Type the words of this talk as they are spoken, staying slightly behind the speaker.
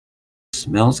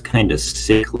smells kind of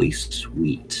sickly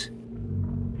sweet.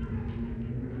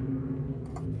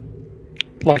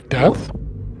 Like death?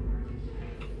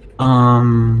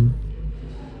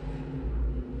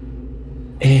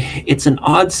 It's an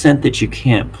odd scent that you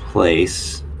can't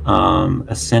place.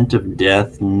 A scent of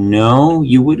death? No,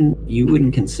 you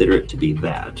wouldn't consider it to be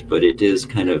that, but it is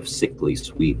kind of sickly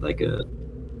sweet, like a.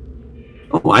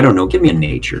 Oh, I don't know. Give me a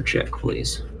nature check,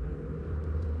 please.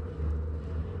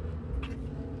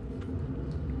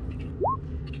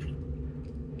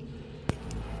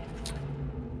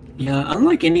 Yeah,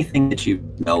 unlike anything that you've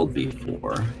smelled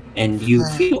before, and you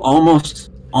feel almost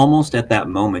at that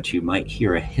moment you might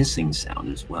hear a hissing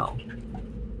sound as well.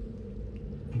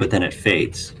 But then it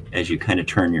fades as you kind of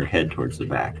turn your head towards the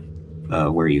back,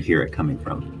 where you hear it coming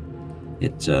from.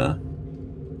 It's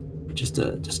just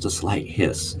a slight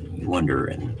hiss. You wonder,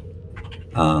 and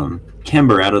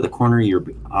Kember, out of the corner of your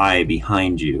eye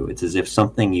behind you, it's as if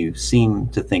you seem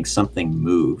to think something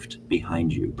moved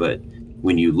behind you, but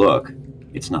when you look,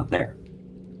 it's not there.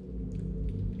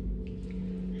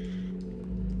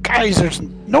 Guys, there's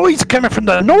noise coming from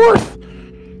the north.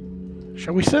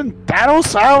 Shall we send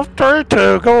Thanos out there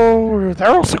to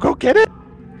go get it?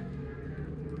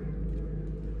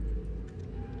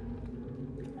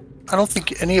 I don't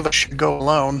think any of us should go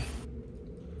alone.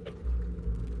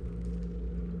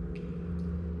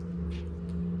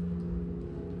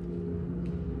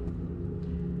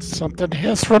 Something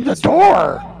hissed from the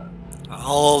door.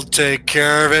 I'll take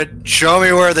care of it. Show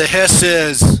me where the hiss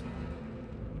is.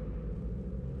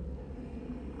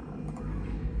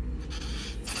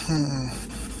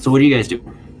 So what do you guys do?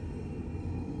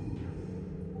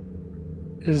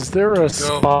 Is there a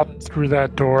spot through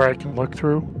that door I can look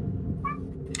through?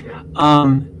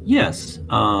 Yes.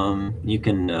 You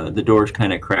can, the door's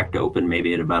kind of cracked open,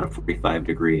 maybe at about a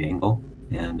 45-degree angle,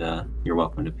 and you're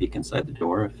welcome to peek inside the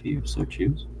door if you so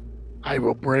choose. I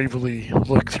will bravely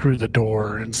look through the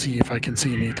door and see if I can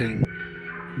see anything.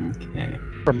 Okay.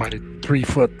 From my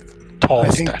 3-foot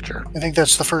tall stature. I think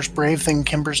that's the first brave thing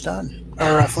Kimber's done.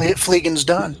 Or Fleegan's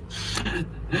done.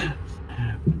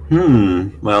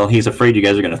 Well, he's afraid you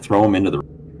guys are going to throw him into the...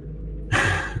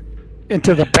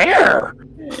 Into the bear!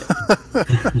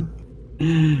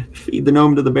 Feed the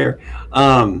gnome to the bear.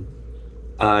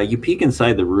 You peek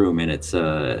inside the room, and it's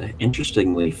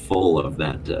interestingly full of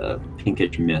that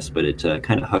pinkish mist, but it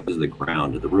kind of hugs the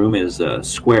ground. The room is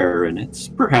square, and it's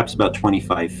perhaps about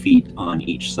 25 feet on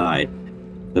each side.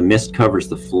 The mist covers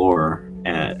the floor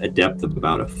at a depth of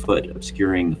about a foot,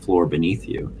 obscuring the floor beneath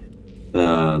you.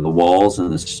 The walls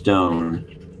and the stone,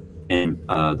 and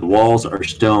the walls are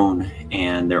stone,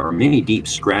 and there are many deep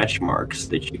scratch marks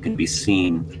that you can be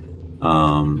seen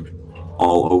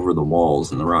all over the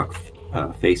walls and the rock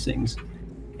facings.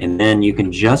 And then you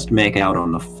can just make out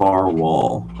on the far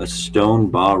wall a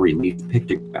stone bas-relief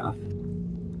pictograph.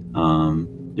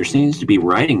 There seems to be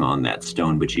writing on that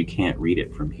stone, but you can't read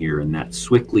it from here, and that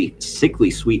sickly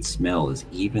sweet smell is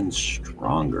even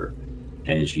stronger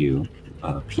as you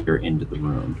peer into the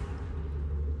room.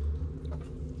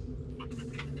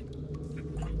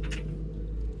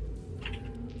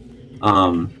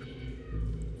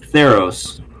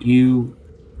 Theros, you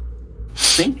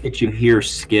think that you hear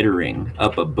skittering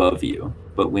up above you,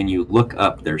 but when you look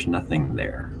up, there's nothing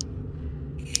there.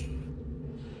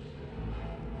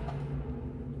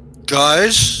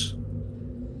 Guys,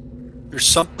 there's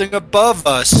something above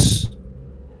us.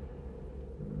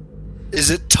 Is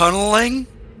it tunneling?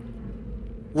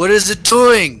 What is it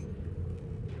doing?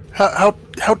 How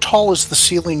tall is the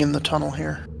ceiling in the tunnel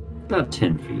here? About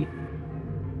 10 feet.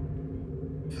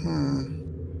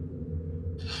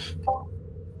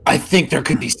 I think there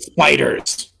could be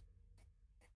spiders.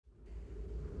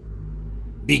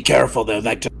 Be careful, though.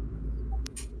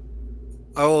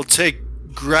 I will take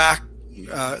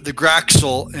the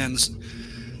Graxel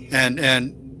and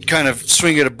kind of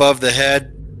swing it above the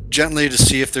head gently to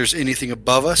see if there's anything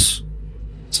above us,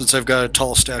 since I've got a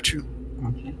tall statue.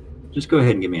 Okay. Just go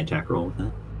ahead and give me an attack roll with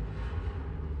that.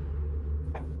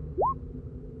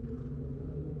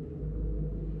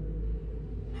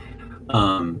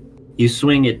 You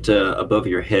swing it above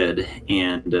your head,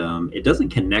 and it doesn't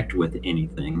connect with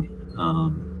anything.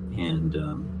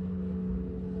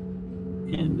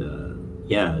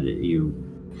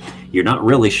 You're not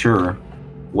really sure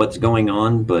what's going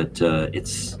on, but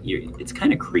it's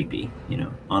kind of creepy. You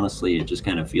know, honestly, it just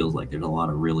kind of feels like there's a lot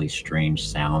of really strange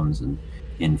sounds and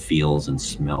feels and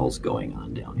smells going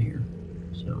on down here.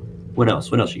 So, what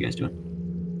else? What else are you guys doing?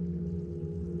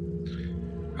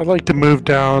 I'd like to move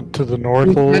down to the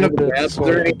north a little bit so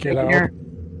I can get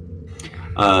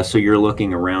out. So you're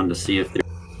looking around to see if there's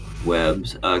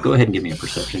webs. Go ahead and give me a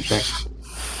perception check.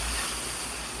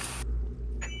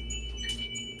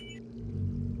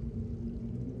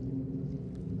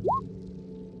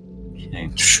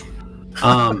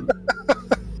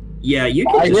 Yeah, you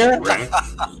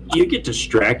get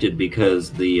distracted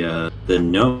because the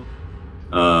gnome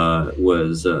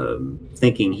was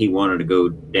thinking he wanted to go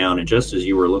down, and just as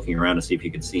you were looking around to see if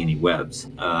you could see any webs,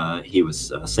 he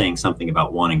was saying something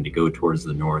about wanting to go towards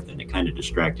the north, and it kind of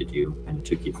distracted you and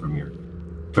took you from your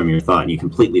thought, and you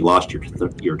completely lost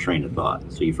your train of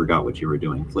thought, so you forgot what you were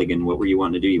doing. Fliggin, what were you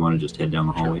wanting to do? You want to just head down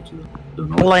the hallway to the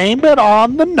north? Blame it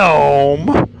on the gnome.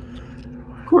 Of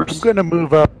course. I'm going to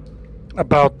move up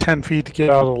about 10 feet to get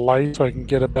out of the light so I can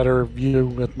get a better view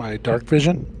with my dark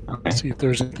vision. Okay. See if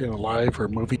there's anything alive or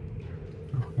moving.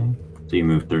 Okay. So you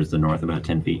moved towards the north about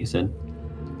 10 feet, you said?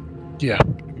 Yeah.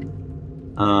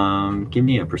 Give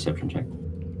me a perception check.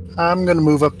 I'm going to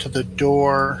move up to the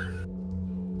door.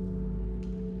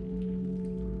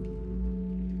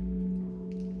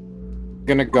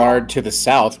 Gonna guard to the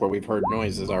south where we've heard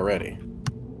noises already.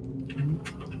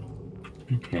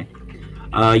 Okay.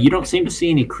 You don't seem to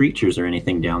see any creatures or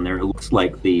anything down there. It looks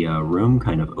like the room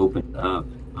kind of opened up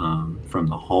from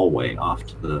the hallway off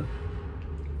to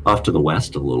the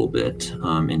west a little bit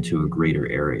into a greater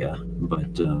area,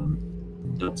 but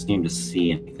don't seem to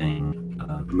see anything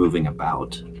moving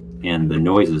about, and the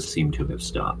noises seem to have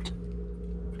stopped.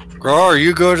 Grar,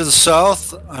 you go to the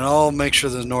south, and I'll make sure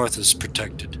the north is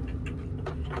protected.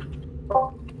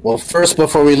 Well, first,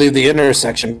 before we leave the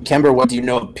intersection, Kember, what do you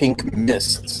know of pink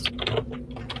mists?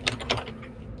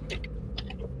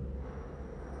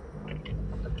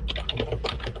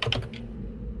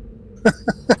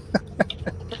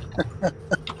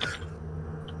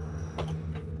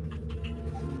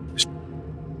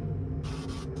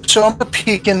 So I'm gonna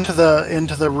peek into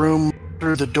the room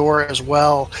through the door as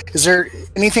well. Is there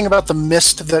anything about the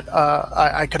mist that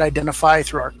I could identify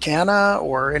through Arcana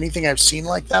or anything I've seen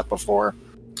like that before?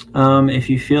 If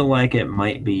you feel like it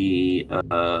might be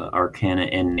Arcana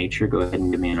in nature, go ahead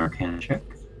and give me an Arcana check.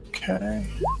 Okay.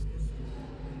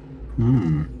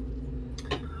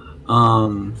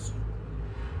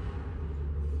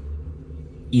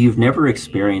 You've never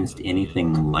experienced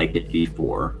anything like it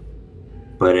before,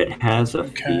 but it has a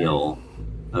feel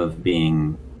of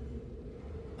being.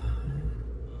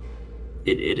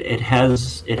 It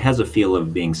has a feel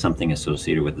of being something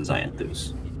associated with the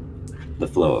Xanthus, the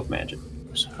flow of magic.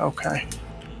 Okay.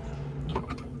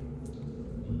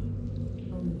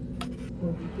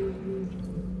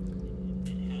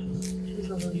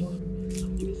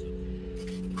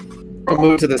 We'll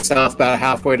move to the south about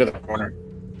halfway to the corner.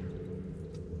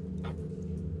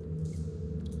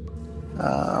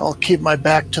 I'll keep my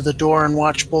back to the door and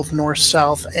watch both north,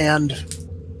 south, and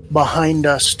behind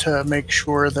us to make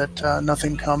sure that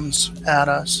nothing comes at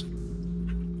us.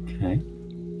 Okay.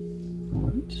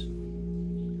 What?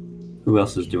 Who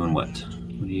else is doing what?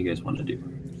 What do you guys want to do?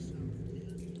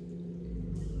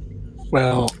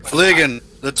 Well, Fliggin,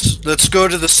 let's go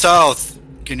to the south.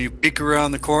 Can you peek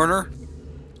around the corner?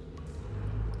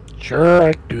 sure,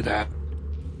 I can do that.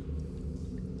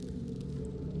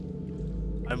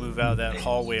 I move out of that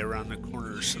hallway around the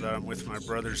corner so that I'm with my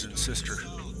brothers and sister.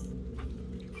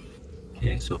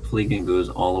 Okay, so Fleegan goes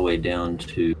all the way down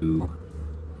to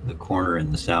the corner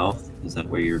in the south. Is that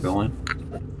where you're going?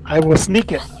 I will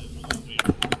sneak it.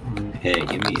 Okay,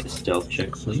 give me a stealth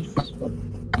check, please.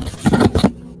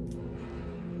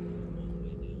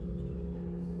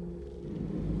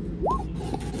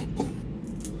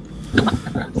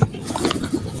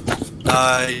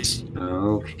 Nice.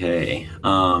 Okay.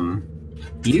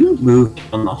 You move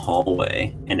down the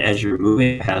hallway, and as you're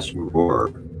moving past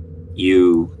Roar,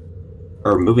 you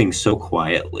are moving so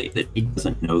quietly that he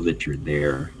doesn't know that you're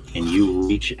there, and you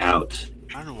reach out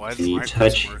I don't know why and the you mic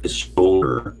touch doesn't work. his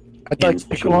shoulder I'd like in to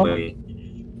such a go on. way.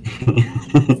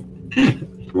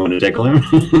 You want to tickle him?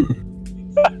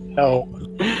 No.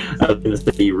 I was going to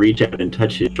say, you reach out and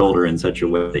touch his shoulder in such a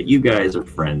way that you guys are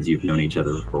friends. You've known each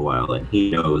other for a while, and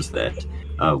he knows that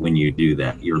when you do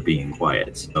that, you're being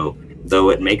quiet. So,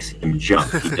 though it makes him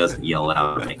jump, he doesn't yell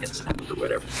out or make a sound or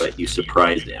whatever, but you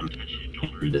surprised him.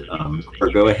 And,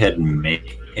 or go ahead and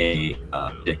make a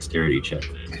dexterity check,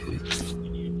 please.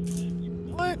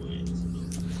 What?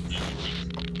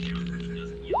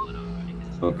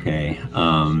 Okay.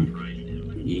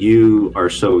 You are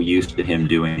so used to him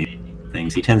doing these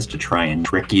things. He tends to try and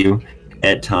trick you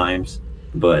at times,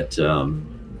 but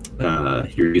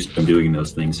you're used to him doing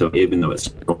those things. So even though it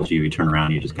startles you, you turn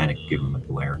around, you just kind of give him a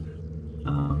glare.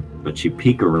 But you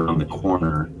peek around the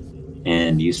corner,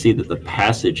 and you see that the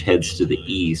passage heads to the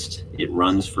east. It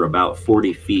runs for about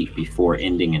 40 feet before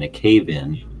ending in a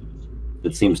cave-in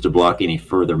that seems to block any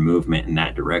further movement in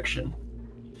that direction.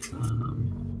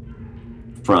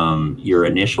 from your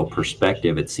initial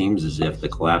perspective, it seems as if the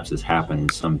collapse has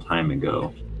happened some time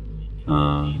ago.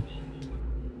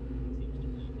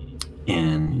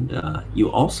 And you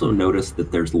also notice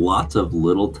that there's lots of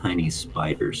little tiny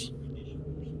spiders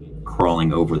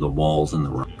crawling over the walls and the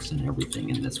rocks and everything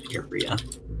in this area.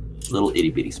 Little itty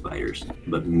bitty spiders,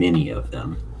 but many of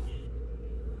them.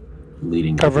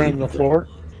 Leading Covering the floor?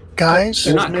 Guys,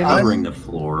 They're not covering the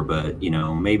floor, but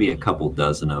maybe a couple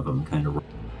dozen of them kind of.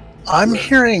 I'm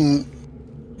hearing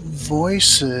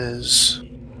voices.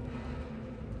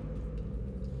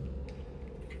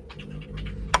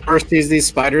 Are these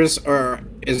spiders, or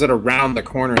is it around the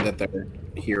corner that they're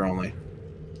here only?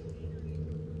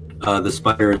 The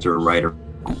spiders are right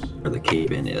where the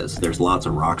cave-in is. There's lots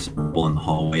of rocks in the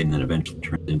hallway, and then eventually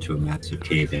turns into a massive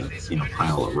cave-in,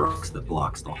 pile of rocks that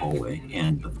blocks the hallway.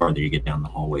 And the farther you get down the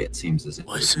hallway, it seems as if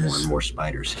there's more and more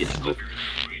spiders getting over,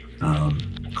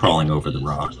 crawling over the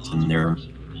rocks, and they're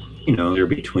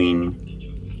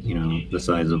between, the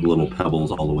size of little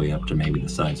pebbles all the way up to maybe the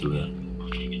size of a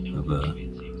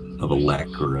lek,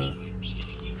 or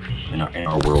in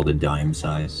our world a dime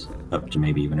size, up to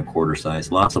maybe even a quarter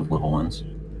size. Lots of little ones.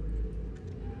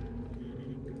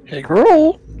 Hey,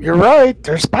 Gruel, you're right.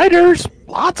 There's spiders.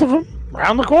 Lots of them.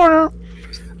 Around the corner.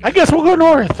 I guess we'll go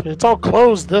north. It's all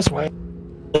closed this way.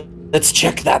 Let's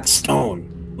check that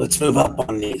stone. Let's move up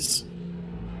on these.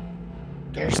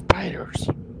 There's spiders.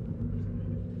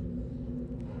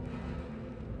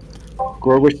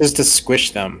 Gore wishes to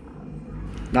squish them.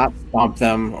 Not stomp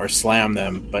them or slam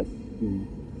them, but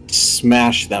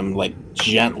smash them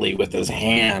gently with his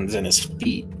hands and his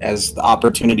feet as the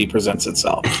opportunity presents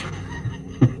itself.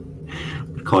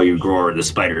 Call you Gror, the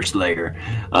Spider Slayer.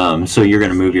 So you're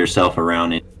going to move yourself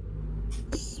around and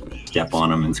step on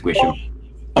them and squish them.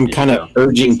 I'm kind of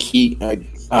urging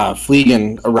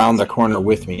Fleegan around the corner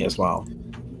with me as well.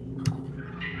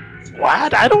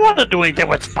 What? I don't want to do anything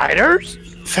with spiders.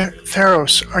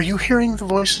 Theros, are you hearing the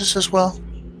voices as well?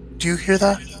 Do you hear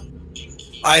that?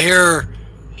 I hear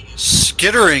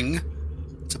skittering.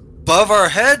 It's above our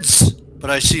heads, but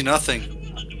I see nothing.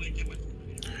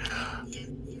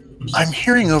 I'm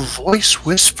hearing a voice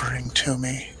whispering to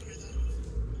me.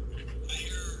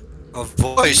 A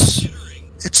voice?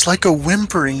 It's like a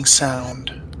whimpering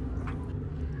sound.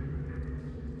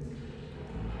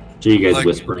 So you guys Like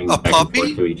whispering a back puppy? and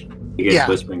forth to each. You guys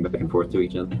whispering back and forth to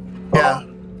each other. Yeah.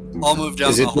 I'll move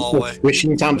down Is the it hallway.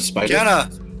 wishing time of spider?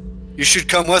 Kenna, you should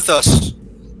come with us.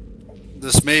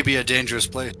 This may be a dangerous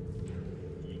place.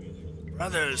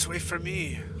 Brothers, wait for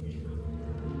me.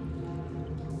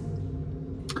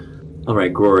 All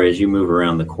right, Gror, as you move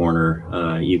around the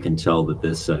corner, you can tell that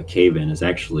this cave-in has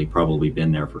actually probably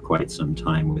been there for quite some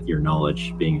time, with your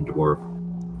knowledge being a dwarf,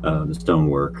 the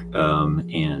stonework,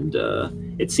 and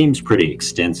it seems pretty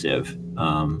extensive.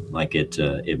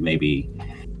 It may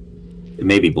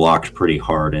be blocked pretty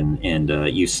hard, and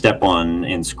you step on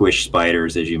and squish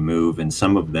spiders as you move, and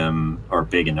some of them are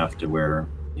big enough to where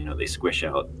they squish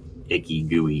out icky,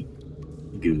 gooey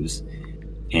goos,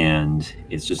 and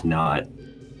it's just not.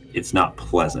 It's not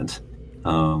pleasant,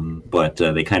 but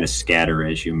they kind of scatter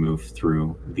as you move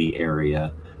through the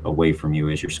area away from you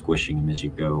as you're squishing them as you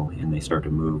go, and they start to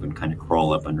move and kind of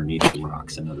crawl up underneath the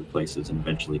rocks and other places, and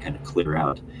eventually kind of clear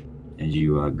out as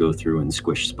you go through and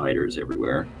squish spiders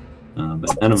everywhere.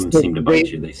 But none of them seem to bite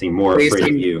you. They seem more afraid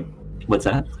of you. What's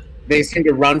that? They seem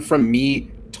to run from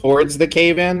me towards the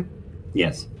cave-in?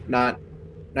 Yes. Not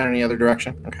any other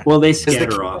direction? Okay. Well, they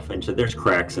scatter off into. There's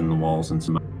cracks in the walls and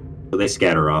some. So they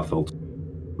scatter off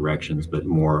directions, but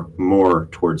more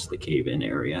towards the cave-in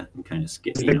area and kind of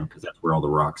skip, because that's where all the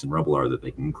rocks and rubble are that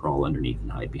they can crawl underneath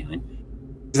and hide behind.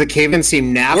 Does the cave-in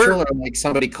seem natural, or like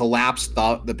somebody collapsed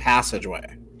the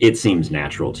passageway? It seems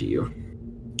natural to you,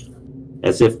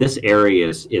 as if this area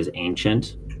is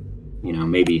ancient,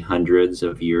 maybe hundreds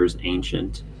of years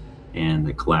ancient, and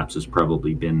the collapse has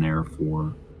probably been there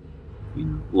for,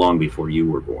 long before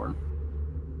you were born.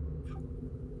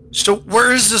 So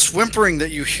where is this whimpering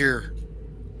that you hear?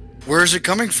 Where is it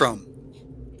coming from?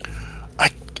 I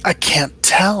can't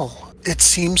tell. It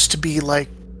seems to be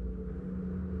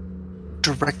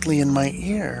directly in my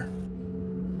ear.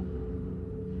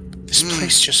 This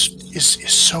place just is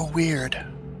so weird.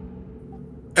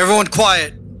 Everyone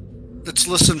quiet. Let's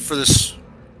listen for this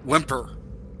whimper.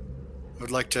 I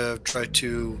would like to try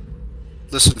to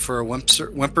listen for a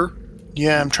whimper.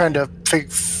 Yeah, I'm trying to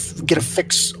get a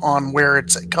fix on where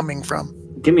it's coming from.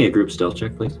 Give me a group stealth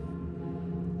check, please.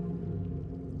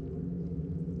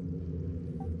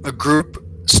 A group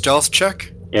stealth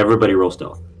check? Everybody roll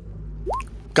stealth.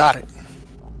 Got it.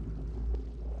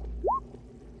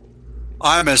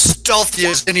 I'm as stealthy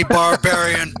as any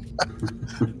barbarian.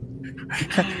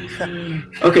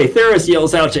 Okay, Theros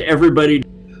yells out to everybody,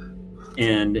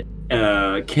 and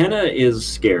Kenna is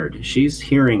scared. She's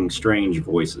hearing strange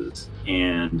voices,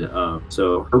 and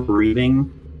so her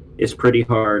breathing is pretty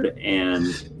hard, and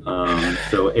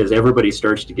so as everybody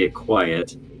starts to get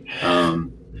quiet,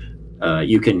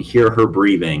 you can hear her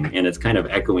breathing, and it's kind of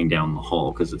echoing down the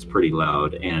hall because it's pretty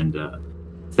loud, and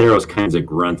Theros kind of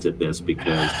grunts at this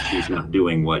because she's not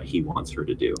doing what he wants her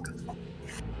to do.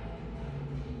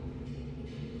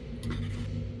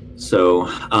 So,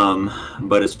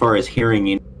 but as far as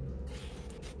hearing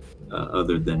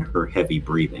other than her heavy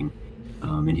breathing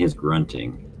and his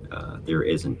grunting, there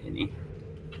isn't any.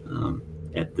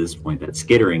 At this point, that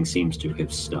skittering seems to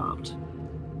have stopped.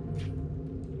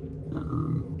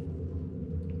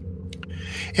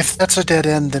 If that's a dead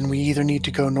end, then we either need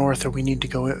to go north or we need to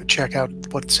go check out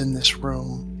what's in this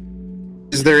room.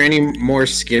 Is there any more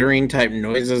skittering type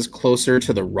noises closer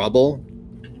to the rubble?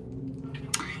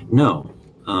 No,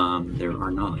 there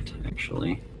are not,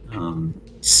 actually.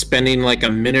 Spending like a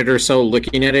minute or so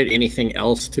looking at it, anything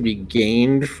else to be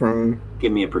gained from...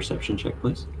 Give me a perception check,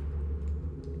 please.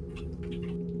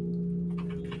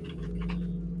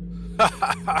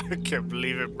 I can't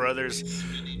believe it, brothers.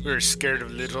 We were scared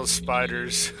of little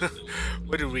spiders.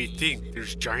 What do we think?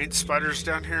 There's giant spiders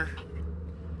down here?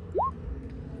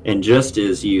 And just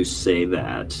as you say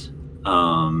that,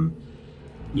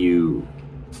 you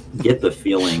get the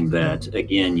feeling that,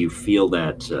 again, you feel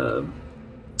that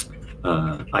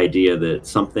idea that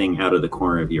something out of the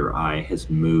corner of your eye has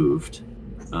moved.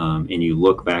 And you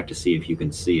look back to see if you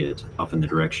can see it off in the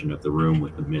direction of the room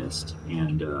with the mist.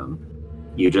 And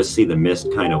you just see the mist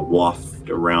kind of waft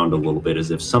around a little bit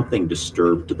as if something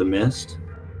disturbed the mist,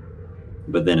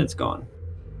 but then it's gone.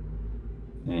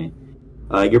 Okay.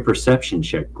 Your perception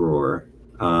check, Gror.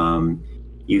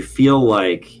 You feel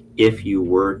like if you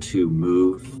were to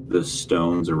move the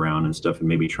stones around and stuff and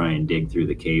maybe try and dig through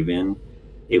the cave-in,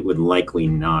 you would likely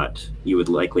not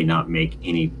make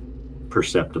any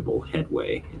perceptible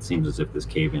headway. It seems as if this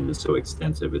cave-in is so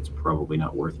extensive, it's probably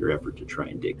not worth your effort to try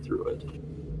and dig through it.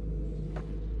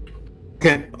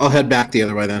 Okay, I'll head back the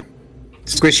other way then.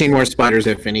 Squishing more spiders,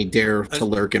 if any, dare to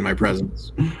lurk in my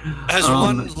presence. Has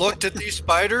one looked at these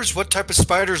spiders? What type of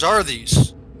spiders are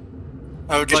these?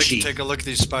 I would like to take a look at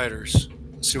these spiders.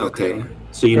 See what they are.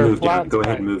 So you They're move down. flat Go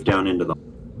ahead spiders. and move down into the.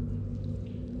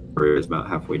 It's about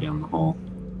halfway down the hall.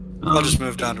 I'll just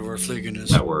move down to where Fleegan is.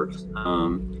 That works.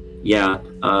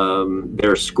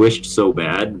 They're squished so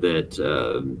bad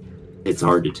that it's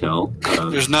hard to tell.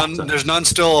 There's none. There's none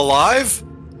still alive.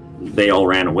 They all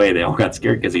ran away. They all got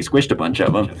scared because he squished a bunch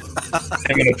of them.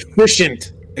 I'm an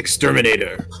efficient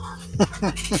exterminator.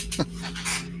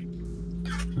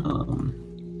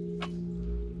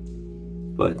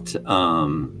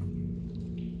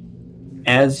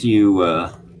 As you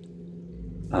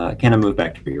can I move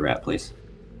back to where you're at, please?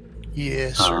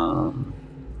 Yes, sir.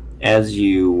 As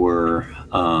you were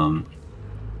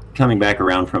coming back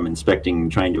around from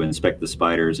trying to inspect the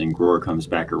spiders, and Gror comes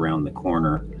back around the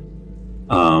corner,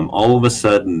 all of a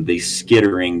sudden the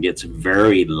skittering gets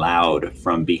very loud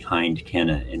from behind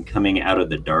Kenna, and coming out of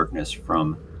the darkness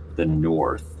from the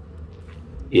north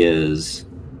is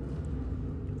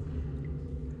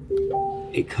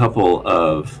a couple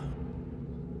of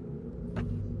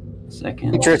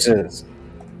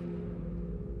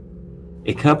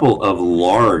a couple of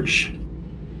large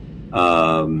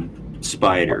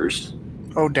spiders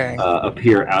Oh, dang.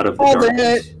 appear out of the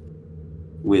darkness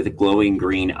with glowing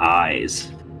green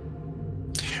eyes.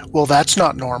 Well, that's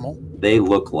not normal. They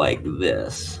look like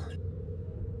this.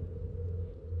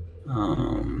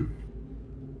 Boom.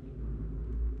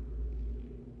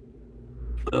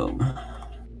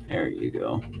 There you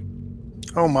go.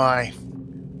 Oh, my.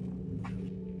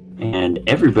 And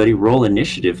everybody roll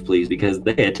initiative, please, because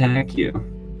they attack you.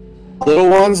 Little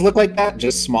ones look like that,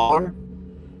 just smaller.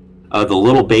 The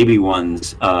little baby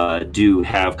ones do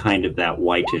have kind of that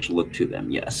whitish look to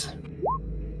them, yes.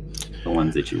 The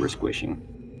ones that you were squishing.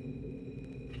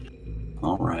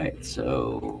 All right,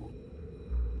 so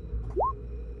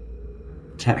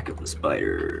attack of the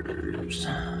spiders.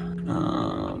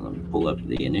 Let me pull up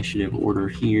the initiative order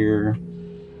here.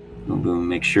 Boom, boom.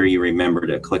 Make sure you remember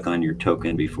to click on your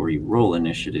token before you roll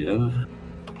initiative.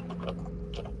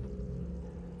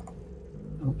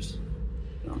 Oops.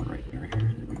 On the right there.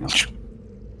 There we go.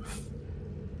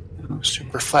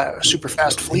 Super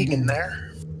fast Fleegan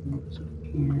there. Oops, up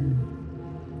here.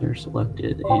 They're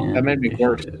selected. And That made me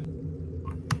worse.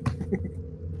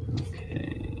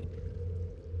 Okay.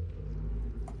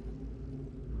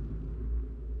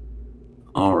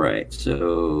 All right.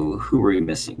 So who were you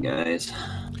missing, guys?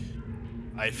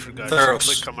 I forgot Theros. to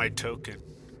click on my token.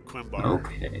 Quimbar.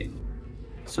 Okay.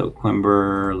 So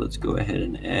Quimber, let's go ahead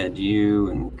and add you,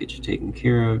 and we'll get you taken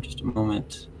care of. Just a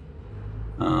moment.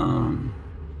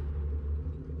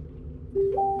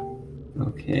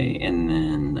 Okay, and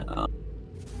then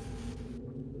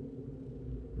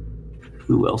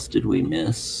who else did we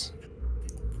miss?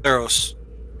 Theros.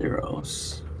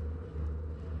 Theros.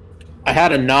 I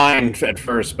had a 9 at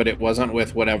first, but it wasn't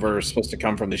with whatever is supposed to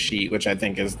come from the sheet, which I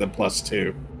think is the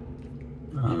 +2.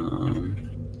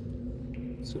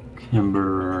 So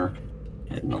Kimber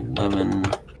had an 11,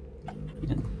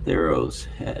 and Theros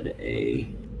had a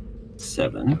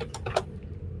 7.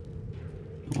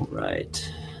 All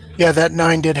right. Yeah, that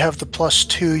 9 did have the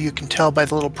 +2. You can tell by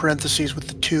the little parentheses with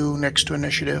the 2 next to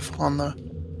initiative on the.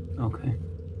 Okay.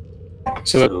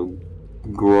 So So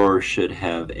Gror should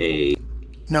have a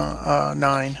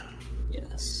 9.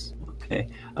 yes. Okay.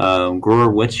 Gror,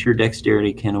 what's your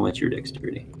dexterity? Kenna, what's your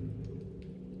dexterity?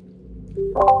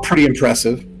 pretty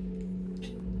impressive.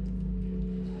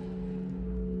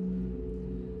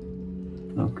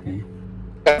 Okay.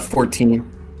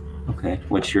 14. Okay.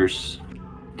 What's yours,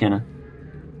 Kenna?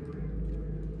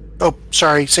 Oh,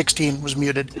 sorry, 16 was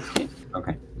muted. 16.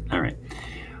 Okay. All right.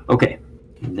 Okay.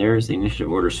 There's the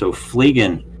initiative order. So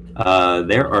Fleegan,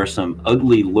 there are some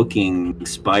ugly-looking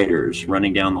spiders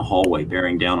running down the hallway,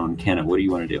 bearing down on Kenna. What do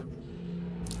you want to do?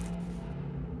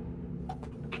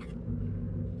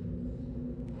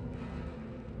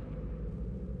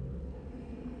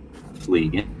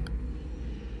 Fleegan.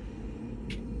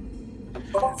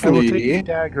 I will take a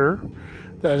dagger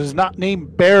that is not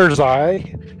named Bear's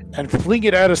Eye and fling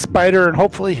it at a spider and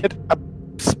hopefully hit a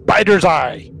spider's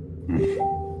eye.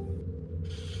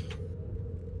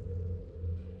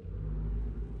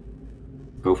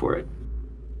 Go for it.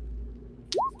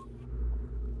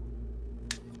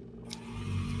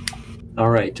 All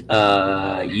right.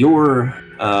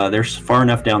 They're far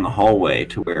enough down the hallway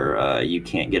to where you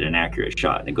can't get an accurate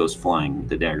shot, and it goes flying.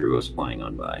 The dagger goes flying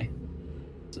on by.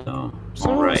 So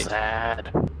all right.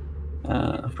 Sad.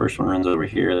 First one runs over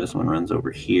here. This one runs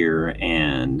over here,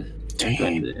 and I'm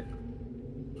going to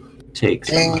take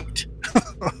some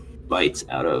bites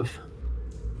out of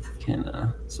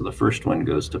Kenna. So the first one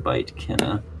goes to bite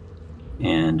Kenna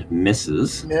and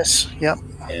misses. Miss, yep.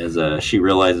 As she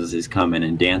realizes he's coming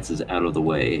and dances out of the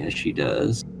way as she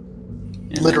does.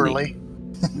 And then Literally.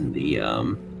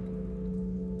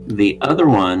 the other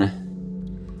one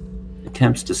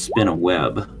attempts to spin a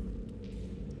web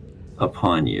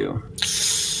upon you,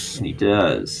 and he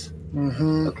does.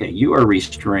 Mm-hmm. Okay, you are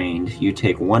restrained. You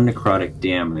take 1 necrotic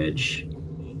damage.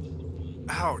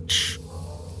 Ouch.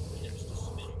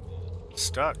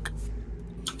 Stuck.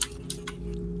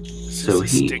 This So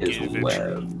is a he sticky is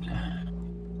adventure. webbed.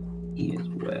 He is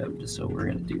webbed, so we're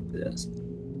going to do this.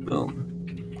 Boom.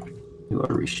 You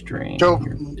are restrained. So,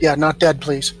 You're- yeah, not dead,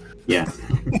 please. Yeah.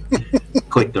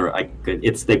 Click the.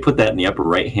 They put that in the upper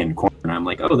right hand corner, and I'm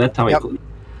like, oh, that's how Yep. I.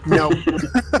 No.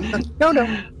 No.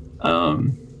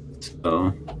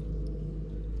 So.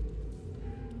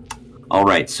 All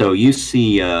right. So you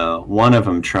see one of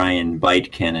them try and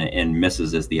bite Kenna and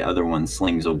misses as the other one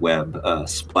slings a web,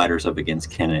 splatters up against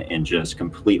Kenna and just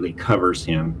completely covers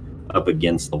him up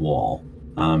against the wall.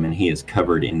 And he is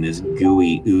covered in this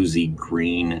gooey, oozy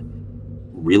green,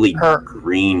 really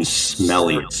green,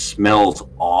 smelly. It smells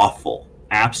awful.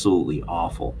 Absolutely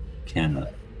awful, Kenna.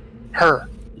 Her.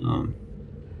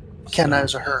 Kenna So-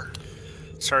 is a her.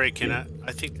 Sorry, Kenna.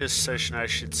 I think this session I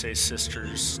should say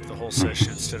sisters the whole session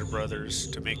instead of brothers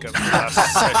to make up for last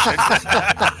session.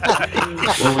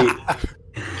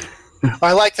 Well,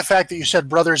 I like the fact that you said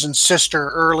brothers and sister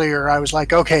earlier. I was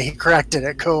like, okay, he corrected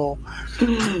it. Cool.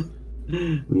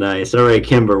 Nice. All right,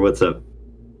 Kimber, what's up?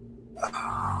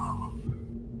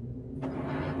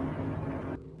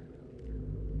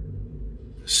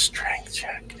 Strength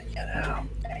check to get out.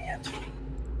 Idiot.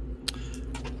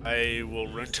 I will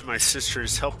run to my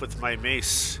sister's help with my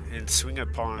mace and swing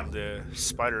upon the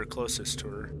spider closest to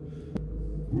her.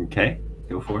 Okay,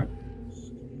 go for it.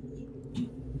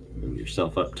 Move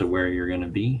yourself up to where you're going to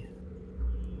be.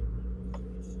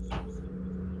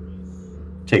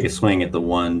 Take a swing at the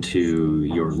one to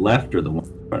your left or the one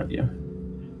in front of you.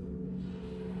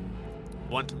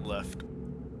 One to the left.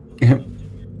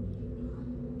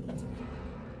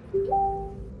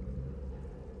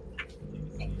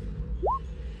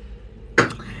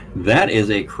 That is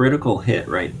a critical hit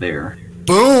right there.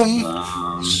 Boom!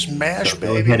 Smash, so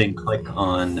go baby. ahead and click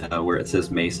on where it says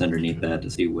mace underneath that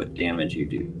to see what damage you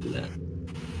do to that.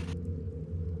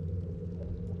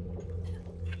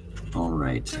 All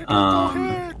right.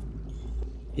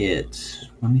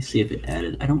 Let me see if it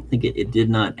added. I don't think it did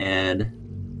not add.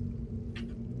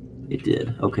 It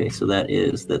did. Okay, so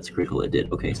that's critical. It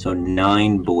did. Okay, so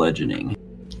 9 bludgeoning.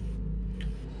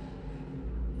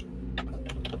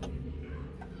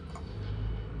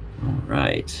 All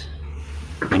right.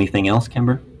 Anything else,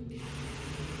 Kimber?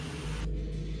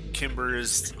 Kimber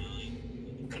is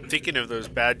thinking of those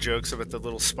bad jokes about the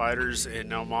little spiders, and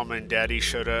now Mama and Daddy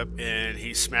showed up, and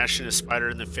he's smashing a spider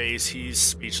in the face. He's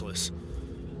speechless,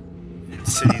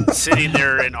 sitting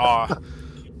there in awe.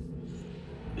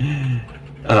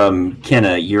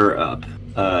 Kenna, you're up.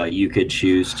 You could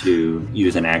choose to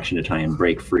use an action to try and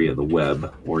break free of the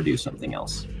web, or do something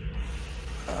else.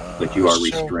 But you are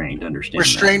restrained. Understand?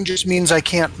 Restrained just means I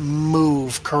can't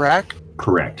move. Correct.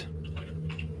 Correct.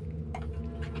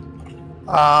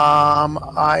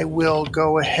 I will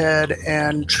go ahead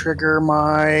and trigger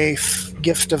my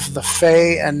Gift of the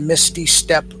Fae and Misty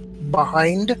Step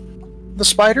behind the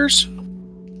spiders.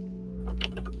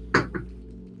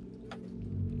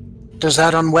 Does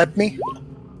that unweb me?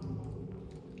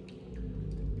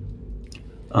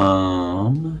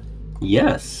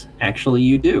 Yes, actually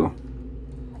you do.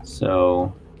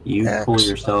 So you pull Excellent.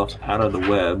 yourself out of the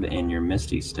web in your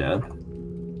Misty Step.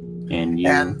 And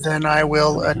then I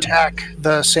will attack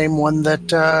the same one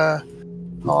that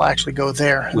I'll actually go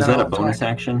there. and Was then that a I'll bonus attack.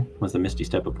 action? Was the Misty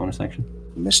Step a bonus action?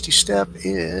 Misty Step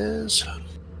is...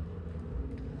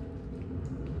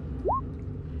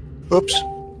 Oops. It is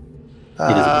a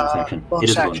bonus action. bonus It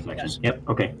is a bonus action, action. yes. Yep.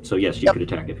 Okay. So yes, you Yep. could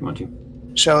attack if you want to.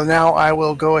 So now I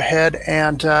will go ahead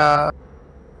and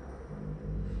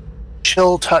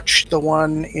chill touch the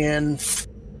one in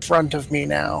front of me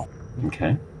now.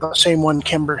 Okay. The same one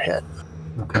Kimber hit.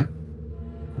 Okay.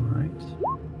 All right.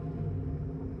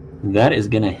 That is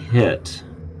going to hit.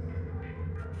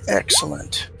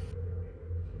 Excellent.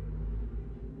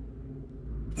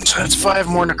 So that's 5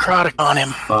 more necrotic on him.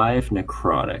 5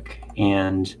 necrotic.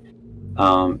 And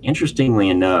interestingly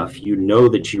enough, you know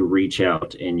that you reach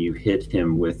out and you hit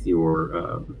him with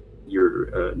your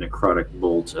necrotic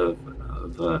bolt of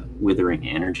withering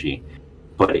energy.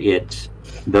 But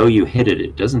though you hit it,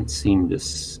 it doesn't seem to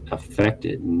affect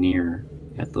it near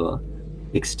at the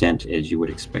extent as you would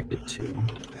expect it to.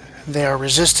 They are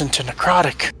resistant to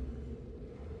necrotic.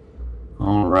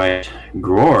 All right.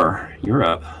 Gror, you're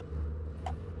up.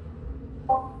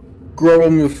 Grow will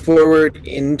move forward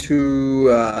into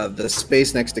the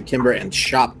space next to Kimber and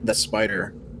chop the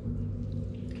spider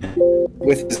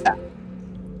with his hat.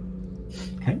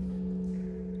 Okay.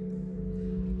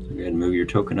 So go ahead and move your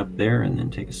token up there and then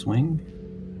take a swing.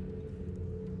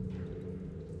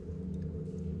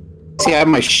 See, I have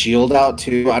my shield out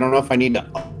too. I don't know if I need to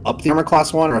up the armor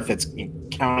class 1 or if it's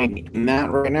counting in that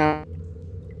right now.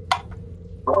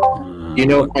 Do you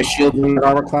know if my shield is in the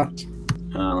armor class?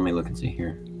 Let me look and see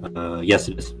here. Yes,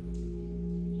 it is.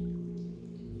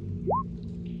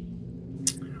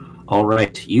 All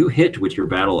right, you hit with your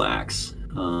battle axe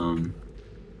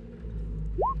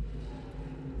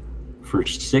for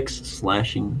 6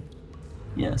 slashing.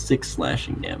 Yeah, 6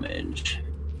 slashing damage.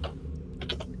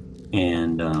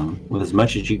 And with as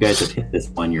much as you guys have hit this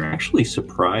one, you're actually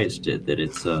surprised that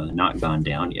it's not gone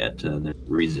down yet. They're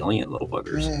resilient little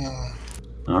buggers.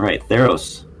 All right,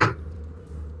 Theros.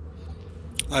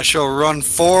 I shall run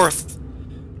forth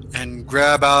and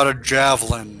grab out a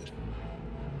javelin.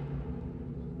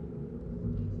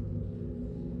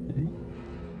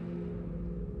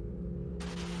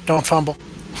 Don't fumble.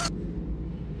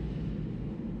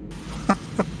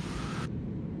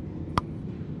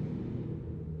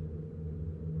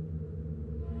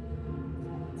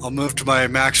 I'll move to my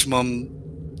maximum,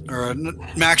 or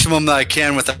maximum that I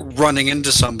can without running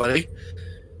into somebody,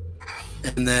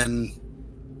 and then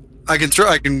I can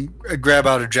grab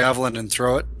out a javelin and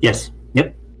throw it. Yes.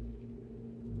 Yep.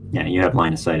 Yeah, you have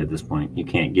line of sight at this point. You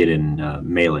can't get in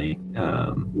melee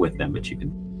with them, but you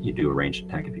do a ranged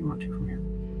attack if you want to from here.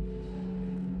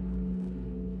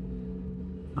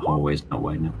 The hallway's not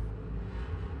wide enough.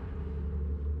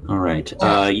 All right.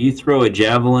 You throw a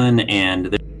javelin,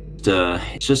 and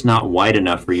it's just not wide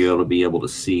enough for you to be able to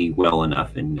see well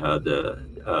enough, and the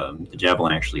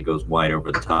javelin actually goes wide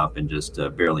over the top and just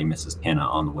barely misses Kenna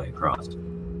on the way across.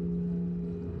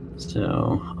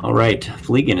 So, all right,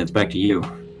 Fleegan, it's back to you.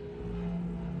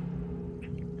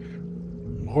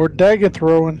 More dagger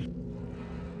throwing.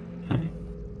 Okay.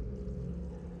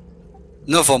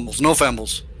 No fumbles, no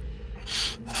fumbles.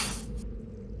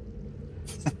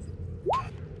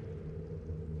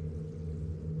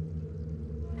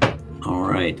 All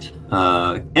right.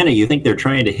 Kenna, you think they're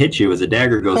trying to hit you as a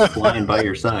dagger goes flying by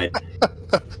your side.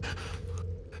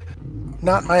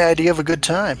 Not my idea of a good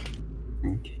time.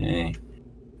 Okay.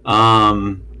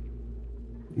 The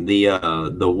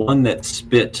one that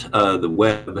spit the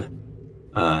web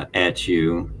at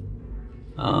you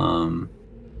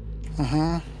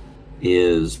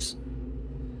is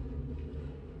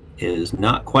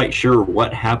not quite sure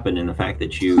what happened in the fact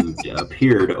that you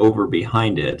appeared over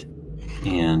behind it,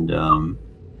 and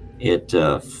it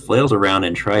flails around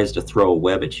and tries to throw a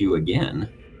web at you again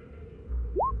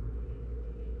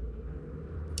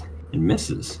and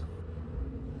misses.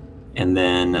 And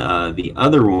then the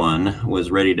other one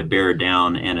was ready to bear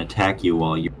down and attack you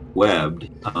while you're webbed,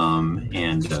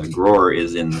 and Gror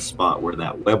is in the spot where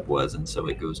that web was, and so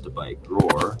it goes to bite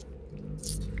Gror.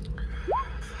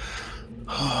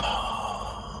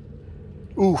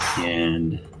 Oof.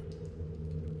 And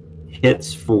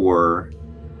hits for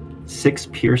 6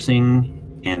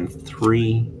 piercing and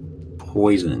 3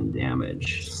 poison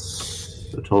damage.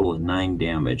 So a total of 9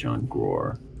 damage on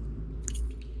Gror.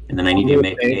 And then I need you to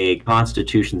make a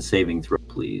Constitution saving throw,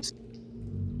 please.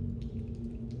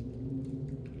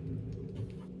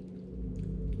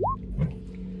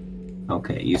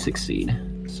 Okay, you succeed.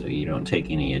 So you don't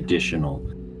take any additional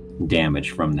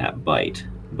damage from that bite.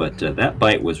 But that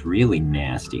bite was really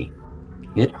nasty.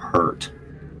 It hurt.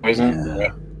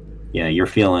 Poison? Yeah, you're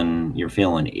feeling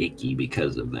icky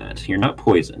because of that. You're not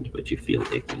poisoned, but you feel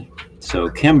icky. So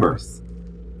Kimber.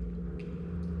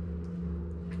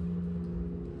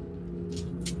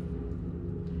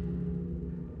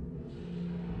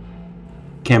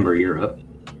 Kimber, you're up.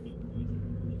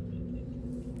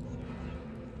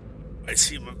 I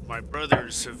see my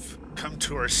brothers have come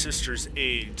to our sister's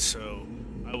aid, so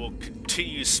I will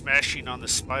continue smashing on the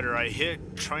spider I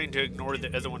hit, trying to ignore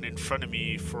the other one in front of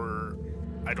me for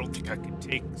I don't think I can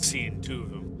take seeing 2 of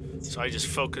them. So I just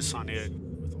focus on it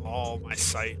with all my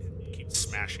sight and keep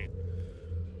smashing.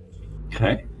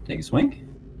 Okay, take a swing.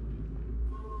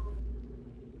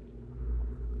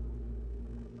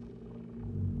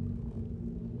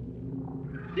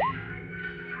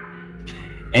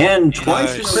 And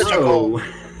twice in a row.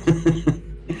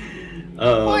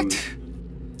 What?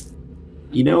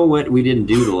 You know what we didn't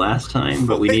do the last time,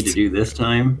 but we need to do this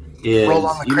time? Is Roll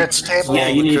on the crits table? Yeah,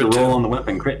 you need to roll on the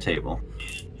weapon crit table.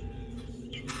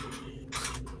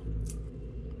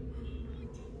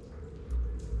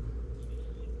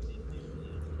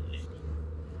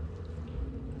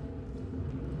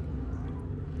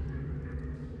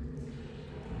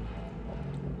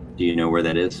 Do you know where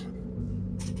that is?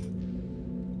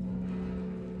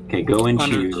 Okay, go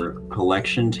into your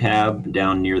collection tab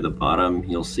down near the bottom.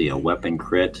 You'll see a weapon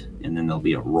crit, and then there'll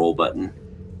be a roll button.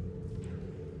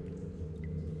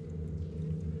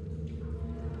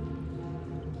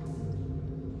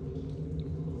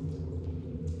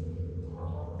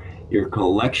 Your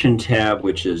collection tab,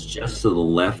 which is just to the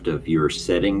left of your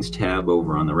settings tab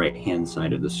over on the right-hand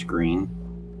side of the screen.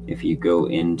 If you go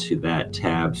into that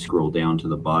tab, scroll down to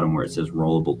the bottom where it says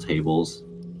rollable tables.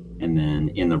 And then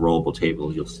in the rollable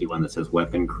tables, you'll see one that says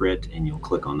weapon crit, and you'll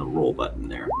click on the roll button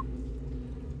there.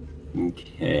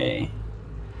 Okay.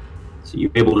 So you're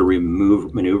able to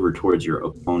maneuver towards your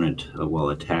opponent while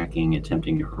attacking,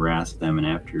 attempting to harass them, and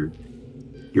after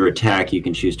your attack, you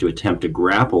can choose to attempt to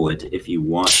grapple it if you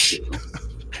want to.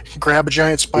 Grab a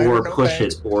giant spider. Or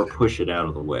push it out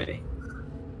of the way.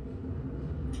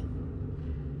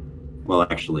 Well,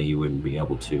 actually, you wouldn't be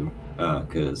able to,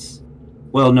 because...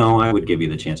 Well, no, I would give you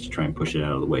the chance to try and push it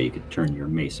out of the way. You could turn your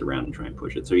mace around and try and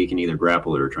push it. So you can either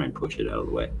grapple it or try and push it out of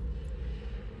the way.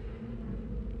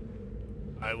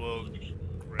 I will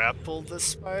grapple the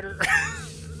spider.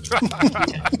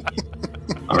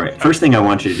 All right, first thing I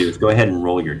want you to do is go ahead and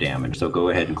roll your damage. So go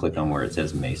ahead and click on where it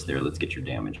says mace there. Let's get your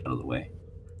damage out of the way.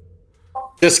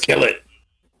 Just kill it.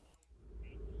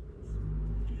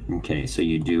 Okay, so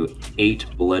you do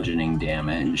 8 bludgeoning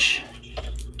damage.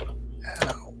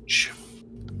 Ouch.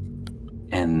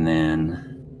 And then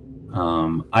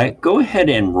I go ahead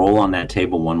and roll on that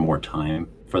table one more time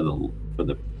for the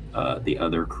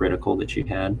other critical that you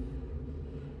had.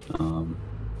 I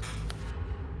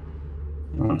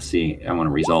want to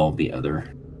resolve the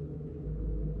other.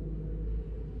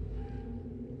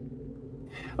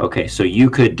 Okay, so you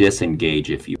could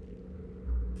disengage if you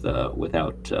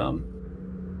without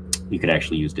you could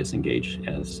actually use disengage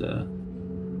as a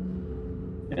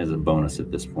bonus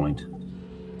at this point.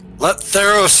 Let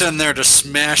Theros in there to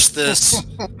smash this.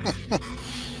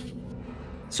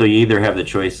 So you either have the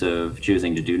choice of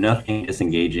choosing to do nothing,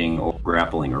 disengaging, or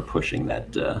grappling or pushing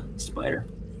that spider.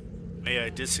 May I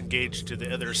disengage to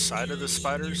the other side of the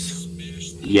spiders?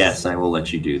 Yes, I will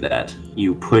let you do that.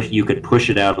 You could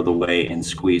push it out of the way and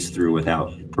squeeze through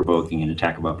without provoking an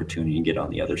attack of opportunity and get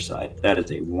on the other side. That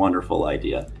is a wonderful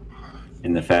idea.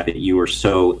 and the fact that you were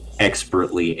so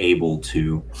expertly able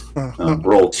to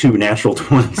roll 2 natural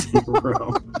 20s in a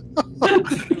row.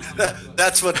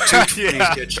 That's what 2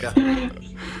 20s get you.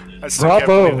 I still can't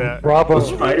believe that. Bravo. The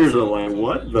spiders are like,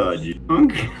 what the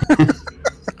junk?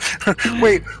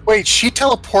 Wait, she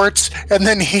teleports and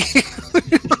then he.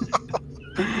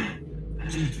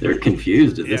 They're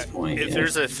confused at this point. If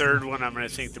there's a third one, I'm going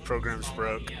to think the program's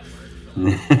broke.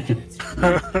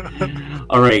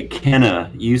 All right,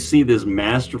 Kenna, you see this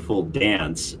masterful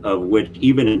dance of which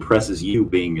even impresses you,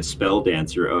 being a spell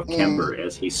dancer, of Kember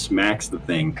as he smacks the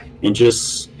thing and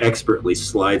just expertly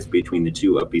slides between the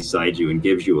two up beside you and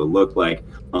gives you a look like,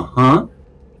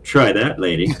 try that,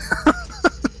 lady.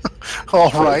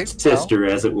 All right, sister,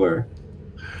 as it were.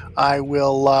 I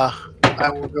will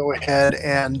go ahead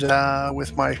and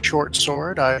with my short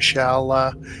sword, I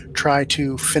shall try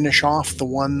to finish off the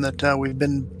one that we've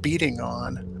been beating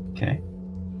on. Okay.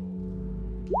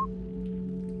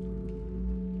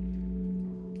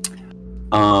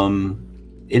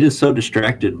 It is so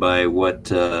distracted by what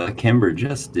Kember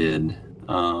just did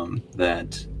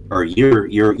that, or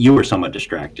you were somewhat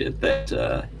distracted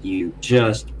that you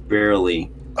just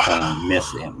barely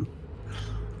miss him.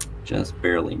 Just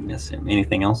barely miss him.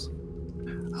 Anything else?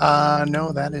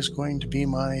 No, that is going to be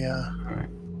my. All right.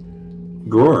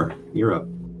 Gror, you're up.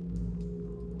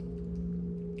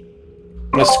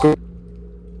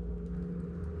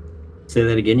 Say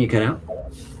that again. You cut out.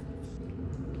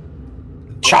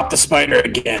 Chop the spider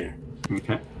again.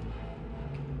 Okay.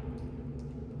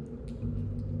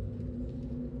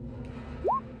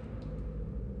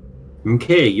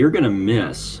 Okay, you're gonna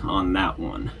miss on that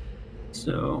one.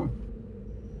 So,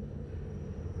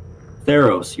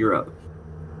 Theros, you're up.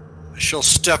 She'll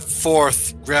step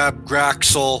forth, grab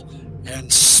Graxel,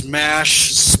 and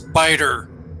smash Spider.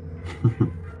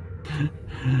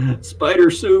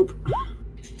 Spider soup.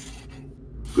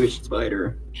 Squished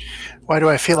spider. Why do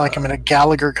I feel like I'm in a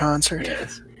Gallagher concert?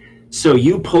 Yes. So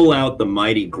you pull out the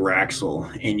mighty Graxel,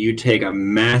 and you take a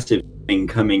massive thing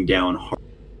coming down hard,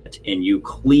 and you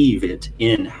cleave it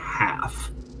in half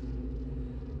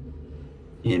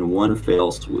in one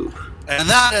fell swoop. And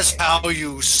that is how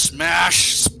you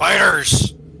smash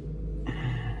spiders.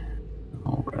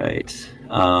 All right.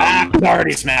 I've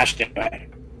already smashed it.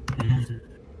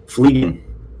 Fleegan.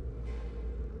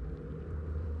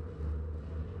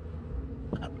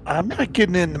 I'm not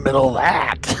getting in the middle of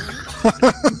that.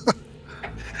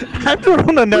 I'm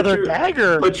throwing another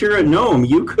dagger. But you're a gnome.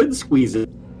 You could squeeze it.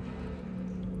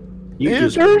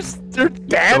 There's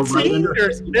dancing,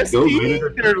 there's misty,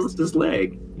 there's his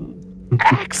leg.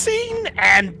 axing,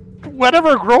 and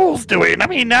whatever Grohl's doing. I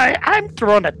mean, I'm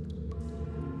throwing it.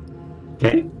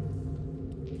 Okay.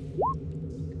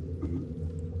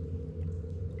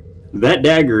 That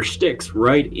dagger sticks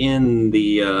right in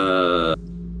the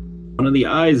one of the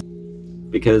eyes,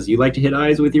 because you like to hit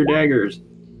eyes with your daggers.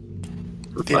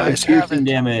 For 5 piercing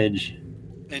damage.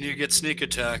 And you get sneak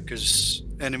attack because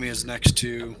enemy is next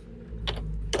to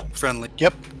friendly.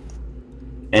 Yep.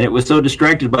 And it was so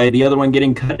distracted by the other one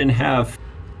getting cut in half.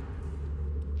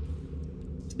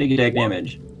 Sneak attack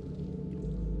damage.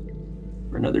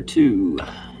 For another 2.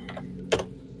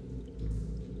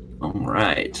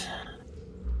 Alright.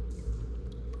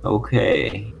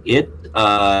 Okay. It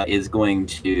is going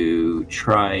to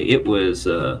try. It was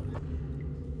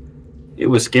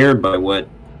scared by what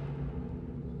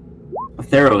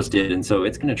Theros did, and so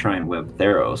it's going to try and web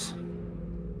Theros,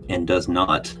 and does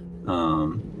not.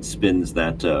 Spins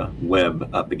that web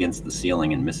up against the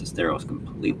ceiling and misses Theros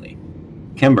completely.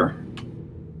 Kember.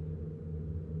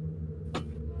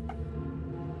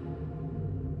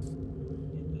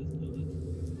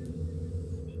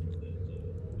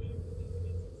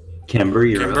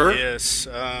 Kember, you're up. Yes.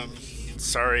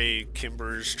 Sorry,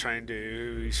 Kimber's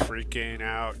he's freaking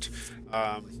out.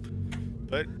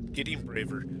 But getting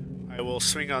braver. I will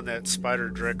swing on that spider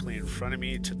directly in front of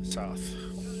me to the south.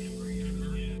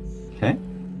 Okay.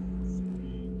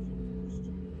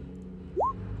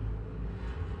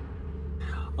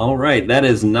 All right, that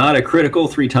is not a critical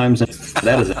 3 times.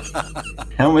 That is it.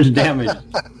 How much damage?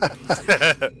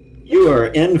 You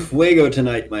are en fuego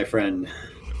tonight, my friend.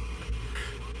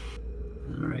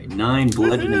 All right, 9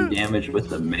 bludgeoning damage with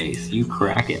the mace. You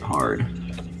crack it hard.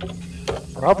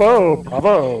 Bravo,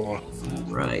 bravo. All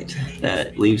right,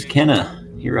 that leaves Kenna.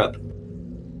 You're up.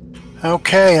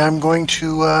 Okay, I'm going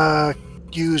to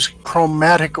use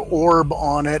Chromatic Orb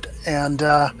on it, and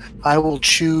I will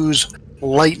choose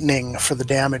Lightning for the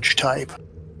damage type.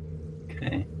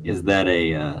 Okay, is that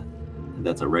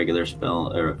that's a regular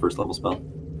spell or a first level spell?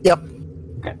 Yep.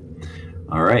 Okay.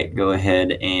 All right, go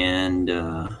ahead and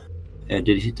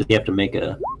did he have to make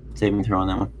a saving throw on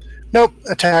that one? Nope,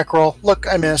 attack roll. Look,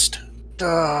 I missed.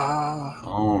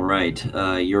 All right.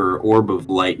 Your orb of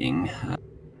lightning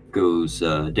goes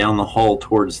down the hall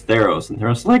towards Theros, and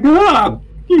Theros is like, ah!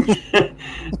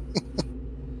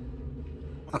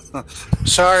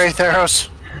 Sorry, Theros.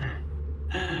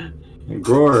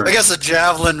 Gror. I guess a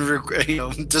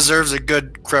javelin deserves a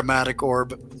good chromatic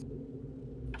orb.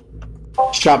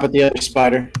 Chop at the other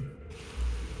spider.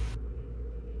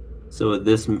 So at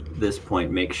this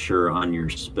point, make sure on your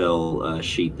spell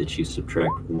sheet that you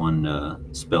subtract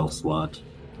one spell slot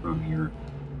from your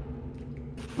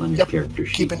character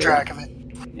sheet. Keeping track of it.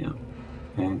 Yeah.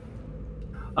 Okay.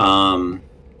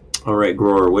 All right,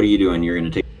 Gror, what are you doing? You're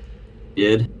going to take.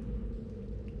 Did.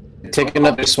 Take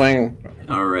another swing.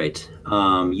 All right.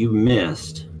 You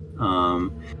missed.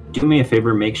 Do me a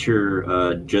favor. Make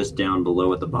sure just down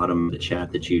below at the bottom of the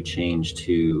chat that you change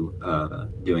to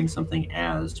doing something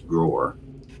as Gror.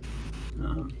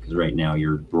 Because right now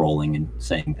you're rolling and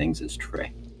saying things as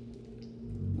Trey.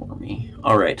 For me.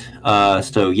 All right.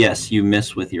 So yes, you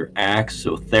miss with your axe.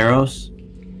 So Theros.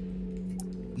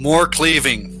 More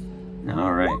cleaving.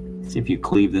 All right. See if you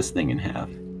cleave this thing in half.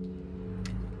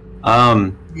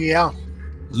 Yeah.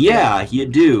 Yeah, you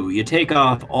do. You take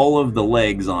off all of the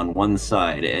legs on one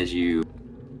side as you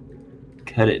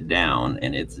cut it down,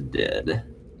 and it's dead.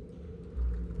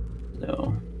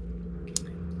 So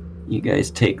you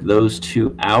guys take those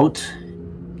two out,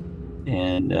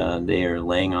 and they are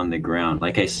laying on the ground.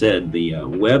 Like I said, the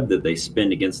web that they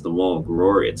spin against the wall of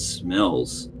Gror, it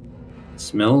smells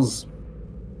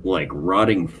like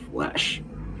rotting flesh.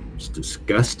 It's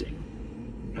disgusting.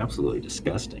 Absolutely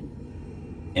disgusting.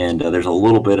 And there's a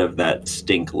little bit of that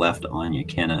stink left on you,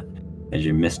 Kenna, as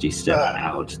you misty step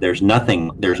out. There's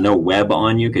no web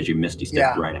on you because you misty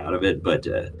stepped right out of it, but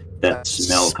that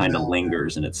smell kind of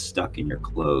lingers and it's stuck in your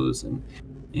clothes, and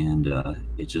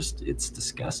it's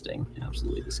disgusting,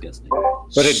 absolutely disgusting.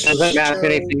 But it doesn't have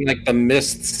anything like the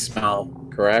mist smell,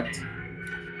 correct?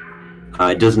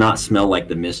 It does not smell like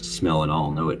the mist smell at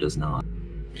all. No, it does not.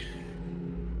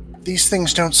 These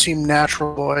things don't seem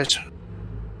natural, boys.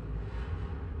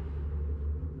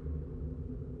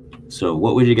 So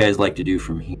what would you guys like to do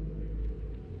from here?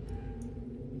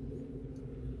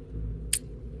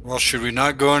 Well, should we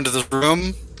not go into the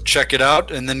room, check it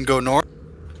out, and then go north?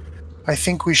 I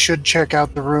think we should check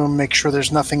out the room, make sure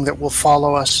there's nothing that will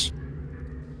follow us.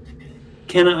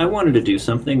 Kenna, I wanted to do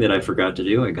something that I forgot to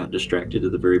do. I got distracted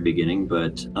at the very beginning,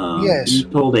 but Yes. you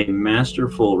told a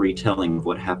masterful retelling of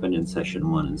what happened in session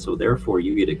 1, and so therefore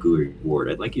you get a GUI reward.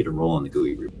 I'd like you to roll on the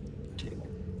GUI reward table.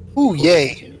 Ooh,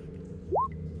 yay.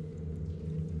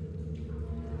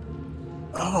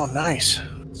 Oh, nice.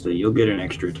 So you'll get an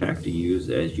extra attack to use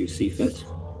as you see fit.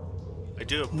 I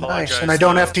do apologize. Nice. And I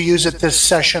don't have to use it this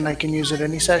session. I can use it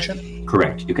any session?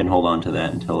 Correct. You can hold on to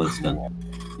that until it's done.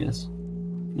 Yes.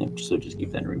 Yep. So just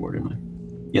keep that reward in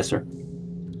mind. Yes, sir.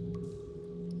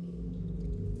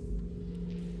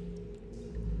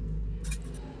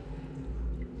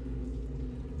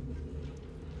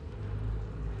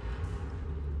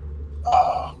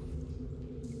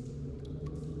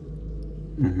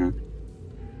 Mm-hmm.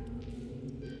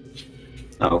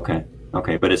 Oh, okay.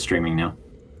 Okay, but it's streaming now.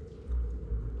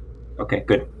 Okay,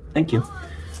 good. Thank you.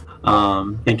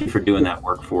 Thank you for doing that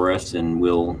work for us, and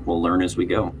we'll learn as we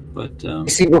go. But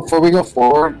See, before we go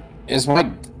forward, is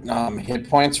my hit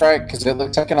points right? Because it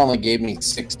looks like it only gave me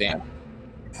 6 damage.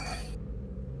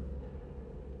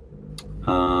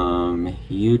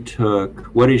 You took,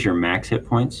 what is your max hit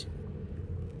points?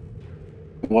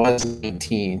 It was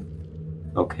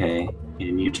 18. Okay,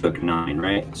 and you took 9,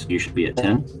 right? So you should be at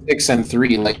 10. 6 and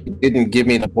 3, like it didn't give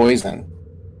me the poison.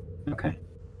 Okay.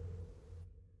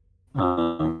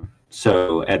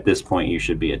 So at this point, you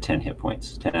should be at 10 hit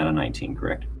points. 10 out of 19,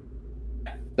 correct?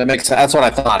 That makes sense. That's what I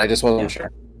thought. I just wasn't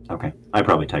sure. Okay, I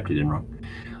probably typed it in wrong.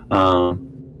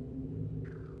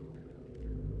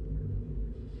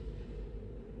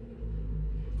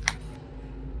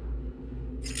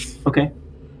 Okay.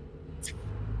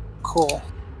 Cool.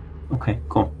 Okay,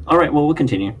 cool. All right, well, we'll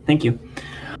continue. Thank you.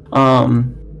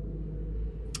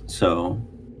 So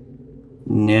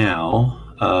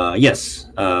now, yes,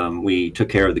 we took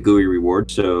care of the GUI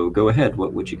reward, so go ahead.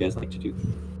 What would you guys like to do?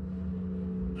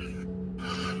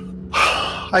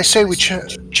 I say we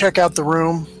check out the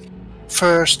room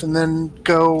first and then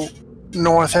go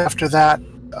north after that.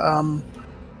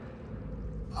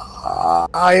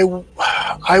 I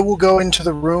will go into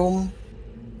the room.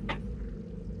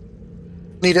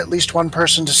 Need at least one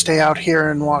person to stay out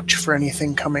here and watch for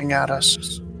anything coming at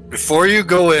us. Before you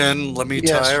go in, let me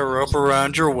Yes. tie a rope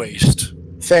around your waist.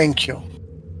 Thank you.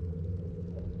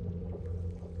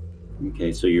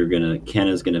 Okay, so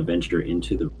Kenna's gonna venture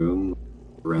into the room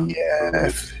around.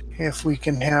 Yeah, if we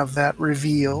can have that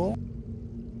reveal.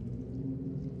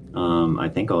 I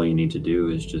think all you need to do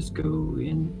is just go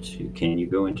into. Can you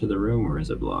go into the room, or is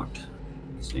it blocked?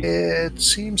 Let's see. It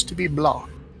seems to be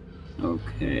blocked.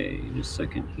 Okay, just a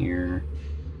second here.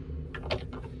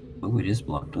 Oh, it is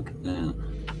blocked. Look at that.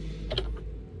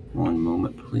 One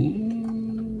moment,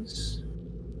 please.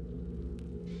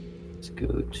 Let's go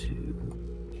to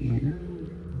here.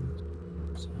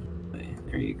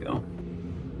 There you go.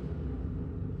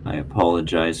 I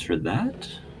apologize for that.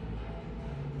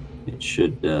 It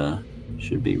should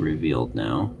be revealed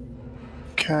now.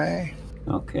 Okay.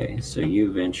 Okay, so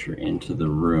you venture into the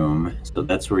room. So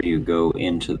that's where you go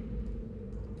into.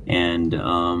 And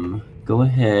go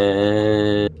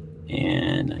ahead,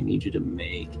 and I need you to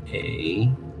make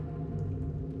a.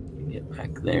 Get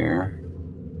back there.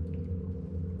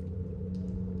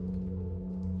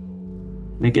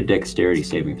 Make a dexterity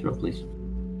saving throw, please.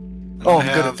 Oh, I'm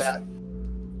good at that.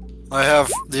 I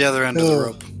have the other end of the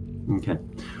rope. Okay.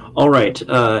 All right.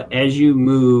 As you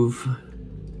move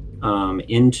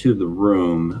into the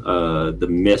room, the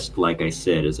mist, like I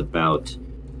said, is about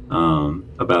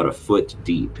a foot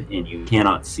deep, and you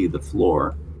cannot see the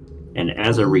floor. And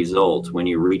as a result, when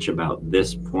you reach about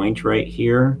this point right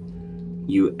here,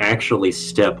 you actually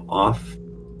step off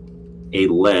a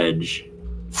ledge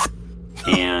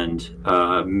and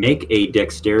make a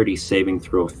dexterity saving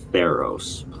throw,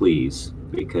 Theros, please,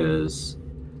 because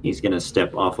he's going to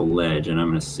step off a ledge, and I'm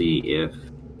going to see if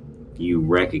you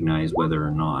recognize whether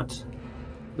or not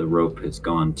the rope has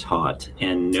gone taut.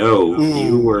 And no,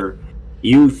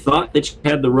 you thought that you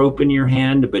had the rope in your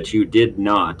hand, but you did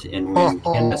not. And when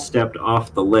Kenna stepped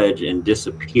off the ledge and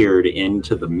disappeared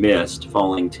into the mist,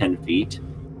 falling 10 feet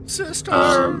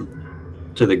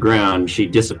to the ground, she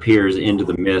disappears into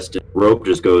the mist, and the rope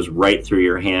just goes right through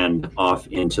your hand off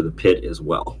into the pit as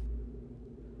well.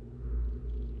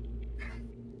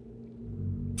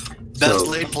 Best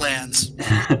laid plans.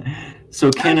 So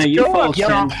Kenna, you go, fall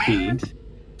young 10 feet.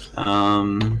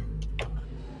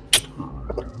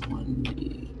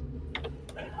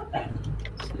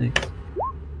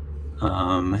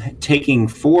 1d6. Taking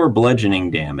 4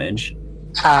 bludgeoning damage.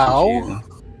 Ow.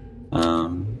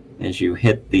 As you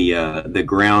hit the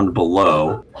ground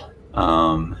below,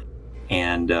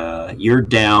 and you're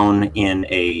down in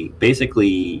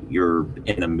you're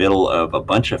in the middle of a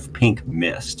bunch of pink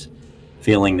mist,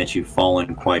 feeling that you've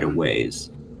fallen quite a ways.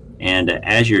 And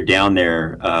as you're down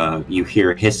there, you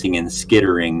hear hissing and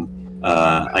skittering,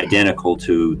 identical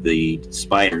to the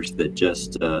spiders that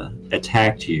just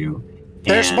attacked you.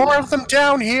 There's And more of them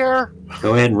down here.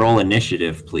 go ahead and roll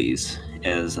initiative, please,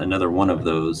 as another one of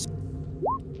those.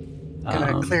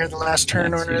 Gonna clear the last turn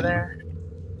that's order you. there.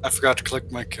 I forgot to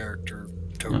click my character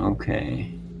token.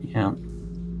 Okay, yeah.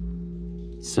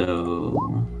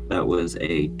 So that was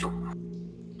a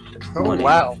Oh,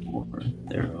 wow. for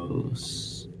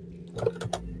Theros.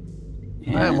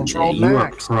 I almost And rolled you are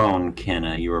max. prone,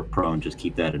 Kenna. You are prone. Just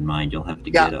keep that in mind. You'll have to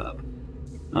Yeah. get up.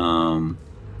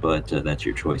 But that's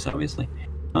your choice, obviously.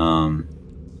 All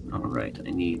right. I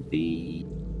need the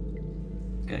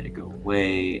guy to go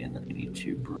away, and then I need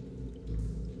to bring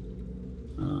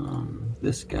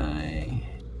this guy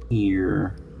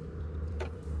here.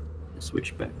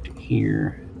 Switch back to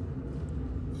here.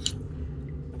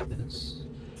 This.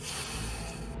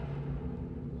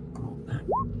 All that.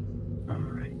 All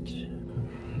right.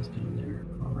 He's down there.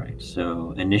 All right.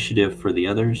 So initiative for the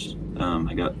others.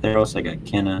 I got Theros. I got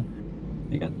Kenna.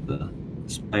 I got the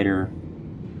spider.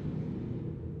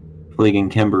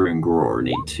 Fleegan, Kember, and Gror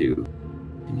need to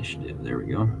initiative. There we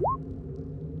go.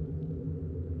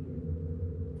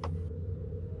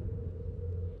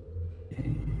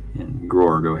 Okay. And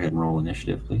Gror, go ahead and roll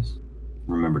initiative, please.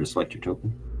 Remember to select your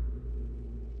token.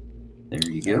 There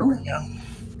you There go. we go.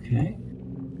 Okay.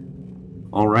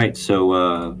 All right.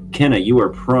 So, Kenna, you are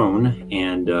prone,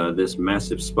 and this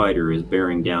massive spider is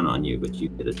bearing down on you, but you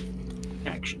get an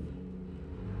action.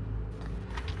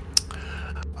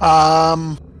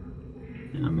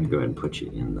 And I'm going to go ahead and put you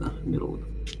in the middle.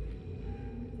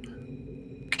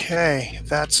 Okay,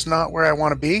 that's not where I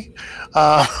want to be.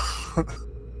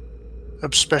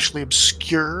 Especially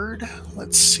obscured.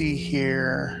 Let's see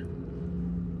here.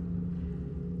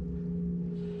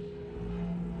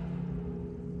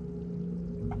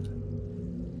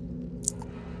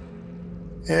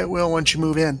 It will once you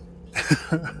move in.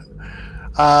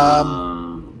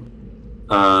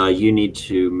 You need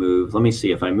to move. Let me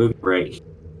see if I move right.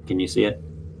 Can you see it?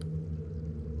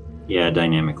 Yeah,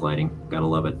 dynamic lighting. Gotta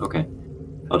love it. Okay.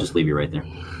 I'll just leave you right there.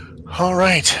 All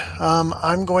right.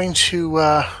 I'm going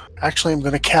to Actually, I'm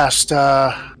going to cast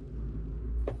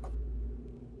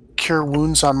Cure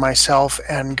Wounds on myself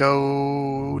and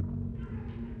go...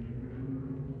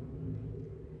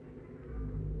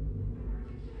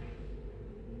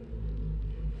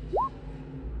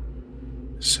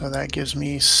 So that gives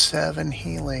me 7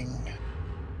 healing.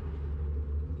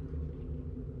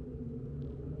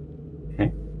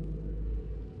 Okay.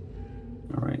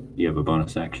 All right. You have a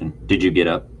bonus action. Did you get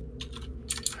up?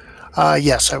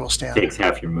 Yes, I will stand. Takes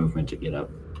half your movement to get up.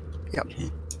 Yep.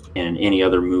 Okay. And any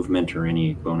other movement or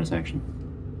any bonus action?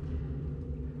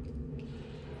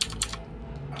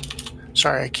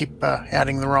 Sorry, I keep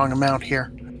adding the wrong amount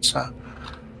here. It's,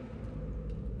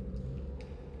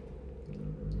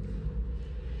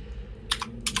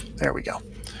 there we go.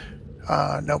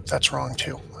 Nope, that's wrong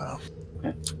too.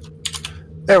 Okay.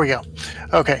 There we go.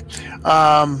 Okay.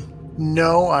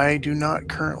 No, I do not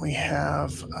currently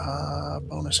have a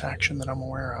bonus action that I'm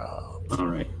aware of. All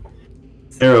right.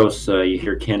 Theros, you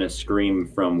hear Kenna scream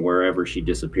from wherever she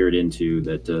disappeared into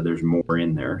that there's more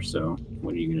in there. So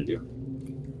what are you going to do?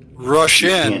 Rush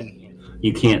in.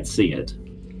 You can't see it.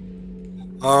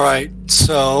 All right.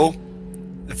 So,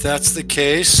 if that's the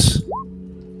case,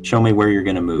 Show me where you're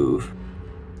going to move.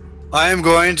 I am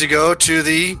going to go to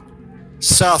the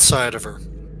south side of her.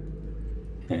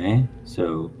 Okay.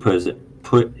 So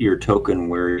put your token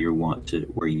where you want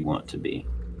to be.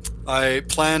 I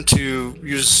plan to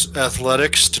use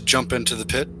athletics to jump into the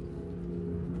pit.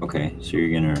 Okay. So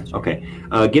you're going to... Okay.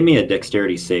 Give me a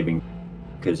dexterity saving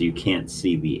because you can't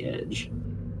see the edge.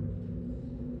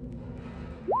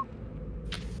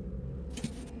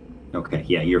 Okay,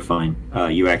 yeah, you're fine.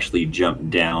 You actually jump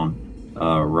down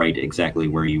right exactly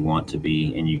where you want to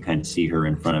be, and you kind of see her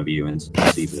in front of you and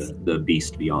see the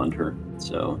beast beyond her.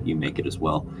 So you make it as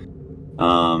well.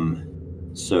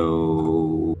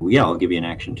 So, yeah, I'll give you an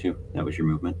action too. That was your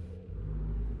movement.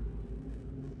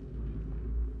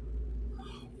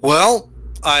 Well,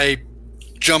 I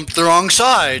jumped the wrong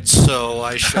side, so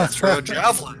I shall throw a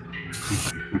javelin.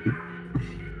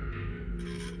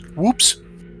 Whoops.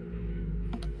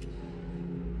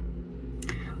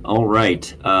 All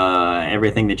right.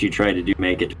 Everything that you try to do,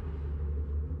 make it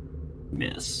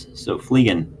miss. So,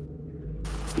 Fleegan,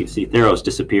 you see Theros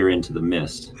disappear into the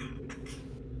mist.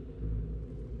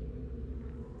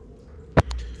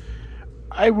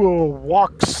 I will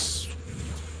walk.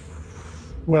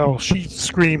 Well, she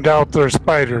screamed out there's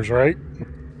spiders, right?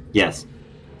 Yes.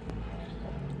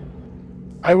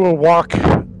 I will walk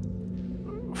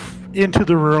into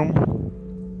the room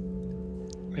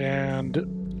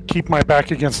and keep my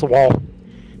back against the wall,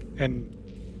 and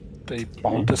they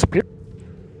all disappear.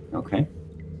 Okay.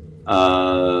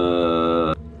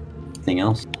 Anything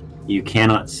else? You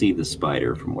cannot see the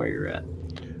spider from where you're at.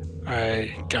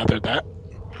 I gathered that.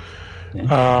 Okay.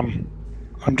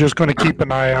 I'm just going to keep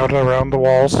an eye out around the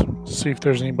walls, see if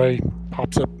there's anybody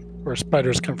pops up or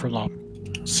spiders come from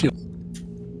the ceiling.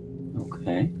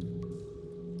 Okay.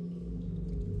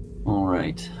 All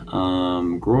right.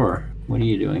 Gror, what are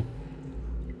you doing?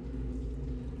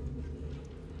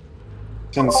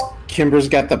 Since Kimber's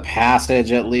got the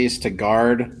passage at least to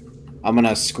guard, I'm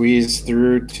gonna squeeze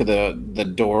through to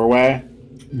the doorway,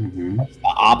 the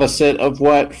opposite of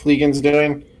what Fleegan's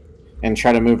doing, and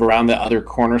try to move around the other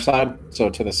corner side, so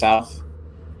to the south,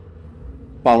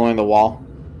 following the wall.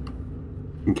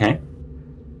 Okay.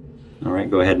 All right,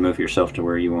 go ahead and move yourself to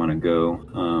where you want to go.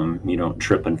 You don't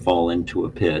trip and fall into a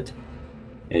pit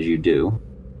as you do.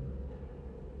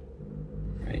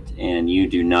 Right, and you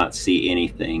do not see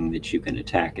anything that you can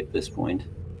attack at this point.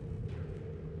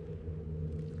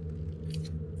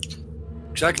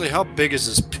 Exactly how big is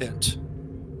this pit?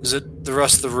 Is it the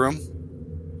rest of the room?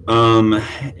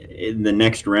 In the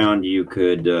next round, you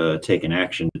could take an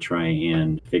action to try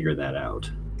and figure that out.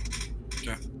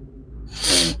 Okay.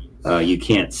 You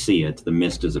can't see it. The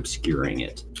mist is obscuring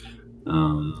it.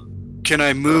 Can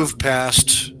I move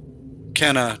past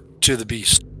Kenna to the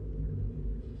beast?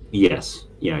 Yes.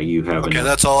 Yeah, you have. Okay, enough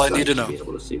that's all I sight need to know. Be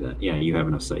able to see that. Yeah, you have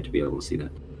enough sight to be able to see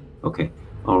that. Okay.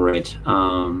 All right.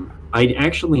 I'd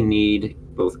actually need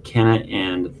both Kenna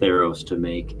and Theros to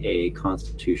make a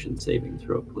Constitution saving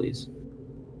throw, please.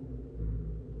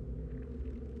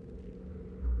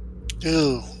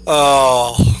 Ooh.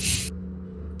 Oh.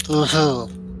 Ooh.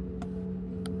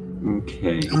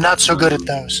 Okay. I'm not so good at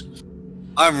those.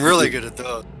 I'm really good at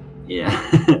those. Yeah.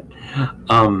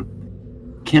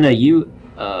 Kenna, you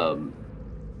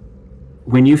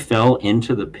when you fell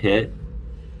into the pit,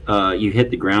 you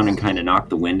hit the ground and kind of knocked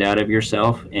the wind out of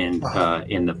yourself, and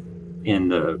in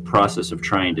the process of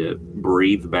trying to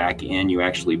breathe back in, you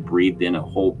actually breathed in a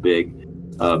whole big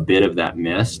bit of that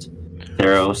mist,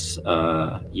 Theros,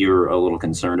 you're a little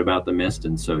concerned about the mist,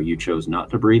 and so you chose not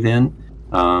to breathe in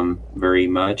very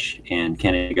much. And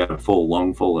Kennedy got a full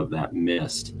lungful of that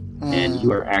mist, and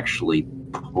you are actually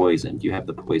poisoned. You have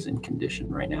the poison condition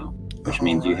right now, which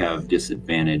means you have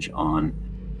disadvantage on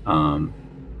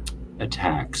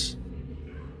attacks.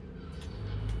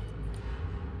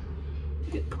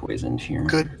 You get poisoned here.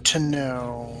 Good to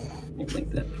know. Let me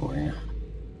link that for you.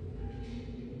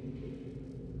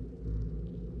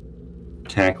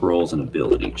 Attack rolls and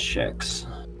ability checks.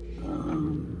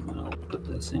 I'll put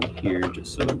this in here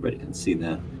just so everybody can see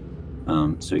that.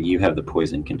 So you have the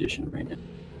poison condition right now.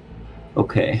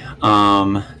 Okay.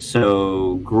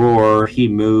 So Gror, he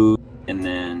moved, and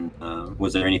then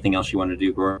was there anything else you wanted to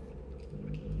do, Gror?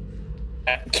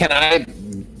 Can I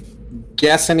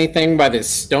guess anything by this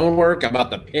stonework about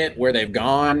the pit, where they've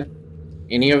gone?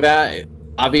 Any of that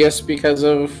obvious because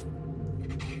of...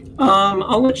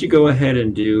 I'll let you go ahead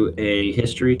and do a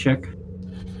history check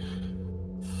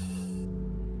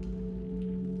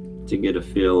to get a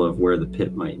feel of where the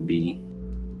pit might be.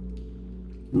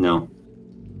 No.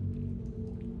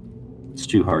 It's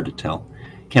too hard to tell.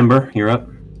 Kimber, you're up.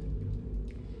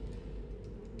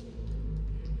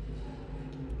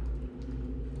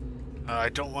 I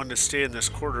don't want to stay in this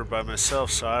quarter by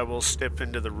myself, so I will step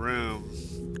into the room,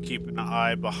 keep an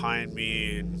eye behind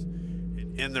me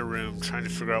and in the room, trying to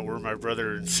figure out where my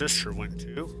brother and sister went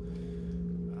to.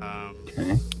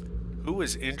 Okay. Who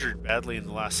was injured badly in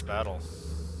the last battle?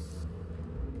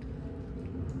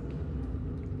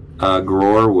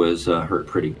 Gror was hurt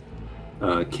pretty.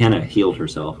 Kenna healed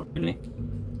herself already.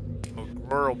 Well,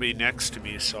 Gror will be next to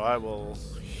me, so I will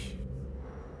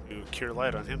do Cure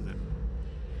Light on him then.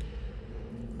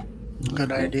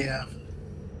 Good idea.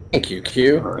 Thank you,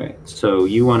 Q. All right. So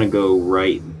you want to go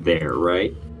right there,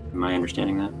 right? Am I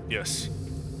understanding that? Yes.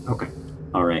 Okay.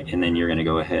 All right. And then you're going to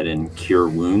go ahead and cure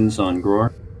wounds on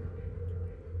Gror?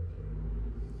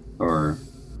 Or...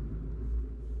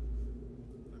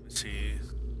 Let me see.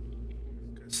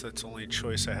 Guess that's the only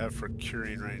choice I have for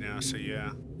curing right now, so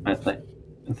yeah. I thought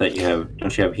you have...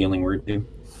 Don't you have healing word too?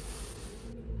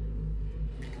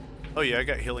 Oh yeah, I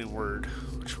got Healing Word.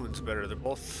 Which one's better? They're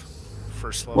both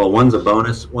first level. Well, one's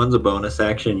a bonus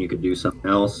action. You could do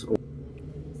something else. Or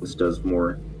this does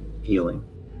more healing.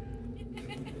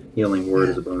 Healing word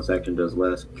as a bonus action does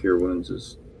less. Cure wounds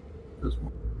does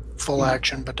more. Full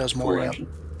action, but does more. Full Yep. action.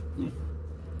 Yeah.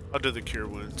 I'll do the Cure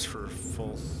Wounds for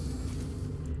full.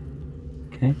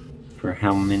 Okay. For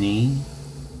how many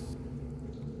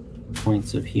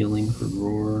points of healing for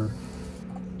Roar?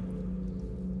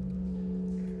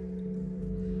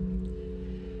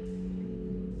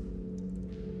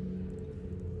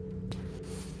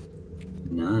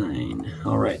 Nine.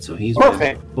 All right, so he's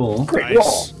Perfect. full. Great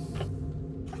Nice.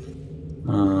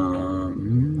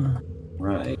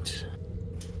 Right.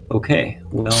 Okay.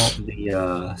 Well,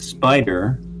 the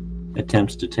spider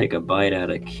attempts to take a bite out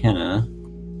of Kenna.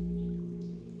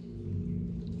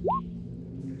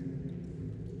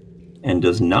 And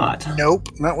does not. Nope,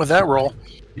 not with that roll.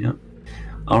 Yep.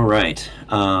 All right.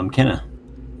 Kenna,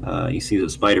 you see the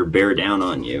spider bear down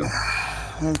on you.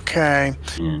 Okay.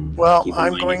 And Well, keep in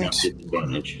I'm mind going you have to-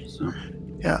 disadvantage, so.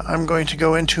 Yeah, I'm going to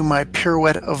go into my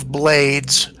pirouette of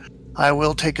blades. I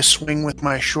will take a swing with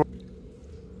my short.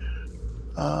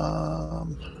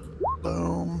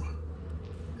 Boom.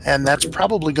 And that's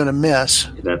probably going to miss.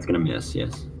 That's going to miss,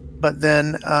 yes. But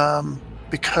then,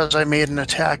 because I made an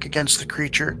attack against the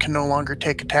creature, it can no longer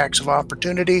take attacks of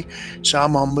opportunity. So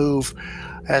I'm going to move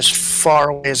as far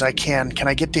away as I can. Can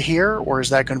I get to here, or is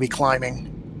that going to be climbing?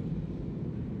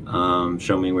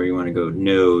 Show me where you want to go.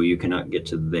 No, you cannot get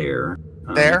to there.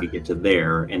 There? You can get to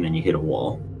there, and then you hit a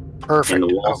wall. Perfect. And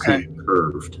the wall Okay. seems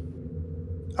curved.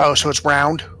 Oh, so it's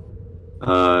round?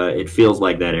 It feels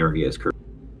like that area is curved.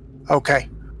 Okay.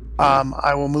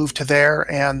 I will move to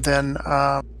there, and then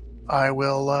I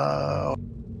will...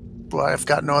 well, I've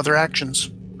got no other actions.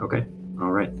 Okay.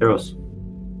 All right. Theros.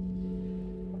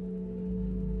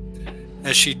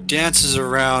 As she dances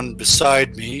around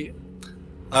beside me,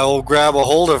 I will grab a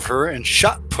hold of her and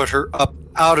shot put her up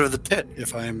out of the pit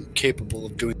if I am capable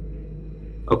of doing.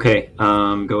 Okay.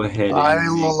 Go ahead.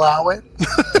 I'll allow it.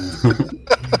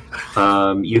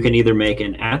 You can either make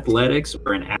an athletics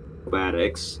or an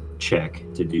acrobatics check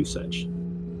to do such.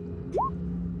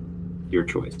 Your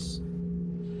choice.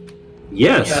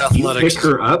 Yes, Yeah, you athletics. pick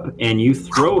her up and you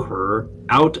throw her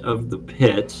out of the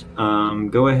pit.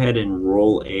 Go ahead and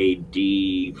roll a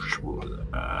d.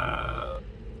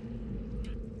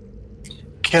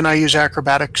 Can I use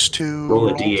acrobatics to Roll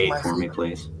a to d8 my for me, feet?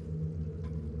 please.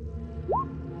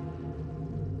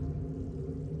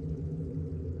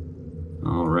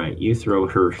 All right, you throw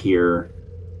her here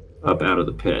up out of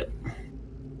the pit.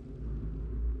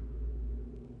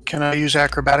 Can I use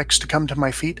acrobatics to come to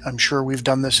my feet? I'm sure we've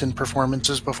done this in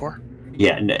performances before.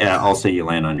 Yeah, and also you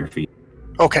land on your feet.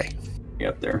 Okay.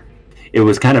 Up there. It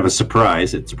was kind of a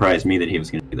surprise. It surprised me that he was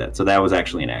going to do that. So that was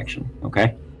actually an action.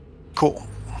 Okay? Cool.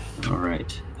 All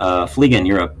right. Fleegan,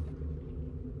 you're up.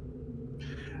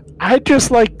 I'd just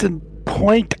like to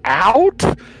point out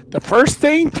the first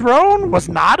thing thrown was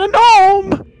not a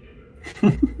gnome.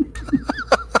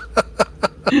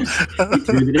 You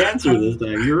threw the dancer this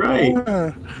time. You're right.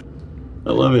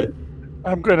 I love it.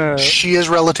 I'm gonna. She is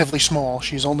relatively small.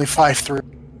 She's only 5'3".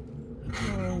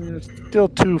 Still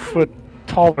 2 foot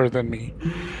taller than me.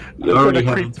 I'm gonna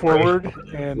creep forward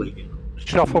and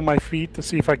shuffle my feet to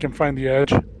see if I can find the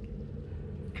edge.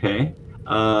 Okay.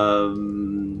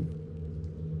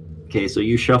 Okay, so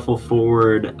you shuffle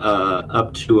forward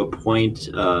up to a point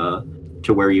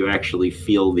to where you actually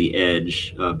feel the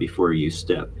edge before you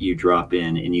step. You drop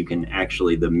in, and you can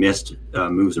actually, the mist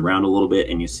moves around a little bit,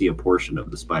 and you see a portion of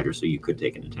the spider, so you could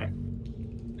take an attack.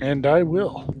 And I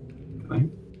will. Okay.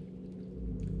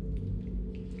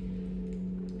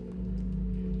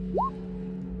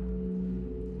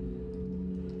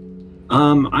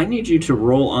 I need you to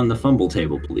roll on the fumble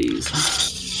table,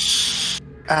 please.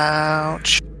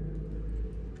 Ouch.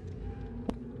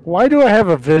 Why do I have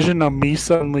a vision of me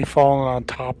suddenly falling on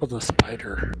top of the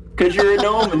spider? Because you're a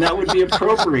gnome, and that would be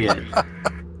appropriate.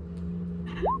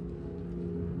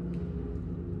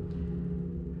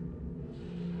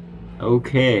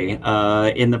 Okay.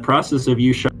 In the process of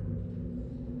you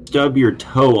stub your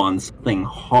toe on something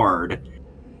hard,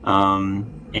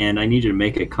 and I need you to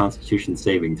make a Constitution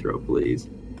saving throw, please.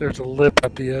 There's a lip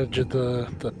at the edge of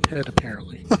the pit,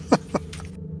 apparently.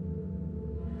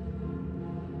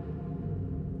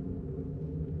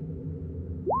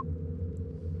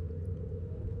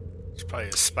 It's probably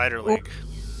a spider leg.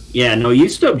 Yeah, no, you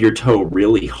stubbed your toe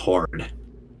really hard.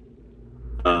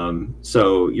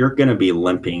 So you're going to be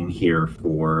limping here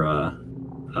for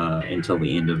until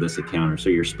the end of this encounter. So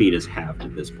your speed is halved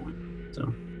at this point.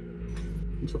 So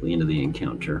until the end of the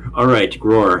encounter. All right,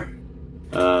 Gror.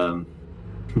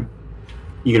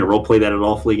 You going to roleplay that at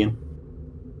all, Fleegan?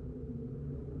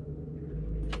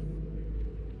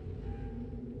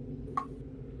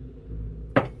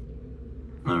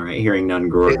 All right, hearing none,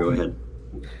 Gror, go ahead.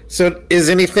 So, is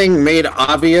anything made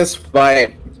obvious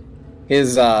by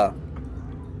his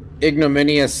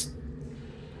ignominious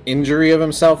injury of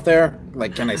himself there?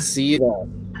 Like, can I see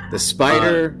the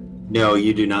spider? No,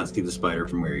 you do not see the spider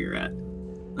from where you're at.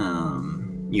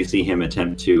 You see him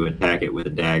attempt to attack it with a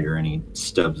dagger, and he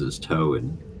stubs his toe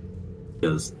and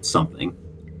does something.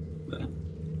 But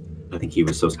I think he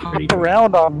was so scared. Hop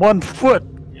around on 1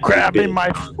 foot, grabbing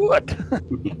my foot.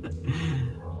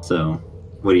 So,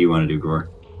 what do you want to do, Gror?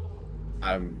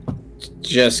 I'm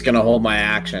just gonna hold my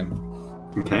action.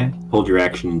 Okay. Hold your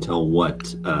action until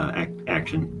what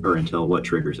action, or until what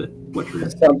triggers it? What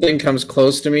triggers? Something comes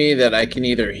close to me that I can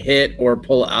either hit or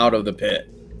pull out of the pit.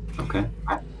 Okay.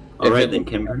 All right, then,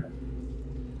 Kimber.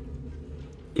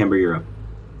 Kimber, you're up.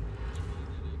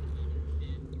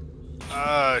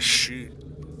 Shoot.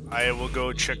 I will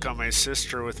go check on my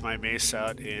sister with my mace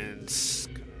out and...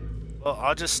 Well,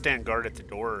 I'll just stand guard at the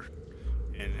door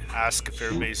and ask if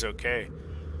everybody's okay.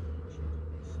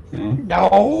 Okay.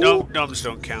 No. Gnomes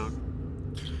don't count.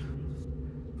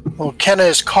 Well, Kenna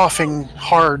is coughing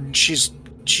hard. She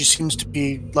seems to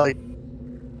be, like,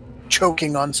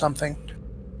 choking on something.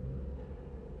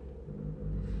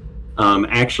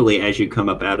 Actually, as you come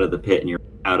up out of the pit and you're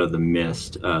out of the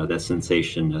mist, that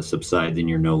sensation subsides and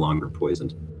you're no longer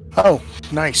poisoned. Oh,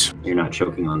 nice. You're not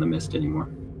choking on the mist anymore.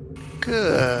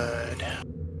 Good.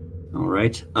 All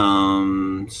right.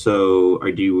 So,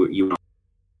 you?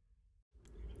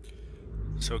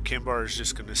 So Kimbar is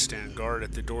just going to stand guard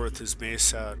at the door with his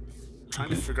mace out, trying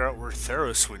to figure out where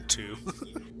Theros went to.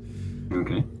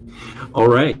 Okay. All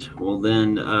right. Well,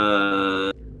 then,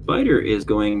 Spider is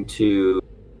going to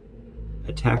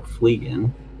attack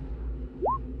Fleegan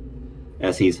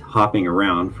as he's hopping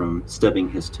around from stubbing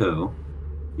his toe.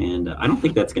 And I don't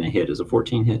think that's going to hit. Is a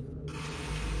 14 hit?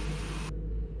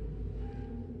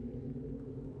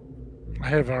 I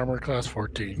have armor class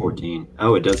 14. 14.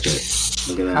 Oh, it does hit.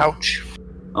 Look at that. Ouch.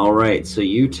 All right. So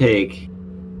you take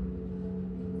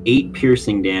 8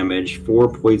 piercing damage,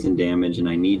 4 poison damage, and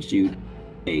I need you to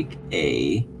make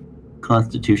a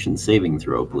Constitution saving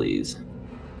throw, please.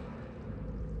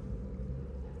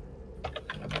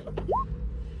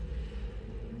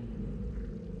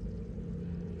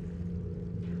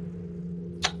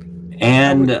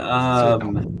 And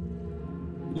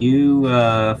You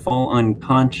fall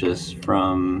unconscious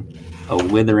from a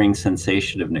withering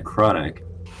sensation of necrotic,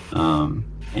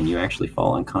 and you actually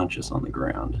fall unconscious on the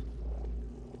ground.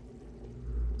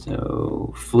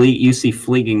 So you see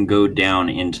Fleegan go down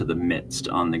into the midst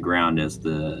on the ground as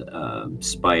the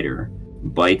spider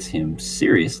bites him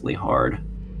seriously hard.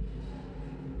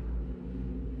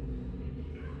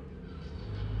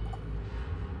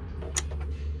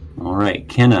 All right,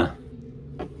 Kenna.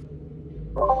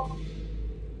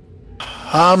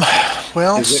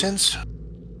 Well, since I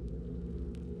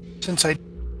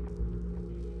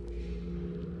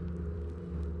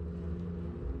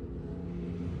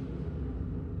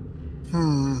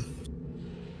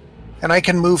and I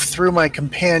can move through my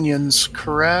companions,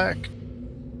 correct?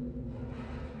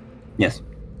 Yes.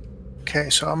 Okay,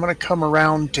 so I'm going to come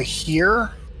around to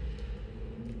here.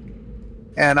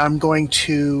 And I'm going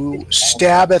to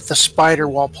stab at the spider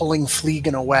while pulling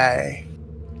Fleegan away.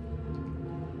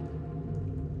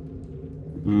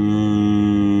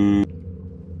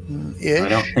 I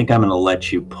don't think I'm going to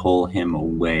let you pull him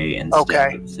away and stab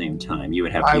Okay. at the same time. You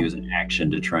would have to use an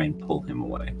action to try and pull him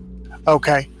away.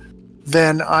 Okay.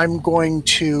 Then I'm going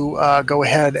to go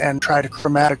ahead and try to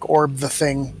chromatic orb the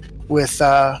thing with,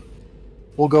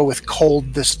 we'll go with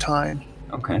cold this time.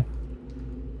 Okay.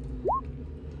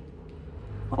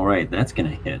 All right, that's going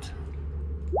to hit.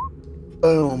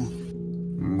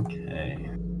 Boom. Okay.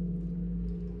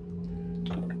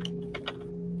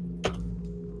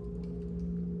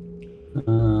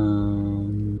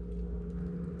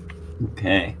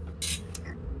 Okay.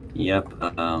 Yep.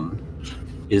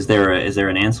 Is there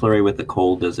an ancillary with the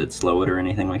cold? Does it slow it or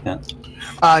anything like that?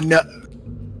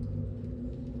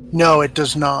 No, it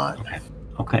does not.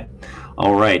 Okay.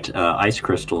 All right. Ice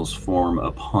crystals form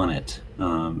upon it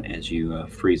as you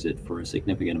freeze it for a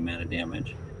significant amount of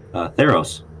damage.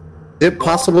 Theros. Is it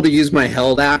possible to use my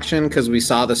held action because we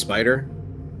saw the spider?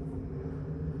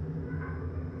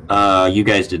 You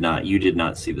guys did not. You did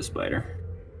not see the spider.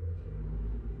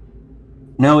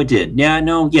 No, it did. Yeah,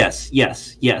 no, yes,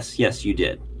 you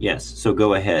did. Yes, so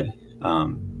go ahead.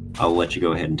 I'll let you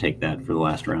go ahead and take that for the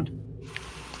last round.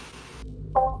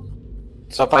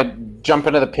 So if I jump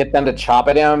into the pit then to chop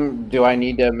at him, do I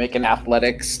need to make an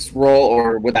athletics roll,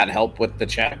 or would that help with the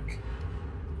check?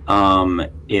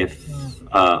 If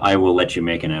I will let you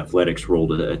make an athletics roll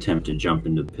to attempt to jump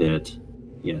into the pit.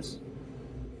 Yes.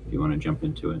 If you want to jump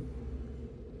into it.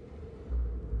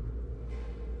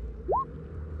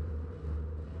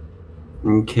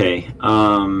 Okay.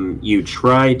 You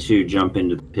try to jump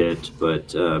into the pit,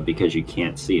 but because you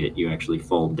can't see it, you actually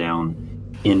fall down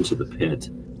into the pit.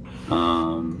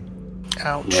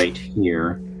 Ouch. Right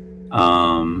here.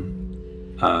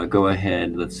 Go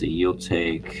ahead. Let's see. You'll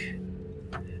take...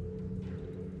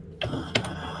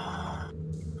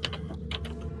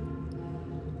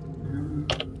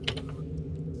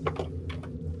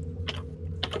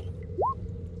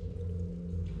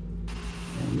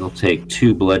 You'll take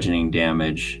 2 bludgeoning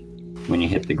damage. When you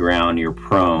hit the ground, you're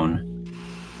prone.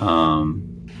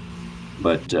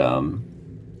 Let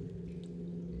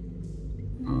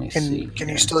me see. Can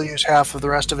you still use half of the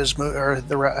rest of his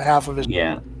half of his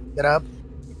Yeah. get up?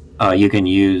 You can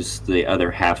use the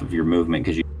other half of your movement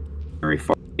because you can very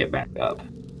far to get back up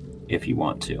if you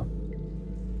want to.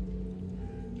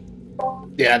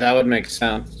 Yeah, that would make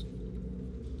sense.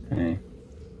 Okay.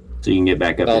 So you can get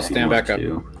back up I'll if you stand want back up.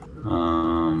 to.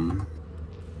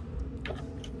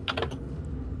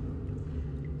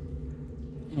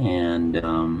 And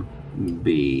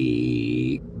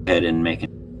be go ahead and make it.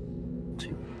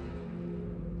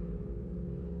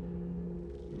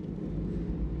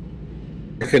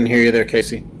 I couldn't hear you there,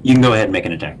 Casey. You can go ahead and make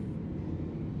an attack.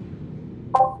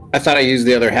 I thought I used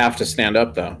the other half to stand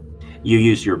up, though. You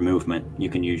used your movement. You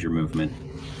can use your movement.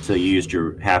 So you used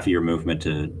your half of your movement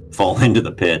to fall into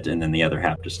the pit, and then the other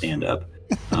half to stand up.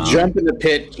 Jump in the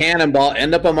pit, cannonball,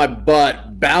 end up on my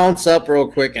butt, bounce up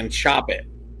real quick, and chop it.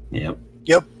 Yep.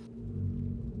 Yep.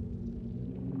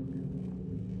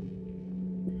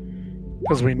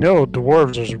 Because we know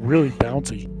dwarves are really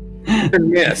bouncy.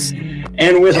 Yes.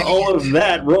 And with all of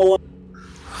that, roll on.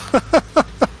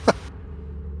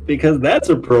 Because that's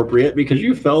appropriate, because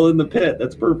you fell in the pit.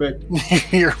 That's perfect.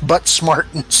 You're butt smart,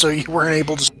 so you weren't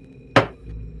able to.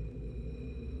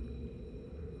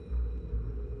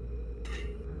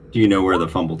 Do you know where the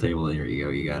fumble table is? Here you go.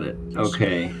 You got it.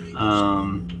 Okay.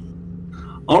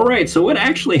 All right. So what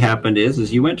actually happened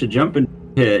is you went to jump in the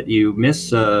pit. You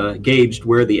misgauged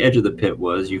where the edge of the pit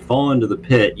was. You fall into the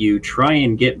pit. You try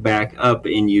and get back up,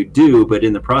 and you do. But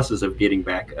in the process of getting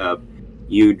back up,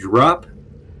 you drop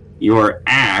your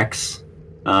axe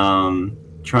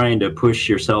trying to push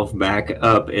yourself back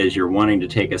up as you're wanting to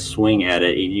take a swing at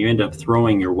it, and you end up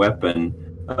throwing your weapon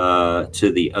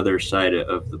to the other side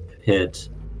of the pit,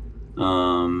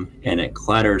 and it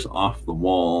clatters off the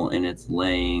wall, and it's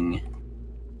laying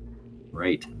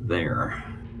right there.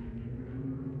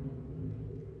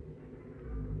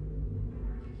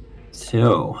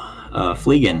 So,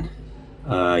 Fleegan,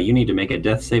 you need to make a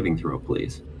death saving throw,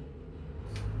 please.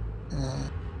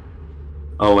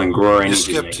 Oh, and Gror, I need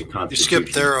you to make a You constitution.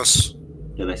 skipped Theros.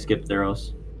 Did I skip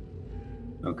Theros?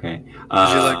 Okay. Did you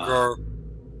let Gror?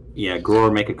 Yeah,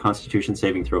 Gror, make a constitution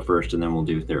saving throw first, and then we'll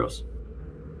do Theros.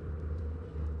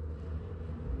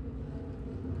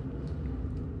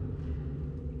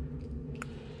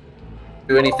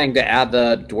 Do anything to add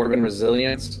the dwarven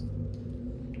resilience?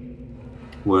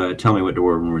 Tell me what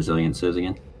Dwarven Resilience is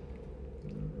again.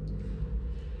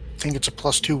 I think it's a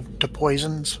 +2 to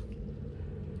poisons.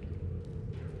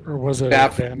 Or was it You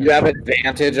have, advantage? you have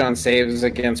advantage on saves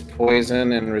against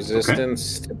poison and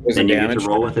resistance to poison And you damage. get to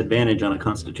roll with advantage on a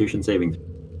constitution saving throw. —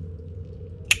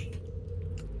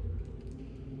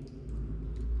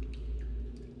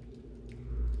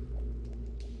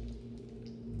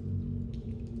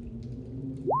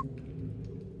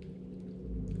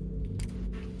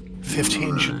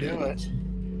 15 should do it.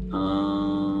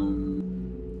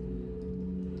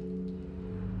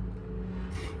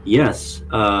 Yes.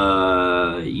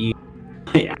 You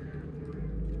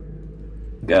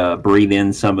breathe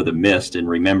in some of the mist and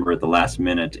remember at the last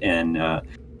minute, and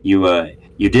you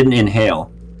didn't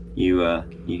inhale.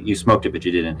 You smoked it, but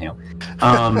you didn't inhale.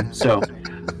 So,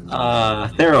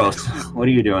 Theros, what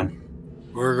are you doing?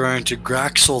 We're going to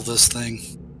Graxel this thing.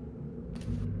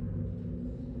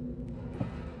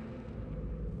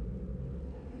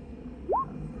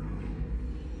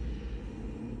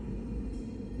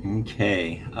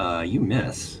 Okay, you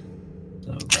miss.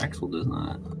 So Graxel does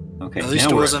not. Okay, At least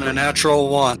now it we're- wasn't a natural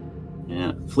 1.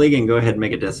 Yeah, Fleegan, go ahead and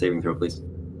make a death saving throw, please.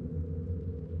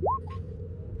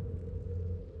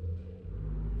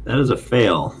 That is a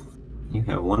fail. You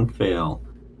have one fail.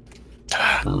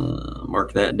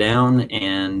 Mark that down,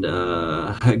 and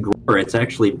Gror, it's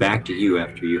actually back to you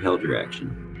after you held your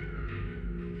action.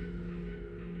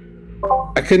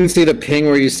 I couldn't see the ping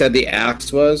where you said the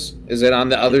axe was. Is it on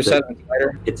the other It's side of the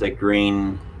spider?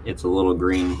 It's a little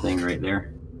green thing right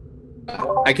there.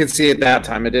 I could see it that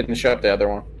time. It didn't show up the other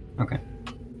one. Okay.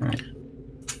 All right.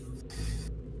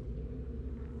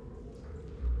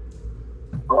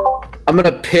 I'm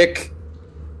gonna pick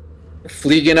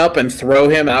Fleegan up and throw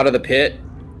him out of the pit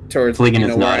towards. Fleegan you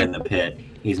know, is not where in the pit.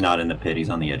 He's not in the pit.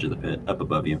 He's on the edge of the pit, up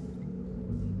above you.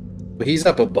 But he's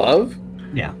up above.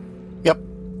 Yeah.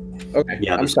 Okay.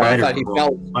 Yeah, I'm sorry. I thought he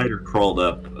fell. spider crawled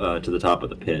up to the top of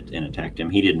the pit and attacked him.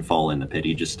 He didn't fall in the pit.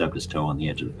 He just stubbed his toe on the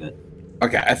edge of the pit.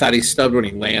 Okay, I thought he stubbed when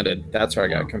he landed. That's where I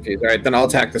got confused. All right, then I'll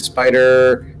attack the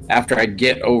spider after I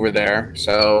get over there.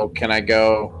 So can I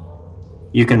go?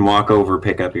 You can walk over,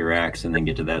 pick up your axe, and then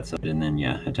get to that side, and then,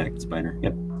 yeah, attack the spider.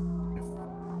 Yep.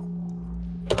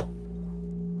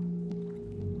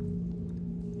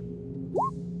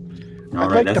 All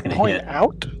I'd right, like that's to going to point hit.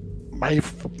 out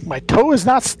my toe is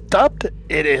not stubbed.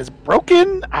 It is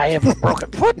broken. I have a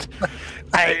broken foot.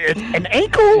 An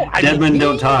ankle. Dead men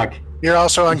don't talk. You're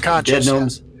also unconscious.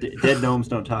 Dead gnomes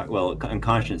don't talk. Well,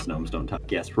 unconscious gnomes don't talk.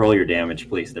 Yes, roll your damage,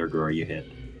 please. There, Gror, you hit.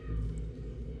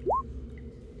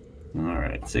 All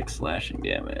right, 6 slashing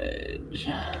damage.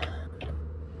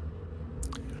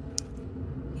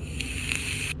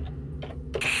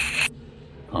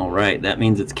 All right, that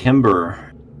means it's Kember.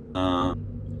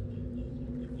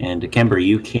 And Kember,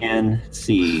 you can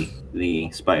see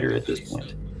the spider at this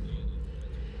point.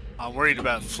 I'm worried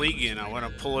about Fleegan. I want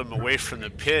to pull him away from the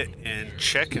pit and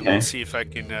check him Okay. and see if I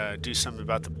can do something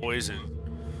about the poison.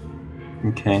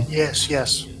 Okay. Yes.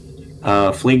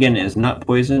 Fleegan is not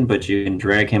poisoned, but you can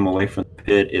drag him away from the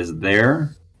pit. Is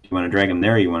there? Do you want to drag him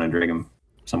there, or you want to drag him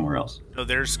somewhere else? Oh,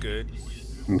 there's good.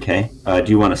 Okay. Do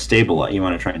you want to stabilize? You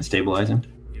want to try and stabilize him?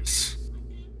 Yes.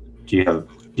 Do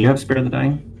you have Spare the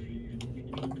Dying?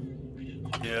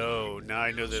 No, now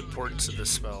I know the importance of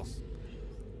this spell.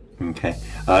 Okay.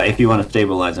 If you want to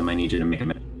stabilize him, I need you to make a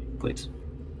minute, please.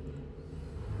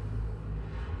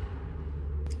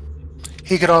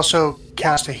 He could also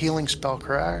cast a healing spell,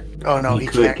 correct? Oh no, he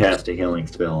could can't. cast a healing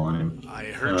spell on him. I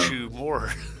hurt you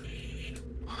more.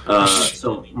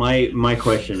 So my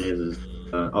question is,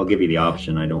 I'll give you the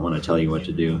option. I don't want to tell you what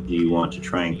to do. Do you want to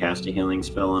try and cast a healing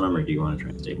spell on him, or do you want to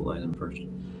try and stabilize him first?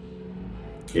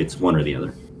 It's one or the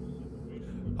other.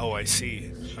 Oh, I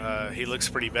see. He looks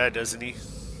pretty bad, doesn't he?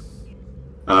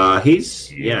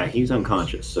 He's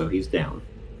unconscious, so he's down.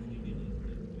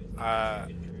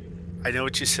 I know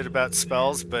what you said about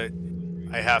spells, but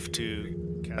I have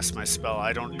to cast my spell.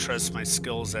 I don't trust my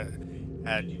skills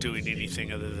at doing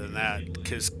anything other than that,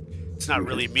 because it's not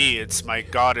really me, it's my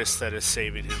goddess that is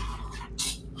saving him.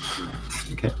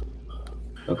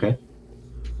 Okay.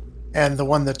 And the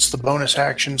one that's the bonus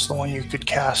action is the one you could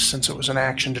cast since it was an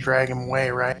action to drag him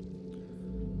away, right?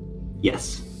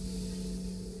 Yes.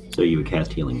 So you would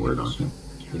cast Healing Word on him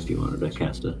if you wanted to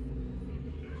cast it.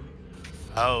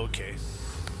 Oh, okay.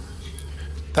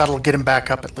 That'll get him back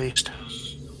up at least.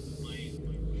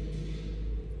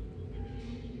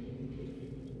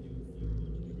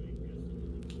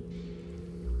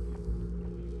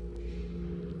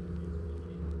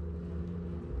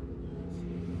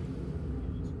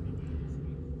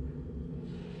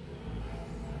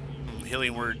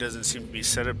 Healing Word doesn't seem to be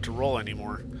set up to roll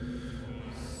anymore.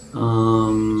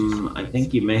 I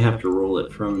think you may have to roll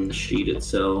it from the sheet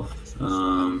itself.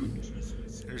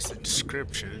 There's the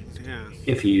description, yeah.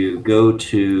 If you go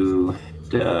to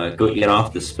go get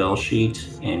off the spell sheet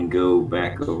and go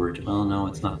back over to, oh no,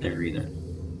 it's not there either.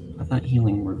 I thought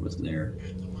Healing Word was there.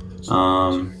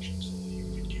 Let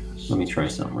me try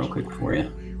something real quick for you.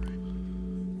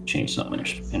 Change something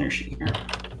in her sheet here.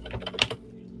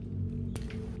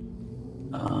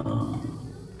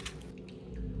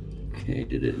 Okay,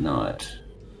 did it not?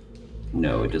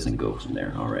 No, it doesn't go from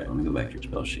there. All right, let me go back to your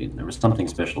spell sheet. There was something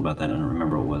special about that. I don't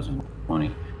remember what it was in 20.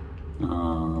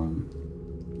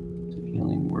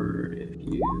 Healing Word, if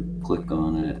you click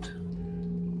on it.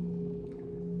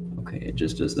 Okay, it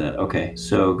just does that. Okay,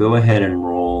 so go ahead and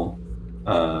roll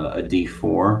a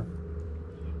d4.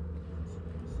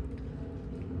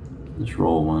 Just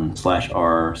roll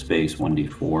 /R space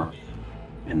 1d4,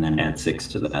 and then add 6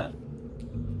 to that.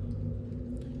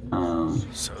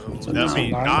 So a that would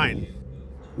be 9.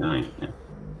 9, yeah.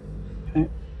 Okay.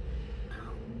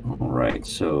 All right,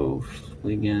 so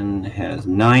Fliegen has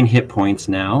 9 hit points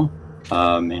now,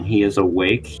 and he is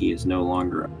awake. He is no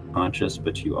longer unconscious,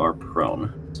 but you are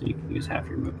prone, so you can use half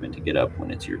your movement to get up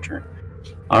when it's your turn.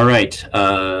 All right,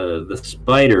 the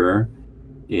spider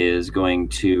is going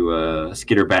to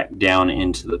skitter back down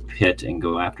into the pit and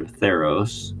go after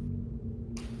Theros.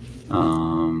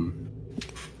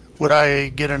 Would I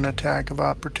get an attack of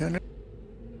opportunity?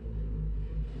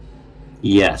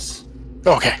 Yes.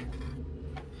 Okay.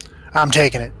 I'm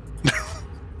taking it.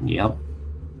 Yep.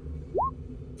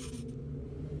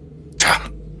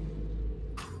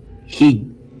 He,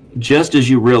 just as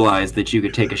you realize that you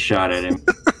could take a shot at him,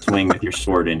 swing with your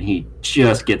sword, and he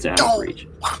just gets out of reach.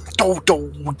 All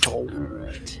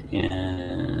right.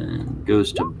 And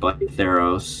goes to bite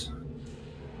Theros.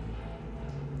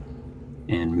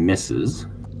 And misses.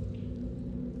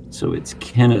 So it's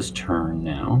Kenna's turn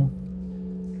now.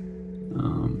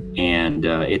 And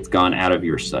it's gone out of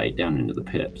your sight down into the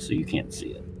pit, so you can't see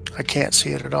it. I can't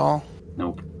see it at all.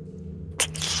 Nope.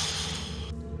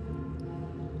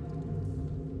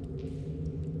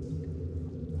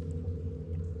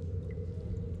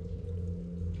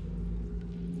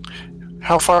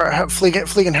 How far,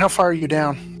 Fliegen, how far are you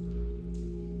down?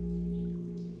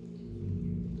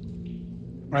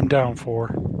 I'm down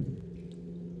 4.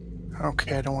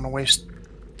 Okay, I don't want to waste.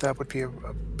 That would be a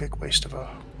big waste of a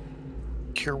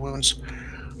cure wounds.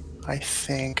 I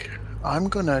think I'm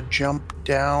gonna jump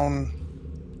down,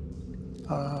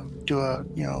 do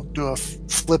a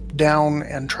flip down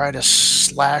and try to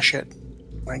slash it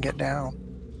when I get down.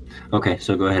 Okay,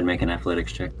 so go ahead and make an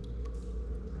athletics check.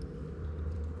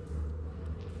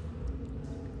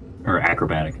 Or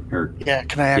acrobatic. Or Yeah,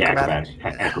 can I acrobatic?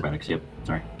 Acrobatics, yep.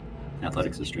 Sorry.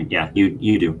 Athletics is strength. Yeah,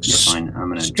 you do. You're fine. I'm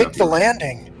gonna stick the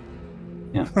landing.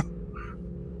 Yeah.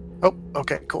 Oh,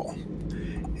 okay, cool.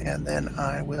 And then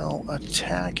I will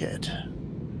attack it.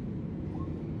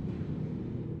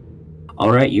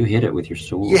 All right, you hit it with your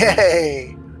sword.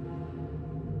 Yay!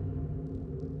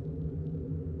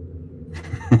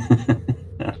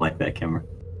 I like that camera.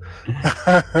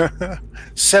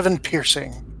 7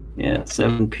 piercing. Yeah,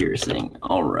 7 piercing.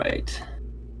 All right.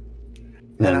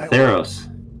 Then And I Theros.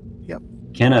 Yep.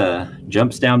 Kenna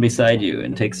jumps down beside you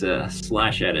and takes a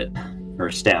slash at it, or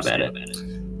a stab at it.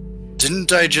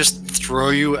 Didn't I just throw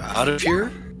you out of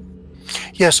here?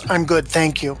 Yes, I'm good,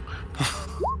 thank you.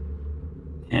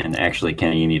 And actually,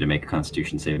 Kenna, you need to make a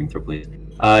Constitution saving throw, please.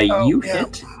 Yeah.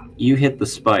 You hit the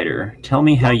spider. Tell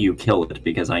me how you kill it,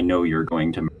 because I know you're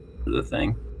going to murder the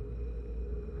thing.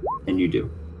 And you do.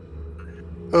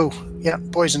 Oh, yeah,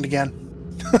 poisoned again.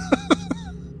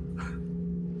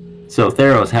 So,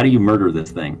 Theros, how do you murder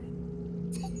this thing?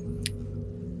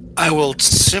 I will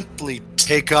simply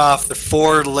take off the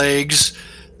forward legs,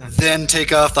 then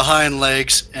take off the hind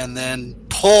legs, and then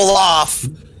pull off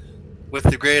with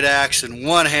the great axe in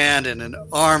one hand and an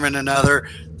arm in another,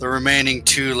 the remaining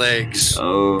 2 legs,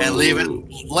 and leave it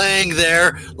laying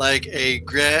there like a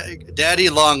daddy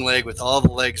long leg with all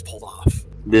the legs pulled off.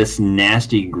 This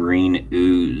nasty green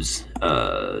ooze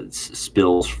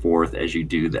spills forth as you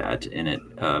do that, and it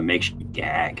makes you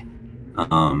gag.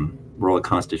 Roll a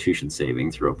Constitution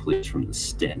saving throw, please, from the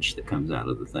stench that comes out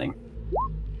of the thing.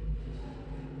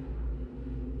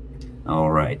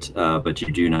 All right, but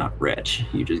you do not retch.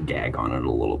 You just gag on it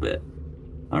a little bit.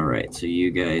 All right, so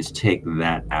you guys take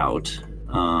that out.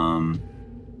 All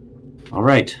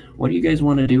right, what do you guys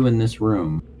want to do in this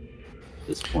room at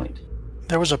this point?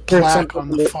 There was a plaque on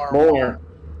the far wall.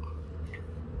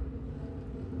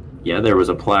 Yeah, there was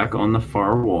a plaque on the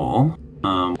far wall.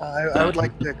 I would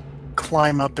like to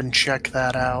climb up and check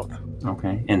that out.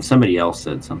 Okay, and somebody else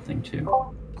said something too.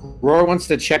 Roar wants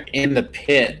to check in the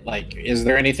pit. Like, is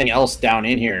there anything else down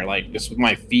in here? Like, just with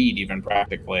my feet, even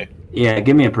practically. Yeah,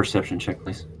 give me a perception check,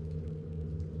 please.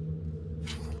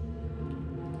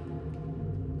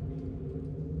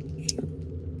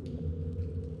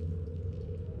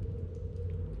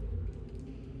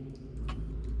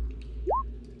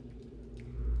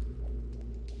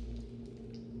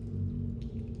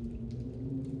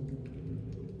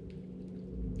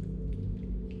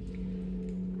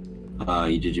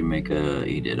 Did you make a?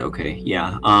 You did. Okay.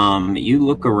 Yeah. You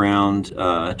look around,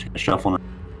 shuffling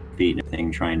your feet and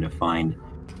everything, trying to find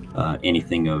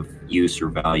anything of use or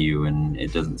value, and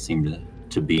it doesn't seem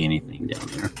to be anything down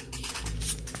there.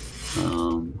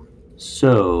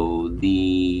 So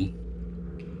the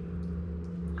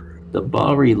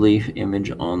bas-relief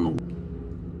image on the.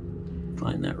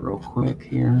 Find that real quick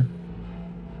here.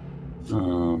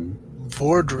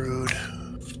 Vordrud.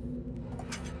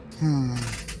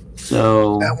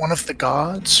 So Is that one of the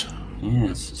gods?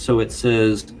 Yes. So it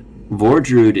says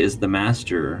Vordrud is the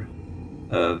master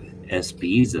of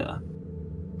Espiza.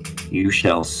 You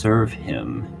shall serve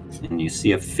him. And you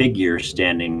see a figure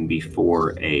standing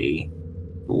before a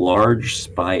large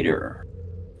spider.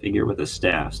 Figure with a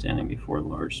staff standing before a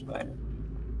large spider.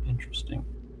 Interesting.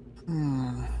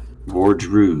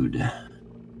 Vordrud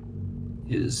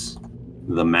is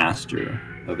the master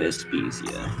of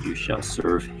Espizia. You shall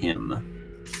serve him,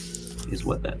 is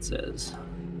what that says.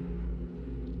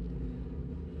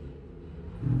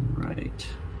 Right.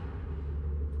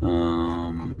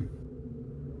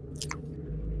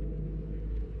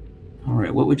 All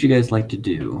right, what would you guys like to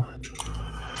do?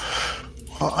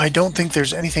 Well, I don't think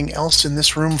there's anything else in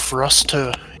this room for us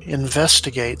to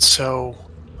investigate, so...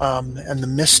 and the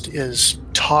mist is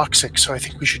toxic, so I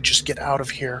think we should just get out of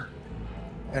here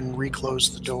and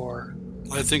reclose the door.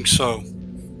 I think so.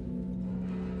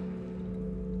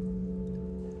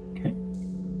 Okay.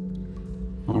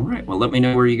 All right, well, let me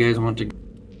know where you guys want to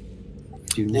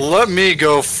do next. Let me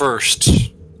go first.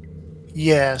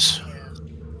 Yes.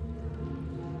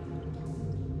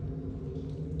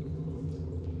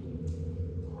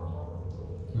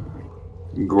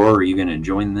 Gror, are you going to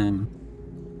join them?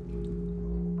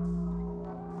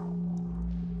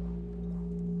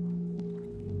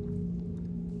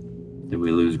 Did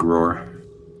we lose Gror?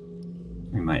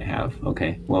 We might have.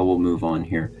 Okay, well, we'll move on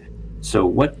here. So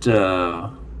what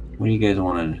do you guys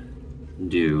want to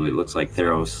do? It looks like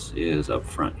Theros is up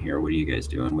front here. What are you guys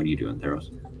doing? What are you doing, Theros?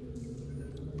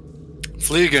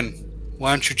 Fleegan,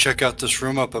 why don't you check out this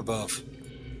room up above?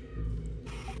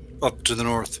 Up to the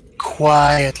north.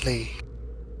 Quietly.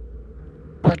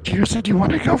 But you said you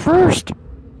want to go first.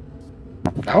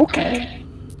 Okay.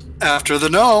 After the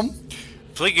gnome.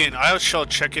 Fleegan, I shall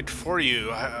check it for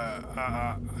you.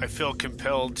 I feel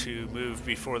compelled to move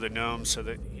before the gnome so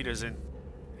that he doesn't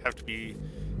have to be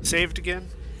saved again.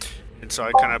 And so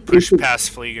I kind of push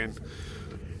past Fleegan.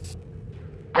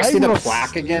 I see the will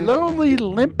plaque again. slowly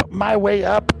limp my way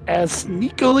up as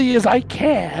sneakily as I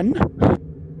can.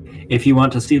 If you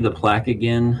want to see the plaque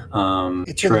again,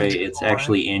 It's in Trey, the it's journal,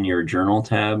 actually in your journal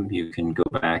tab. You can go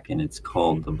back and it's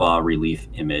called the bas-relief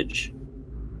image.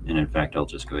 And in fact, I'll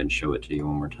just go ahead and show it to you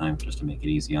one more time just to make it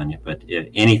easy on you. But if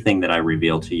anything that I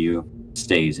reveal to you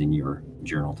stays in your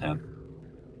journal tab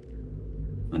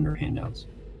under handouts.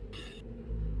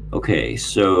 Okay,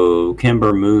 so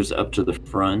Kimber moves up to the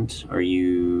front. Are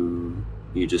you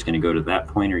just going to go to that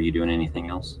point, or are you doing anything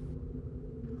else?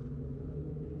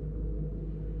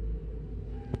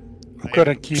 I'm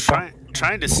gonna keep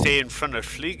Trying to stay in front of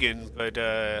Fleegan, but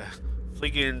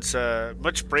Fleegan's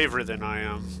much braver than I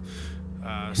am.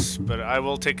 But I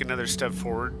will take another step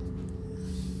forward.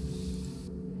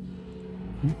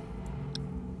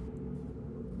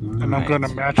 and I'm gonna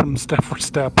match him step for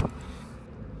step.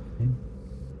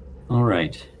 All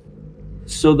right.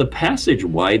 So the passage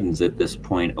widens at this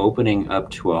point, opening up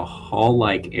to a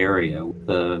hall-like area with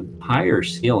a higher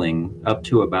ceiling up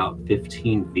to about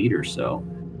 15 feet or so.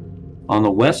 On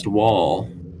the west wall,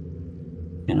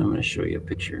 and I'm going to show you a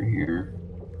picture here.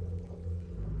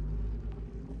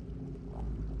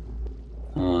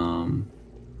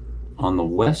 On the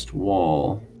west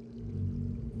wall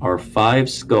are 5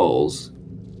 skulls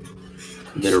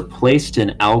that are placed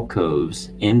in alcoves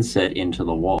inset into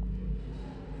the wall.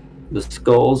 The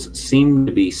skulls seem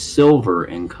to be silver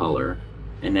in color,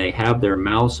 and they have their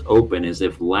mouths open as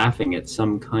if laughing at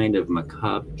some kind of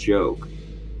macabre joke.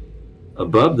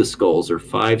 Above the skulls are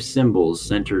 5 symbols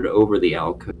centered over the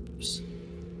alcoves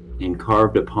and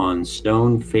carved upon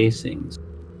stone facings.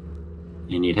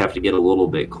 And you'd have to get a little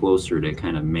bit closer to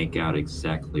kind of make out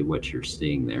exactly what you're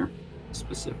seeing there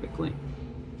specifically.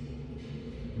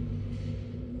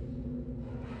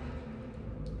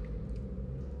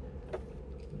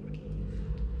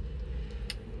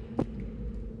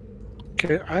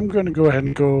 Okay, I'm going to go ahead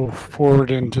and go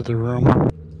forward into the room.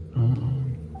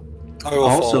 I will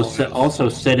Also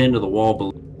set into the wall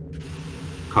below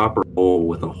copper bowl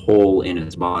with a hole in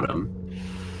its bottom.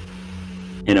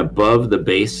 And above the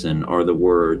basin are the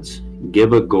words,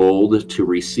 "Give a gold to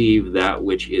receive that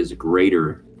which is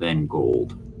greater than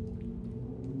gold."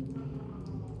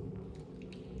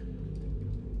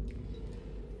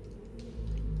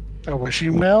 I wish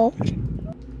you well.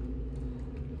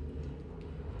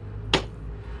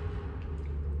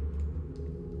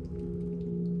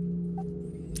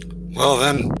 Well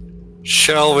then,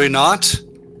 shall we not?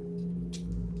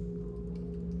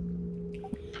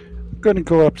 I'm going to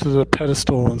go up to the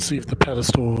pedestal and see if the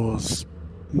pedestal is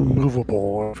movable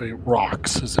or if it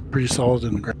rocks. Is it pretty solid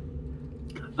in the ground?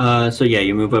 So yeah,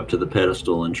 you move up to the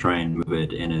pedestal and try and move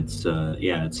it, and it's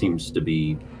it seems to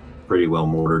be pretty well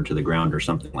mortared to the ground or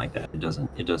something like that. It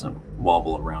doesn't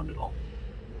wobble around at all.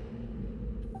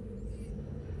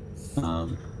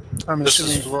 I'm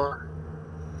assuming Roar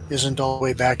isn't all the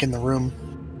way back in the room.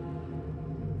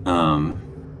 I'm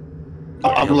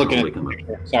looking at the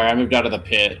picture. Sorry, I moved out of the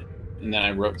pit and then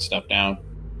I wrote stuff down.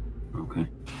 Okay.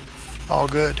 All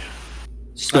good.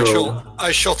 So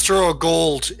I shall throw a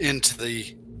gold into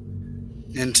the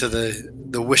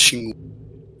wishing.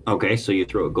 okay, so you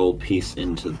throw a gold piece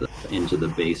into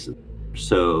the base.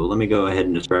 So let me go ahead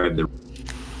and describe the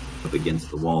up against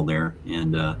the wall there,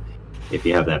 and if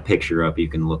you have that picture up, you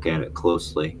can look at it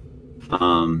closely.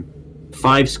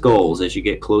 5 skulls. As you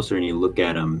get closer and you look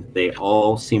at them, they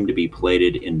all seem to be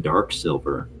plated in dark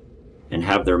silver and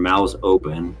have their mouths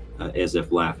open as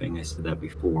if laughing. I said that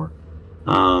before.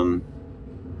 There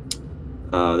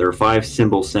are 5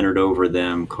 symbols centered over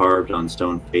them, carved on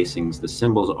stone facings. The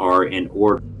symbols are in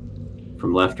order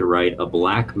from left to right: a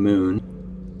black moon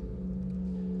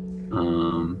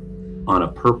on a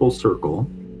purple circle.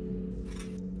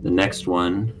 The next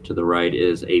one to the right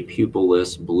is a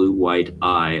pupilless blue-white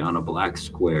eye on a black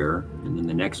square. And then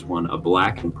the next one, a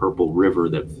black and purple river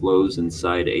that flows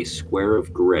inside a square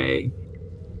of gray.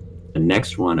 The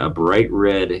next one, a bright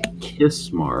red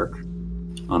kiss mark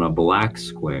on a black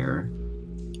square.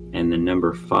 And the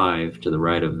number 5 to the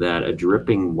right of that, a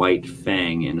dripping white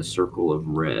fang in a circle of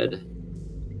red.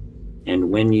 And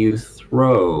when you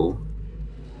throw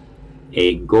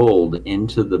a gold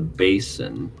into the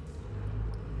basin,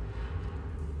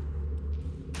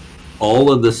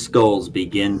 all of the skulls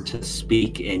begin to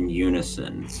speak in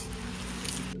unison.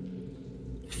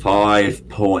 5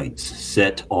 points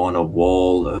set on a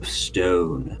wall of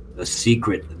stone, a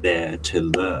secret there to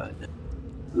learn.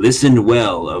 Listen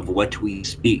well of what we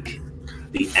speak,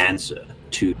 the answer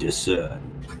to discern.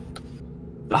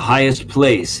 The highest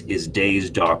place is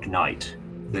day's dark night,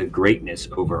 the greatness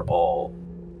over all.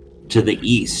 To the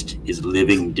east is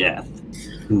living death,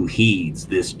 who heeds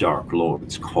this dark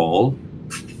lord's call.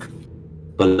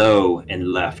 Below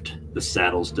and left, the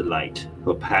saddle's delight,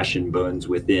 her passion burns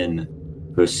within.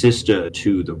 Her sister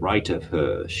to the right of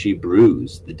her, she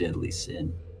brews the deadly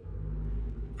sin.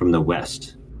 From the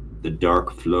west, the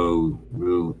dark flow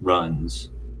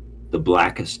runs, the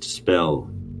blackest spell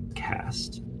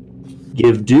cast.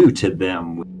 Give due to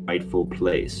them with rightful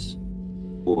place,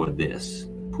 or this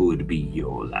would be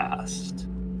your last.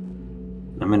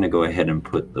 I'm going to go ahead and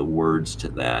put the words to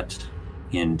that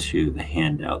into the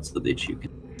handout so that you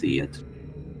can see it.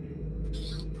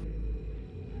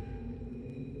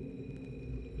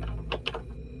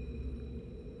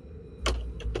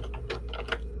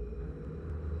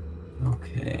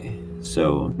 Okay,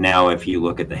 so now if you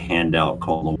look at the handout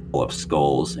called The Wall of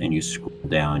Skulls and you scroll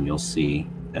down, you'll see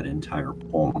that entire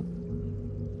poem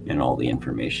and all the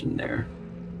information there.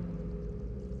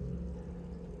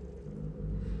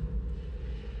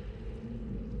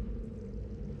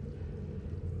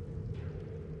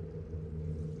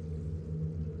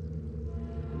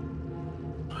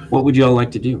 What would you all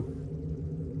like to do?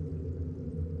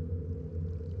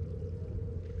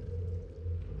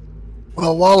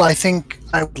 Well, while I think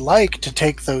I would like to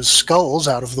take those skulls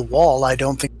out of the wall, I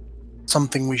don't think it's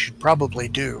something we should probably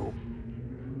do.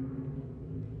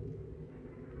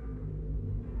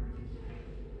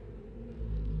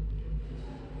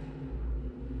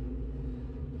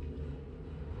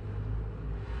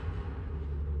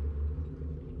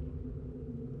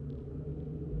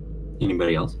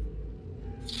 Anybody else?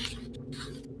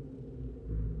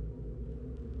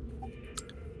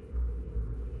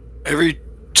 Every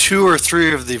 2 or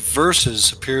 3 of the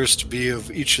verses appears to be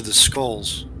of each of the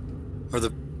skulls, or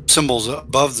the symbols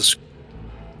above the skull.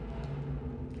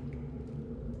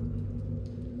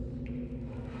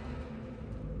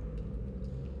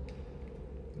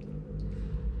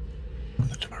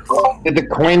 Did the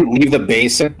coin leave the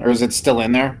basin, or is it still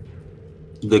in there?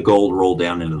 The gold rolled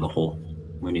down into the hole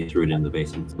when you threw it in the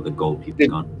basin, so the gold piece is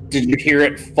gone. Did you hear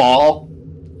it fall?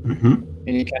 Mm-hmm.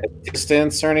 Any kind of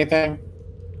distance or anything?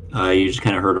 You just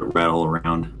kind of heard it rattle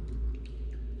around.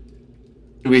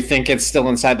 Do we think it's still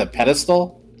inside the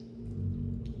pedestal?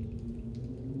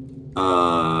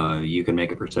 You can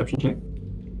make a perception check.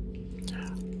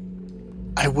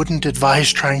 I wouldn't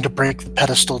advise trying to break the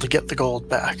pedestal to get the gold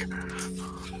back.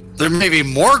 There may be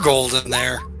more gold in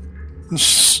there.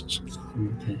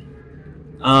 Okay.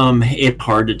 It's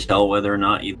hard to tell whether or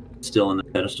not you're still in the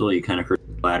pedestal. You kind of heard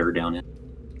the ladder down in.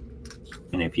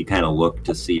 And if you kind of look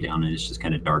to see down, it's just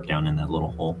kind of dark down in that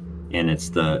little hole. And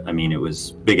it's it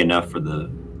was big enough for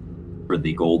the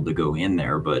gold to go in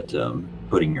there, but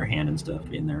putting your hand and stuff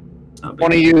in there, it's not big.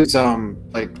 Want to use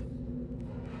like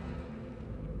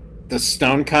the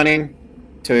stone cutting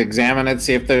to examine it,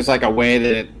 see if there's like a way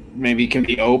that it maybe can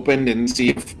be opened, and see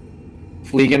if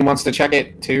Fleegan wants to check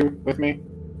it too with me.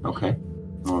 Okay.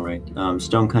 All right.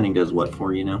 Stone cutting does what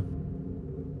for you now?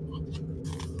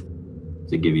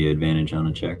 To give you advantage on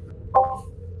a check.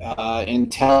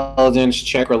 Intelligence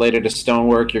check related to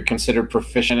stonework. You're considered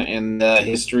proficient in the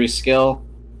history skill,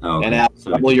 okay. And add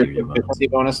So double your give you a- proficiency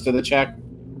bonus to the check.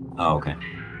 Oh, okay.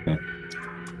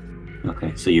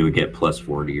 Okay, so you would get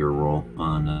 +4 to your roll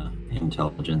on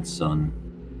intelligence on.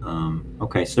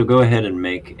 Okay, so go ahead and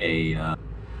make a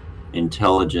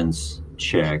intelligence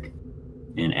check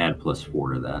and add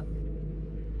 +4 to that.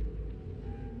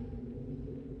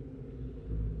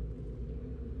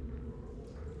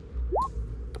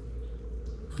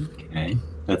 Okay,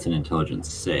 that's an intelligence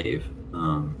save.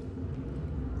 I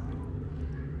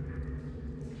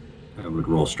would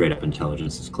roll straight up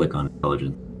intelligence. Just click on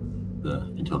intelligence,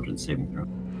 the intelligence saving throw.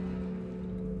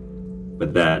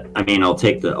 But that, I'll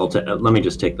take the. Let me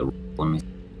just take the.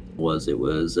 It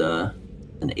was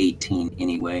an 18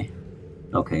 anyway.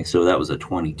 Okay, so that was a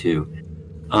 22.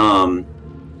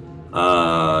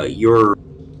 Your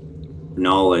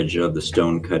knowledge of the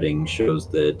stone cutting shows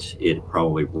that it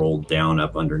probably rolled down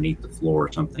up underneath the floor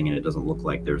or something, and it doesn't look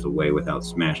like there's a way without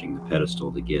smashing the pedestal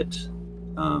to get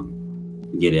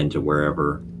into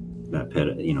wherever that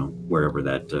wherever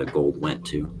that gold went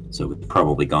to. So it's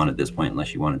probably gone at this point,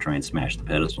 unless you want to try and smash the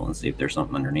pedestal and see if there's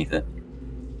something underneath it.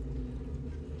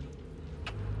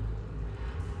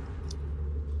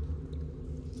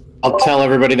 I'll tell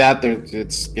everybody that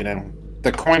it's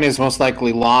the coin is most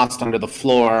likely lost under the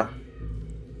floor.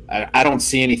 I don't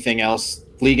see anything else.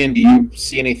 Fleegan, do you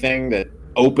see anything that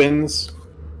opens?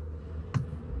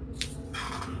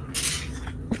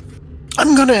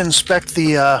 I'm going to inspect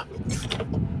the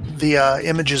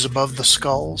images above the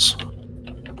skulls.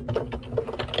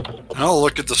 And I'll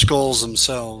look at the skulls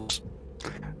themselves.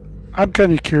 I'm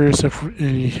kind of curious if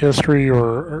any history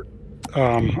or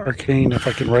arcane, if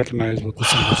I can recognize what the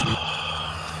symbols mean.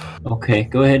 Okay,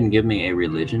 go ahead and give me a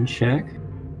religion check.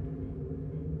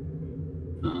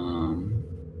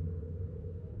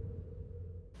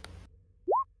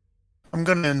 I'm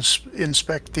going to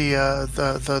inspect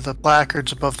the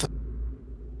placards above the.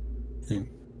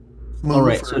 All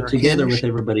right, so together with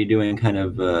everybody doing kind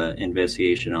of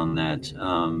investigation on that,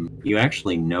 you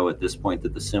actually know at this point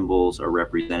that the symbols are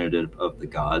representative of the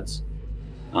gods.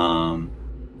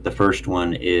 The first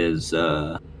one is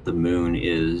the moon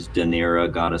is Danira,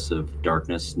 goddess of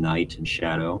darkness, night, and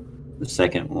shadow. The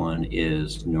second one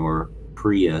is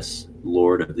Norprius,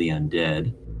 lord of the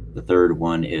undead. The third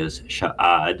one is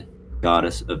Sha'ad,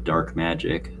 goddess of dark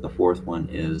magic. The fourth one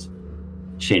is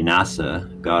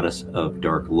Shenasa, goddess of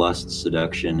dark lust,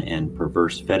 seduction, and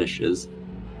perverse fetishes.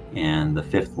 And the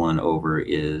fifth one over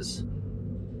is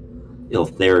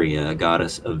Iltheria,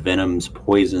 goddess of venoms,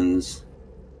 poisons,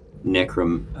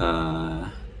 narcomes,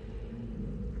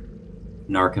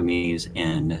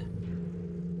 and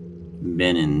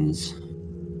venins.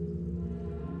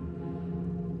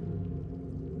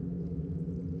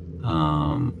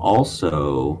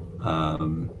 Also,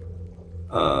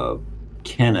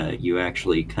 Kenna, you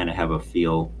actually kind of have a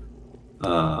feel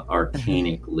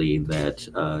arcanically that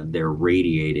they're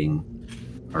radiating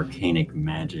arcanic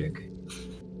magic.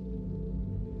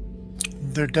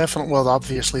 They're definitely, well,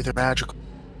 obviously they're magical.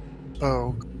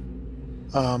 So,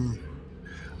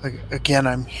 again,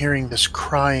 I'm hearing this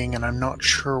crying and I'm not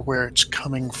sure where it's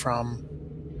coming from.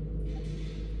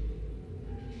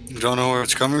 You don't know where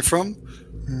it's coming from?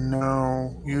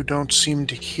 No, you don't seem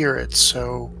to hear it,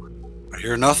 so... I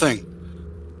hear nothing.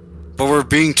 But we're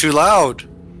being too loud.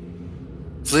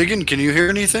 Fleegan, can you hear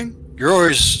anything? You're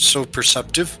always so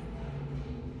perceptive.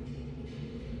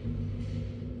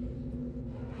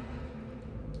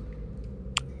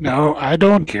 No, I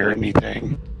don't hear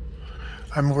anything.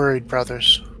 I'm worried,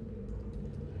 brothers.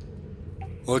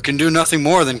 Well, it can do nothing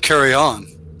more than carry on.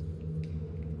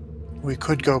 We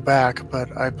could go back,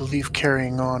 but I believe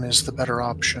carrying on is the better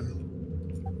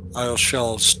option. I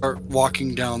shall start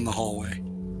walking down the hallway,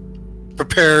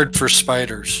 prepared for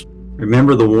spiders.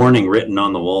 Remember the warning written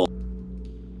on the wall.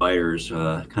 Spiders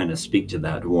kind of speak to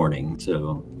that warning,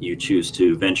 so you choose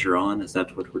to venture on. Is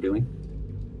that what we're doing?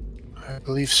 I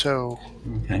believe so.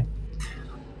 Okay.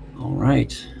 All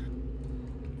right,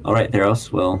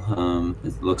 Theros. Well,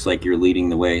 it looks like you're leading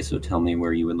the way, so tell me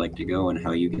where you would like to go and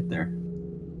how you get there.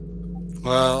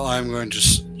 Well, I'm going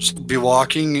to be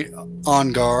walking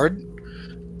on guard,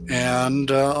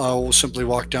 and I will simply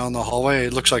walk down the hallway.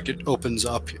 It looks like it opens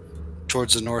up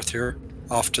towards the north here,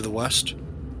 off to the west.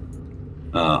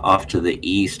 Off to the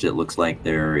east, it looks like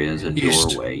there is a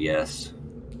doorway, yes.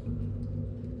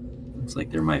 Looks like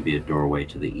there might be a doorway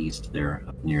to the east there,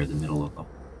 up near the middle of the...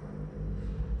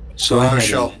 So I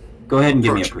shall... Go ahead and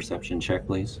give me a perception check,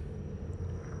 please.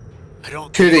 I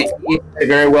don't To think the east, may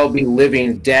very well be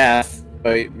living death,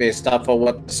 based off of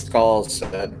what the skull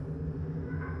said.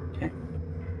 Okay.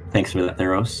 Thanks for that,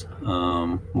 Theros.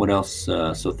 What else?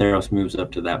 So Theros moves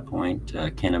up to that point.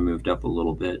 Kenna moved up a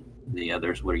little bit. The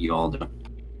others, what are you all doing?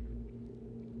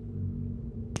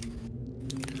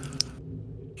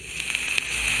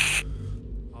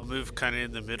 I'll move kind of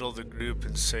in the middle of the group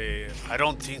and say, I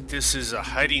don't think this is a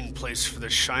hiding place for the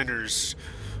Shiners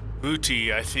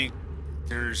booty. I think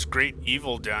there's great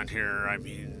evil down here. I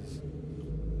mean,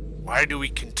 why do we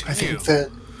continue?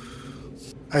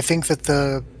 I think that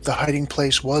the hiding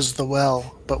place was the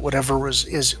well, but whatever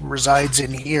resides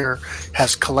in here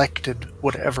has collected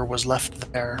whatever was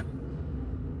left there.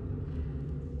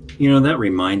 You know, that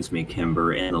reminds me,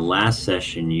 Kimber, in the last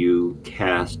session you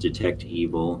cast Detect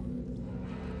Evil.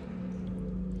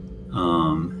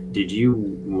 Did you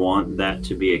want that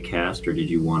to be a cast, or did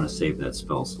you want to save that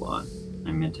spell slot?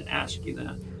 I meant to ask you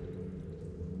that.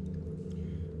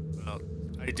 Well,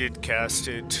 I did cast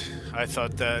it. I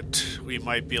thought that we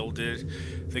might be able to...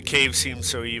 The cave seemed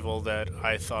so evil that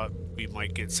I thought we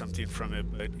might get something from it,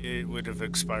 but it would have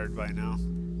expired by now.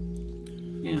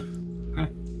 Yeah.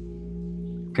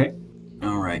 Okay.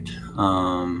 All right.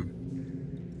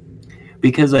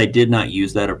 Because I did not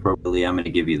use that appropriately, I'm going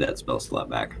to give you that spell slot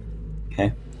back.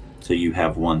 Okay? So you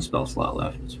have one spell slot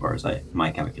left as far as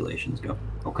my calculations go.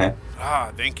 Okay?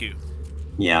 Ah, thank you.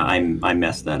 Yeah, I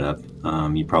messed that up.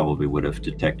 You probably would have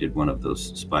detected one of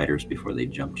those spiders before they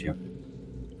jumped you.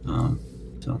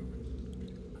 So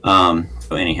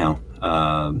anyhow,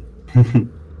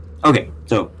 okay,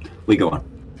 so we go on.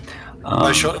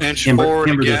 I shall inch Kimber forward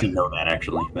again. doesn't know that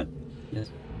actually, but yes.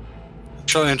 I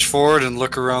shall inch forward and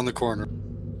look around the corner.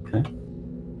 Okay.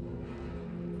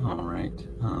 All right.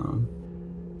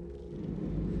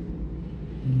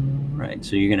 Right.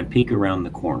 So you're gonna peek around the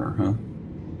corner, huh?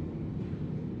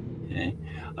 Okay.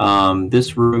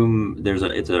 This room,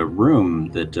 it's a room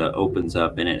that opens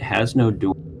up, and it has no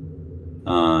door.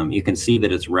 You can see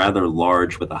that it's rather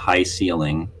large with a high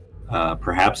ceiling,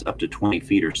 perhaps up to 20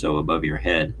 feet or so above your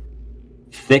head.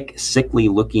 Thick,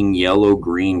 sickly-looking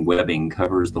yellow-green webbing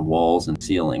covers the walls and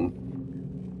ceiling,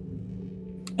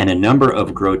 and a number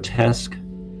of grotesque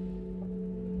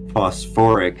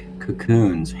phosphoric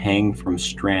cocoons hang from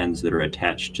strands that are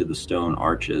attached to the stone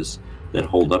arches that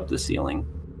hold up the ceiling.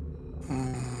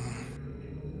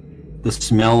 The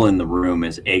smell in the room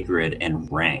is acrid and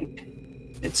rank.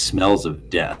 It smells of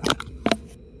death.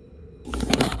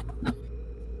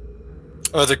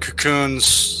 Are the cocoons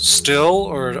still,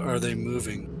 or are they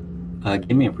moving?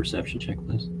 Give me a perception check,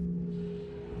 please.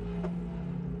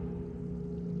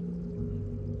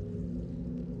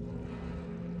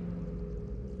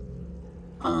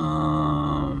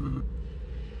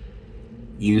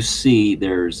 You see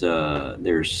there's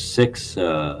 6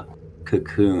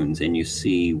 cocoons, and you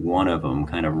see one of them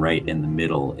kind of right in the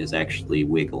middle is actually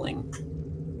wiggling.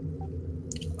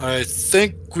 I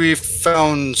think we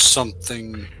found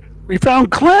something. We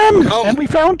found Clem Come. and we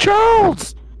found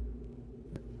Charles.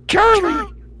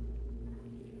 Charlie.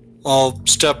 I'll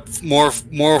step more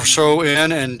so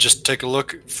in and just take a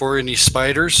look for any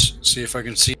spiders. See if I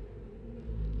can see.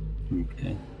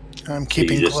 Okay. I'm So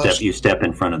keeping you just close. you step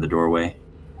in front of the doorway.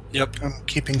 Yep. I'm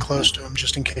keeping close to him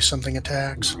just in case something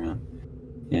attacks.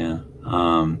 Yeah.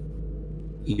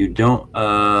 You don't.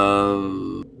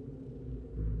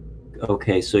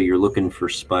 Okay, so you're looking for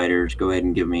spiders. Go ahead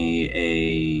and give me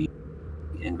a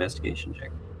investigation check.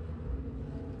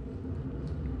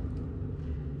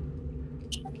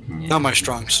 Yeah. Not my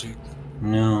strong suit.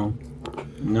 No,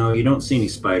 you don't see any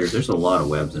spiders. There's a lot of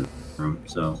webs in the room,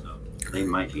 so they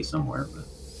might be somewhere.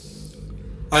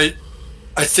 But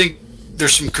I think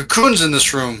there's some cocoons in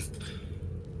this room.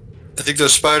 I think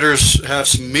those spiders have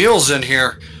some meals in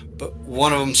here, but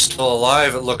one of them's still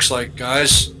alive. It looks like,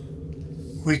 guys.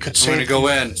 We could I'm save. gonna go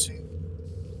in.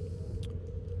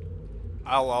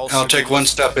 I'll take one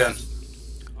step in.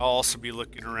 I'll also be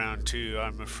looking around too.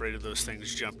 I'm afraid of those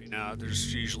things jumping out.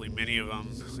 There's usually many of them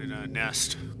in a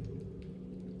nest.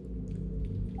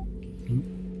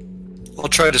 I'll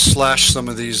try to slash some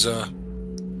of these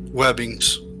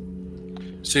webbings.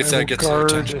 See if I that will gets their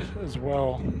guard attention. as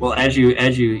well. well, as you,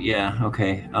 yeah,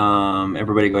 okay.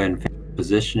 Everybody, go ahead and finish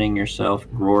positioning yourself.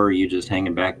 Roar, are you just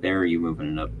hanging back there? Or are you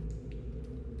moving it up?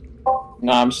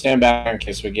 No, I'm standing back in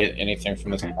case we get anything from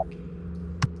this. Okay.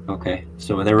 Okay,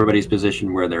 so with everybody's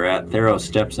positioned where they're at, Theros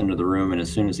steps into the room, and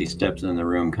as soon as he steps in the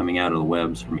room, coming out of the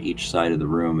webs from each side of the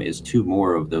room is two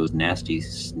more of those nasty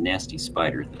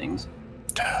spider things.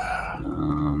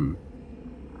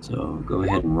 So go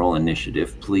ahead and roll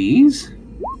initiative, please.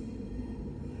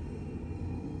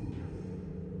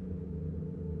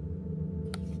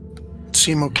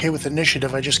 Seem okay with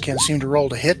initiative. I just can't seem to roll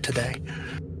to hit today.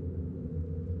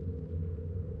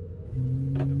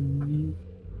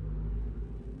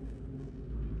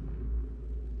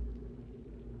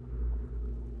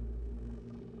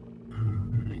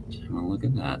 Alright, well, look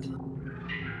at that.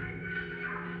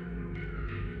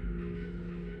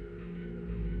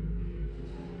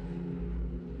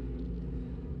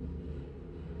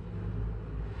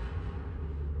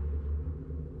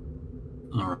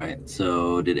 Alright,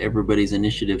 so did everybody's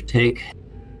initiative take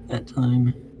that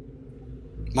time?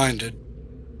 Mine did.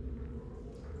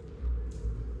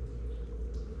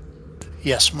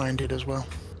 Yes, mine did as well.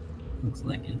 Looks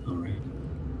like it, alright.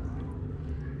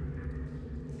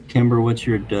 Timber, what's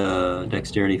your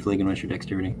dexterity? Fliggin, what's your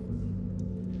dexterity?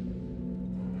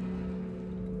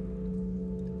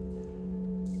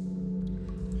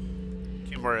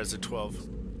 Kimbar has a 12.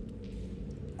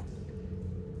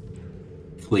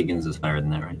 Fliggin's is higher than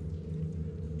that, right?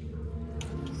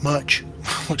 Much.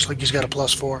 Looks like he's got a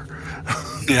 +4.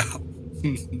 Yeah.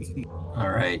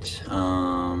 Alright,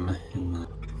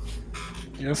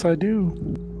 Yes, I do.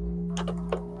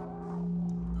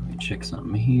 let me check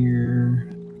something here.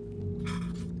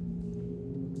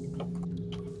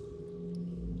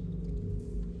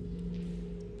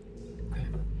 Okay.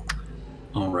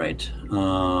 Alright,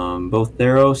 both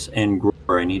Theros and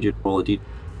Gror, I need you to roll a d20,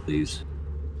 please.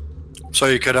 So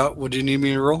you cut out. What do you need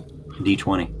me to roll?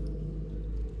 D20.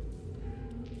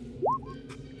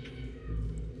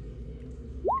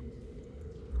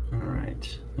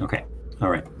 Alright. Okay.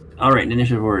 Alright,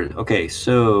 initiative order. Okay,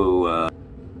 so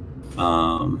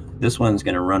this one's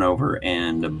gonna run over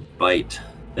and bite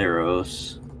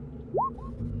Theros.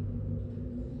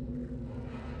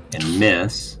 And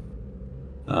miss.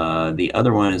 The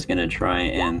other one is gonna try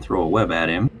and throw a web at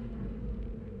him.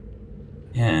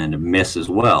 And miss as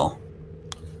well.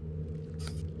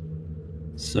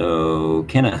 So,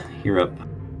 Kenna, you're up.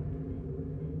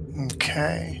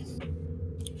 Okay.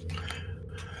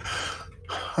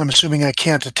 I'm assuming I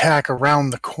can't attack around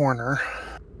the corner.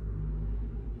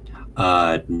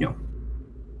 No.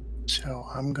 So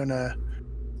I'm gonna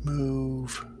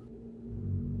move.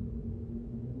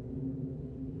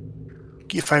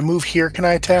 If I move here, can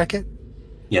I attack it?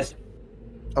 Yes.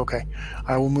 Okay.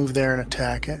 I will move there and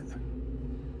attack it.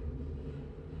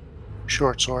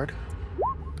 Short sword.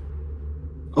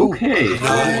 Okay, Ooh, roll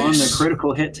on the nice.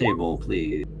 critical hit table,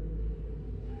 please.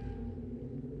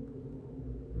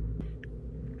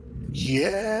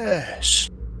 Yes.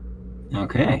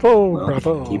 Okay. Bravo, well,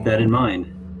 bravo. keep that in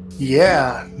mind.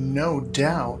 Yeah, no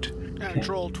doubt.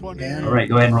 Natural 20. Yeah. All right,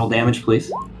 go ahead and roll damage,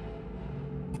 please. All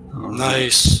right.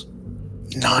 Nice.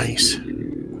 Nice.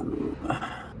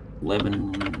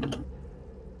 11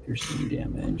 piercing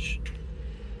damage.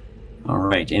 All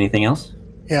right, anything else?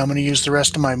 Yeah, I'm going to use the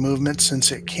rest of my movement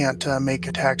since it can't make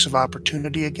attacks of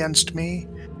opportunity against me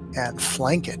and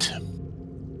flank it.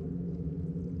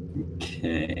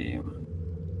 Okay.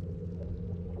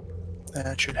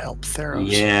 That should help Theros.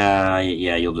 Yeah,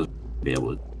 you'll just be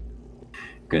able to.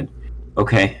 Good.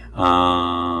 Okay.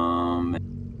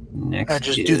 Next I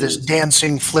just do this is-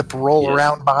 dancing flip roll Yes.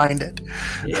 around behind it.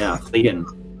 Yeah, Fleegan.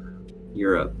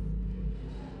 You're up.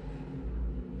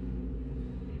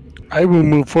 I will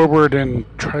move forward and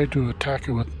try to attack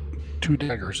it with 2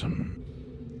 daggers.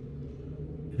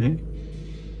 Okay.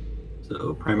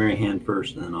 So primary hand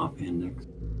first, and then offhand next.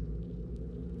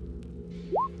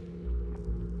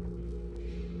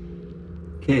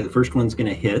 Okay, the first one's going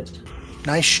to hit,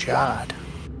 Nice shot.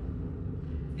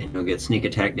 and you'll get sneak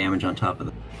attack damage on top of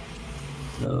that.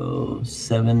 So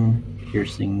 7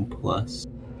 piercing plus.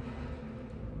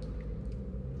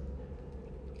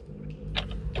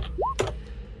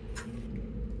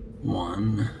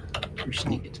 One for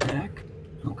sneak attack.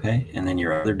 Okay, and then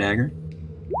your other dagger.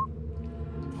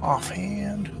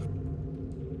 Offhand.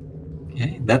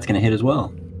 Okay, that's going to hit as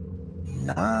well.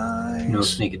 Nice. No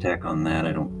sneak attack on that,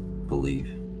 I don't believe.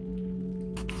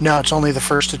 No, it's only the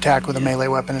first attack with a Yeah. melee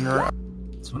weapon in a row.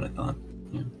 That's what I thought.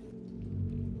 Yeah.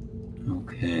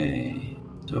 Okay.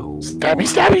 So Stabby,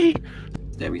 stabby!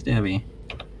 Stabby, stabby.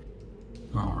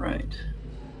 All right.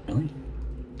 Really?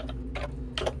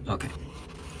 Okay.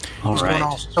 All He's going all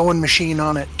right. sewing machine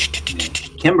on it.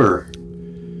 Kimber.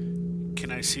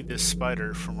 Can I see this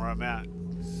spider from where I'm at?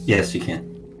 Yes, you can.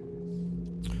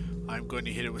 I'm going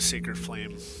to hit it with Sacred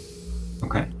Flame.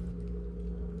 Okay.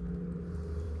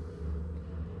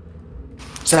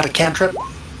 Is that a cantrip?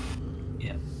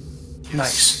 Yeah.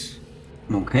 Nice.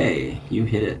 Okay. You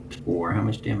hit it for how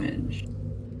much damage?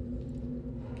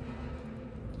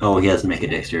 Oh, he has to make a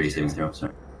dexterity saving throw.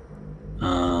 Sorry.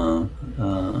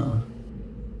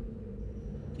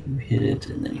 You hit it,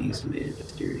 and then he's made a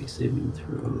dexterity saving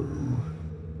throw,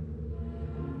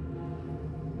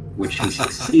 which he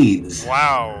succeeds.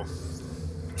 Wow.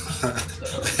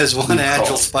 As one You agile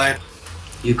call. spider.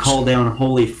 You call down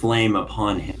holy flame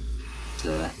upon him.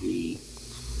 He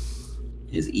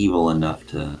is evil enough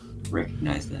to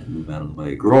recognize that and move out of the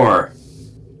way. Gror.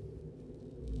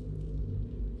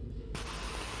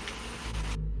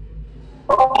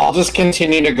 I'll just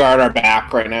continue to guard our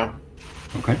back right now.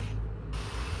 Okay.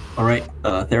 All right,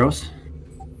 Theros.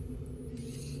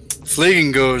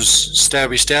 Fleegan goes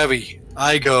stabby stabby.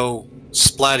 I go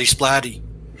splatty splatty.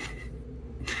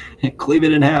 Cleave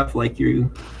it in half like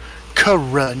you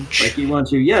Crunch. want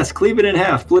to. Yes, cleave it in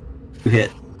half. Flip. You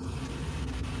hit.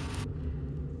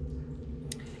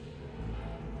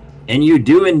 And you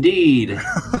do indeed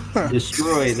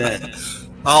destroy that.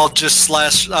 I'll just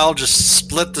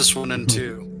split this one in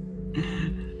two.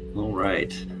 All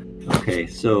right. Okay,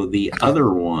 so the other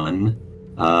one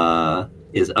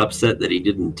is upset that he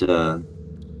didn't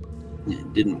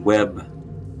web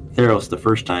Theros the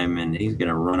first time, and he's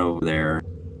gonna run over there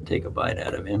and take a bite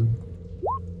out of him.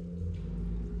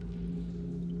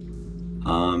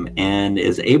 And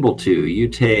is able to. You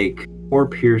take 4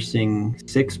 piercing,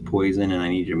 6 poison, and I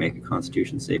need you to make a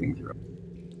Constitution saving throw.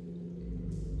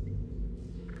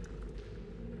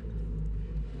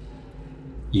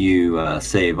 You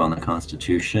save on the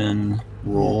Constitution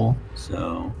roll,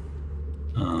 so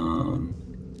do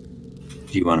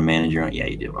you want to manage your own? Yeah,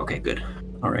 you do. Okay, good.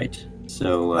 All right.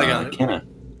 So, I got it.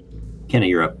 Kenna,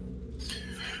 you're up.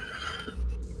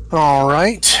 All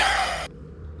right.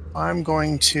 I'm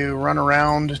going to run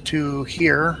around to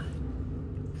here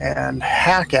and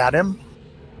hack at him.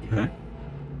 Okay.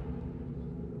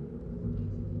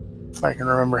 If I can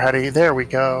remember how to. There we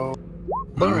go.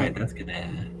 All right, that's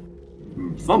gonna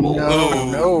fumble.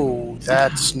 No,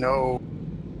 that's no.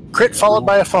 Crit followed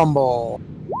by a fumble.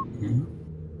 Mhm.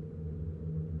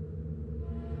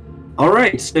 All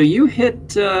right, so you hit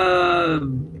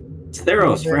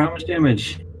Theros for how much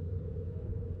damage?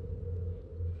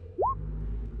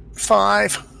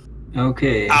 5. Ow!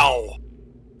 Okay. Theros,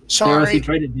 he Sorry.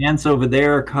 tried to dance over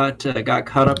there, got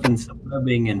caught up in some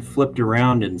rubbing and flipped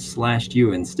around and slashed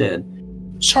you instead.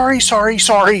 Sorry. All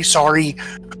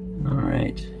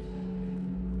right.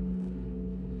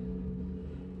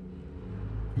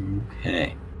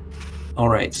 Okay. All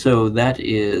right, so that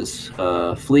is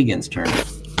Fleegan's turn.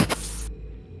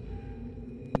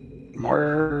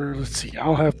 Or, let's see,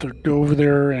 I'll have to go over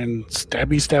there and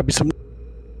stabby some.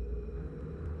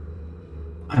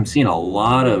 I'm seeing a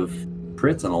lot of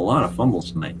crits and a lot of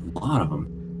fumbles tonight. A lot of them.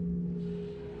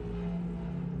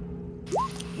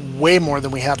 Way more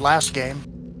than we had last game.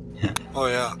 Oh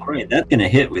yeah. All right, that's going to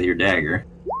hit with your dagger.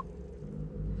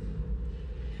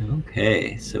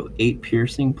 Okay, so 8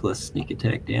 piercing plus sneak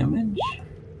attack damage.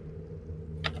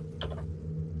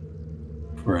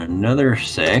 For another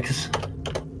 6.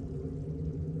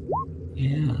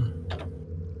 Yeah.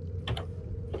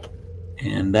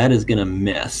 And that is going to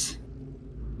miss.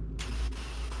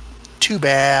 Too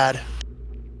bad.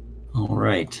 All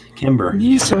right. Kimber.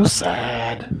 He's so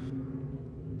sad.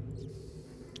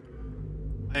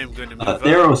 I am going to move up.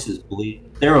 Theros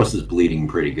is bleeding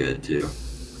pretty good, too.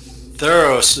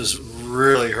 Theros is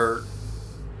really hurt.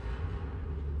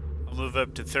 I'll move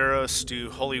up to Theros, do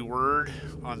Holy Word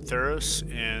on Theros,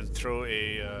 and throw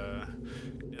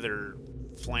another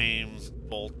flame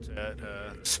bolt at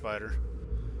the spider.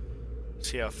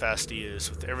 See how fast he is,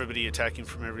 with everybody attacking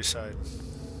from every side.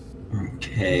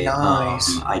 Okay.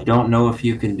 Nice. I don't know if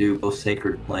you can do both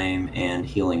Sacred Flame and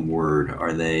Healing Word.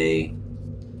 Are they...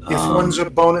 If one's a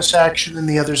bonus action and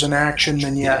the other's an action,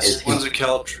 then yes. is- One's a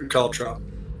caltrop.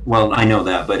 Well, I know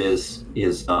that, but is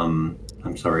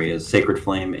Sacred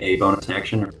Flame a bonus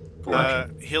action or full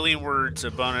action? Healing Word's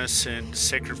a bonus, and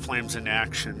Sacred Flame's an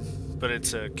action, but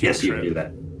it's a cantrip. Yes, you can do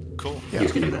that. Cool. Yeah. You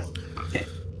can do that. Okay.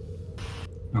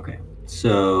 Okay.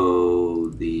 So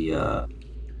the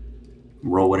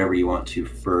roll whatever you want to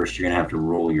first. You're gonna have to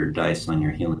roll your dice on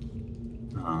your healing,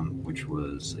 which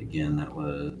was that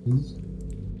was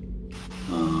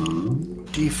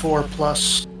D4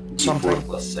 plus something. D4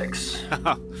 plus 6.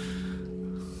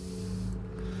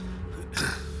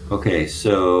 Okay,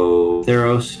 so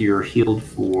Theros, you're healed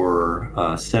for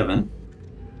 7.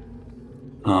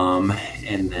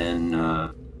 And then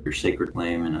your Sacred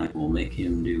Flame, and I will make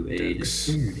him do a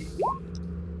dexterity.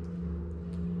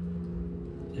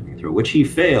 Saving throw, which he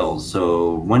fails,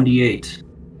 so 1d8.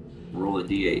 Roll a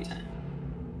d8.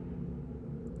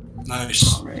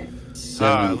 Nice. All right.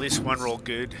 At least one roll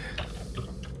good.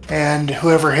 And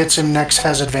whoever hits him next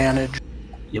has advantage.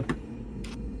 Yep.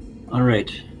 All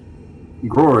right.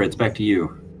 Gror, it's back to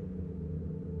you.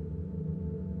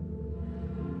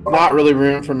 Not really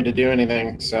room for me to do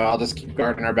anything, so I'll just keep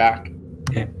guarding our back.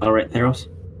 Okay. All right, Theros.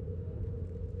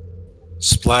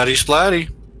 Splatty, splatty.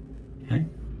 Okay.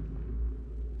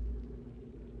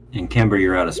 And Kimber,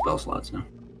 you're out of spell slots now.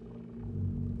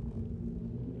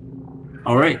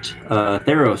 All right,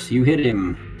 Theros, you hit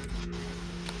him.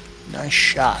 Nice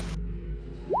shot.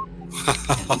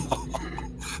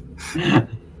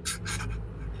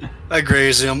 I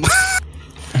graze him.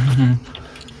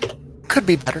 Could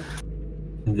be better.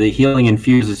 The healing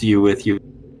infuses you with you.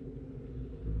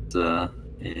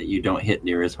 You don't hit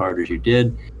near as hard as you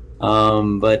did,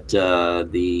 but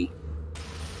the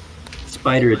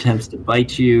spider attempts to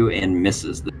bite you and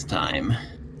misses this time.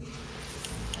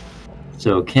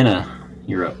 So Kenna,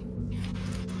 you're up.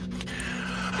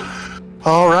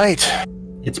 All right.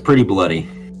 It's pretty bloody.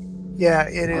 Yeah,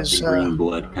 it is. Green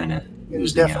blood kind of. It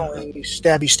was definitely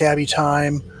stabby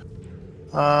time.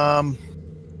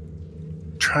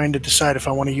 Trying to decide if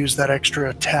I want to use that extra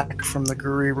attack from the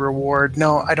Guri reward.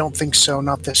 No, I don't think so.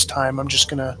 Not this time. I'm just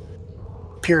gonna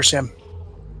pierce him.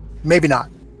 Maybe not.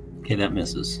 Okay, that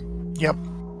misses. Yep.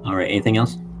 All right. Anything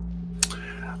else?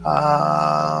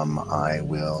 I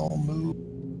will move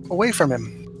away from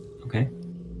him. Okay.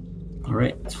 All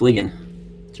right. It's Fleegan.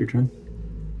 It's your turn.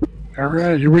 All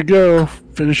right, here we go.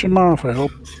 Finish him off, I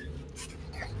hope.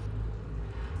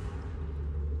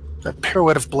 That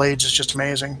pirouette of blades is just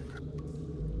amazing.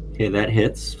 Okay, that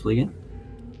hits Fleegan.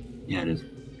 Yeah, it is.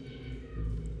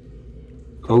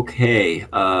 Okay.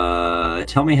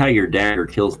 Tell me how your dagger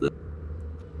kills this.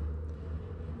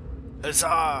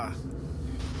 Huzzah!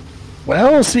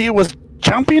 Well, see, it was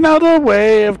jumping out of the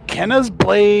way of Kenna's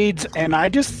blades, and I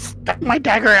just stuck my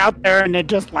dagger out there, and it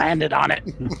just landed on it.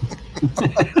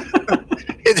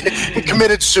 It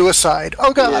committed suicide.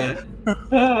 Oh, God.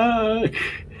 Yeah.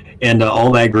 And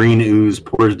all that green ooze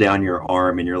pours down your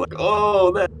arm, and you're like,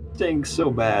 oh, that stinks so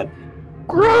bad.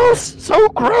 Gross! So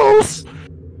gross!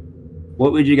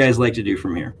 What would you guys like to do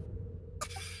from here?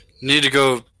 Need to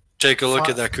go take a look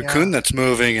at that cocoon that's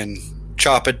moving and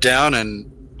chop it down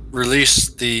and release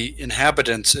the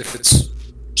inhabitants if it's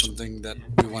something that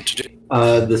we want to do.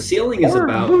 The ceiling is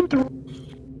about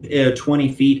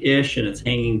 20 feet-ish, and it's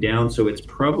hanging down, so it's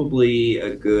probably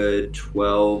a good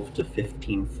 12 to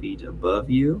 15 feet above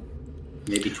you.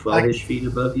 Maybe 12-ish feet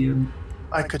above you.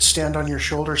 I could stand on your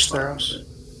shoulders, Theros.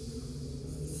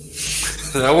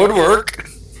 That would work.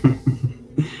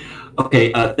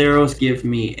 Okay, Theros, give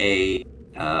me a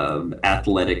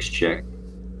athletics check.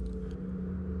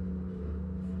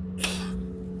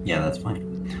 Yeah, that's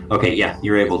fine. Okay, yeah,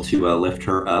 you're able to lift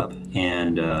her up,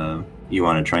 and you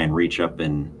want to try and reach up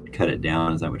and cut it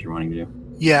down. Is that what you're wanting to do?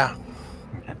 Yeah.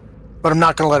 Okay. But I'm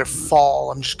not going to let it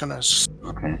fall. I'm just going to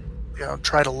Okay.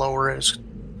 try to lower it as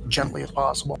gently as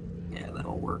possible. Yeah,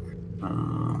 that'll work.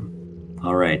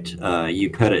 All right. You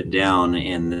cut it down,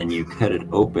 and then you cut it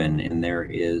open, and there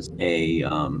is a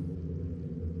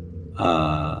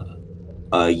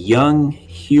young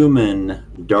human,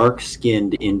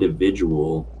 dark-skinned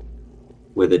individual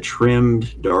with a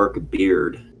trimmed dark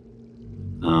beard.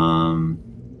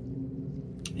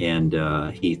 And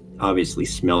he obviously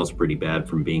smells pretty bad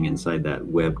from being inside that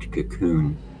webbed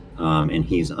cocoon. And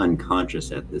he's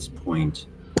unconscious at this point.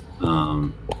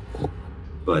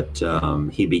 But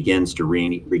he begins to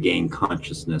regain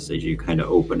consciousness as you kind of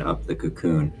open up the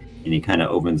cocoon. And he kind of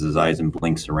opens his eyes and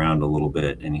blinks around a little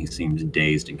bit, and he seems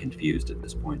dazed and confused at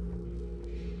this point.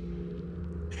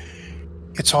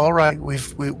 It's all right.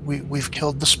 We've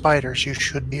killed the spiders. You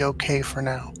should be okay for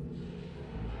now.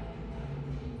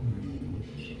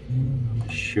 I'll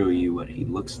show you what he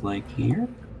looks like here.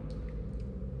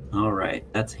 All right,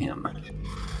 that's him.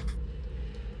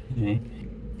 Okay.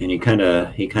 And he kind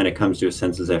of comes to his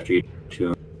senses after you talk to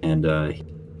him, and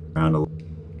around a little.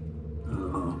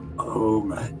 Oh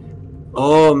my.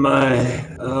 Oh my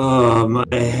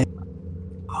head.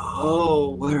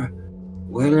 Oh, where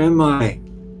am I?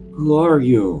 Who are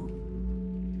you?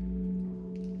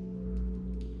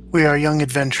 We are young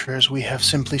adventurers. We have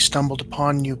simply stumbled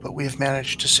upon you, but we have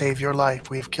managed to save your life.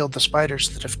 We have killed the spiders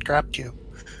that have trapped you.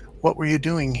 What were you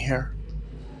doing here?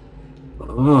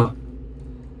 Oh,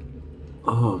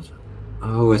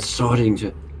 it's starting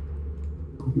to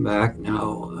come back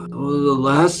now. Oh,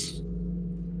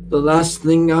 the last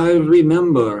thing I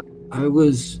remember, I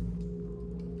was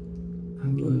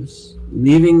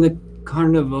leaving the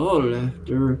carnival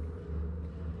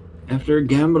after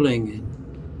gambling.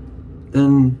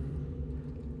 Then,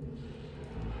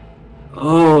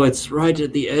 it's right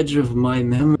at the edge of my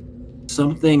memory.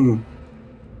 Something,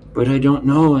 but I don't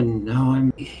know, and now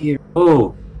I'm here.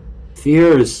 Oh,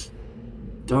 fears,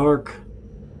 dark,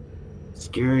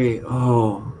 scary.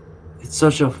 Oh, it's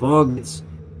such a fog. It's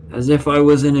as if I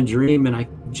was in a dream, and I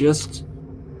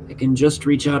can just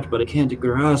reach out, but I can't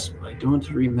grasp. I don't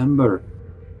remember.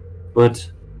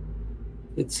 But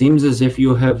it seems as if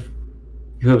you have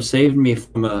saved me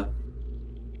from a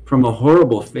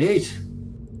horrible fate.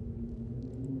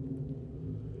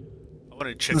 I want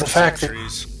to check the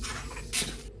sentries.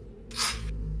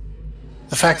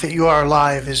 The fact that you are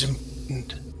alive is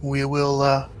important. We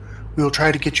will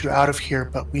try to get you out of here,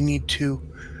 but we need to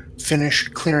finish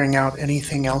clearing out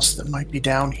anything else that might be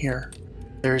down here.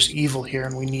 There's evil here,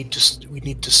 and we need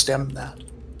to stem that.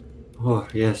 Oh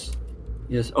yes.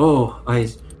 Oh,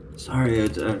 sorry.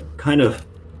 Kind of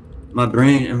my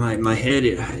brain and my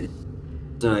head.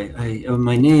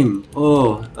 My name.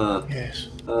 Yes.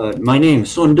 My name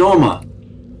Sondoma.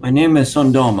 My name is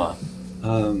Sondoma.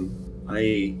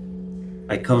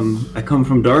 I come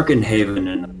from Darkenhaven,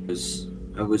 and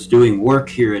I was doing work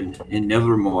here in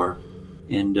Nevermore,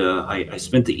 and I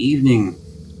spent the evening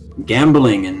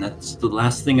gambling, and that's the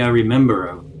last thing I remember.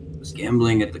 I was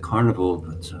gambling at the carnival,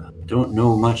 but don't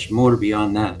know much more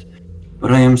beyond that.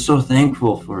 But I am so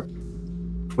thankful for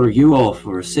you all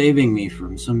for saving me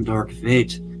from some dark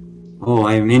fate. Oh,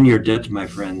 I am in your debt, my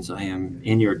friends. I am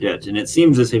in your debt. And it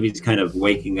seems as if he's kind of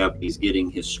waking up. He's getting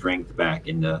his strength back,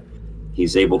 and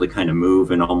he's able to kind of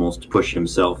move and almost push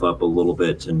himself up a little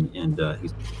bit, and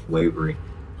he's wavering.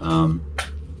 Well,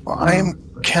 I am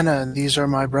Kenna, and these are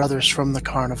my brothers from the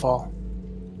carnival.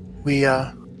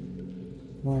 We're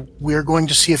going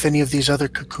to see if any of these other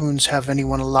cocoons have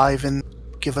anyone alive, and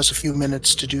give us a few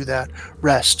minutes to do that.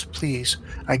 Rest, please.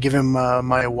 I give him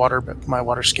my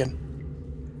water skin.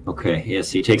 Okay,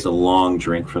 yes, he takes a long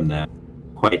drink from that.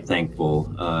 Quite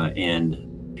thankful. And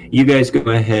you guys go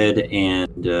ahead,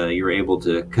 and you're able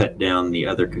to cut down the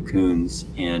other cocoons,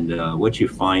 and what you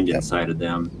find inside of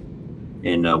them,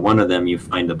 in one of them you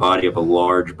find the body of a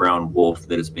large brown wolf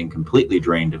that has been completely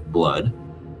drained of blood.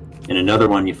 In another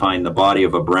one you find the body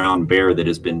of a brown bear that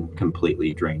has been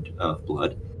completely drained of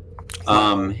blood.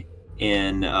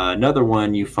 In another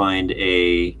one you find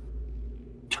a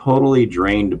totally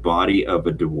drained body of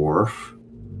a dwarf.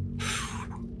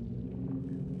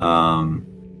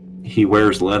 He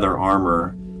wears leather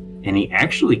armor, and he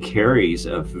actually carries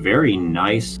a very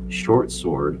nice short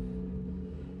sword,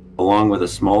 along with a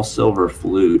small silver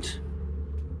flute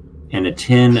and a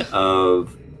tin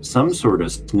of some sort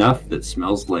of snuff that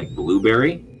smells like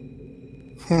blueberry.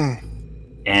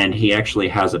 And he actually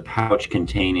has a pouch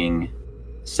containing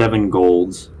 7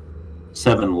 golds,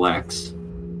 7 leks,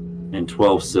 and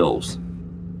 12 sylves.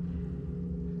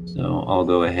 So I'll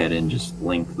go ahead and just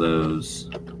link those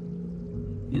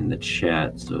in the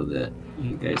chat so that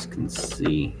you guys can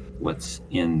see what's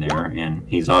in there. And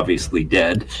he's obviously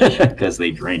dead because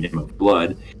they drained him of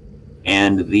blood.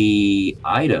 And the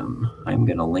item, I'm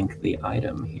going to link the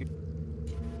item here.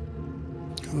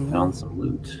 Found some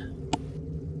loot.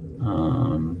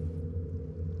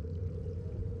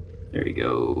 There you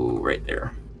go, right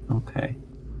there. Okay.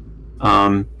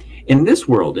 In this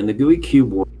world, in the GUI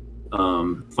Cube world,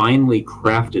 finely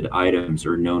crafted items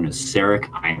are known as Ceric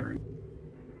iron.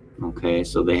 Okay,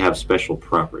 so they have special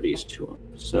properties to them.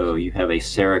 So you have a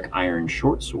Ceric iron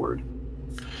short sword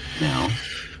now.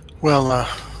 Well,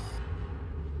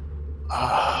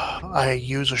 I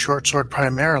use a short sword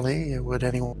primarily. Would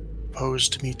anyone oppose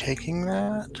to me taking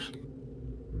that?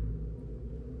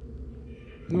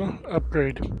 No,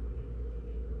 upgrade.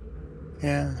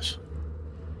 Yes.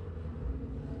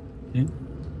 Yeah.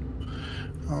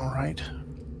 All right.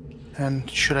 And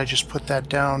should I just put that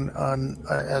down on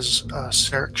as a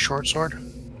Ceric short sword?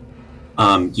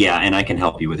 Yeah, and I can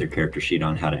help you with your character sheet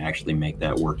on how to actually make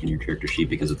that work in your character sheet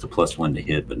because it's a +1 to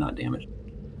hit, but not damage.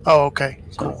 Oh, okay.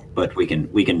 So, Cool. but we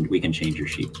can change your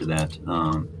sheet for that.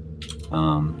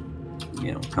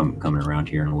 Coming around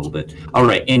here in a little bit. All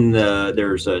right,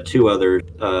 there's two others.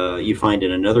 You find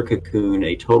in another cocoon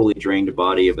a totally drained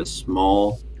body of a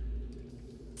small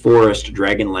forest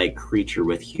dragon-like creature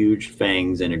with huge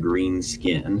fangs and a green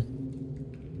skin.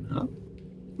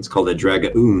 It's called a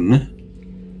Dragaoon.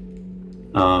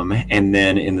 And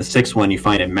then in the sixth one, you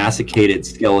find a masticated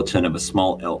skeleton of a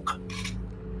small elk.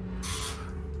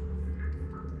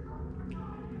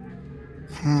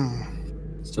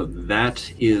 So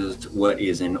that is what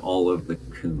is in all of the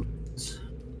cocoons.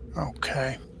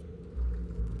 Okay.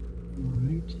 All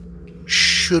right.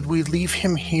 Should we leave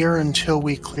him here until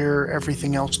we clear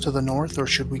everything else to the north, or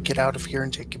should we get out of here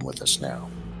and take him with us now?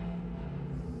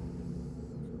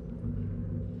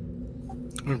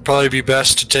 It would probably be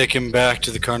best to take him back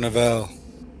to the Carnival.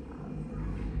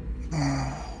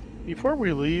 Before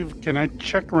we leave, can I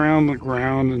check around the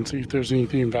ground and see if there's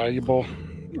anything valuable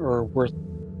or worth?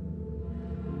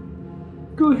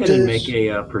 Go ahead and make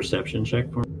a perception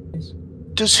check for me, please.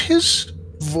 Does his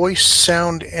voice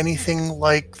sound anything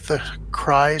like the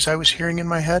cries I was hearing in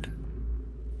my head?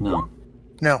 No.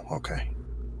 No, okay.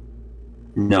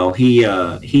 No, he's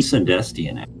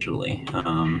Sundestian, actually.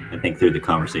 I think through the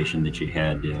conversation that you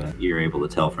had, you're able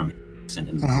to tell from his accent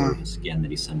and the color of his skin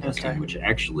that he's Sundestian, Okay. which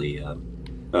actually,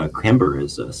 Kember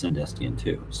is Sundestian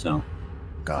too, so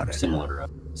Got it. similar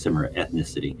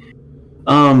ethnicity.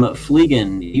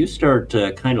 Fleegan, you start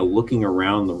kind of looking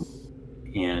around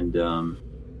and down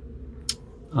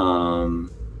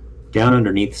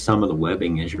underneath some of the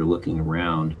webbing as you're looking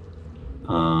around.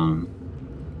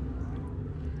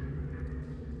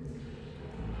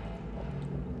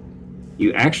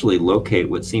 You actually locate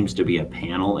what seems to be a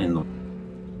panel in the,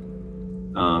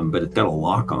 but it's got a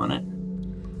lock on it.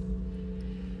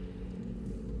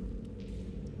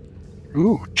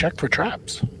 Ooh, check for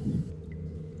traps.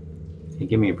 Hey,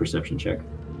 give me a perception check.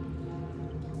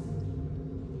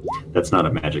 That's not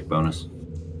a magic bonus.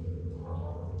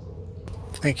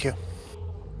 Thank you.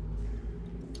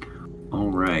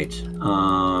 All right.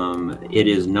 It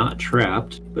is not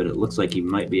trapped, but it looks like you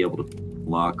might be able to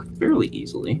lock fairly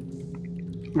easily.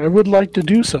 I would like to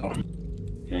do so.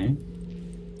 Okay.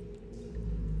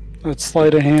 That's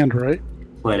sleight of hand, right?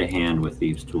 Sleight of hand with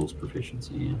thieves' tools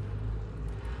proficiency.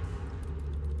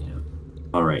 Yeah.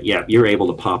 All right. Yeah, you're able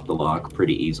to pop the lock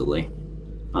pretty easily.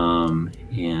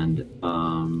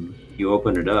 You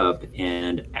open it up,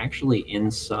 and actually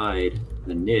inside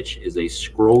the niche is a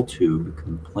scroll tube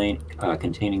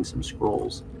containing some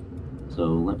scrolls. So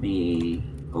let me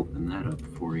open that up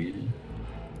for you.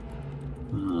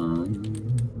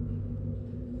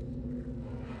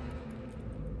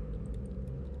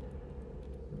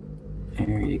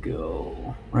 There you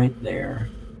go, right there.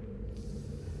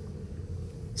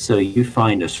 So you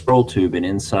find a scroll tube, and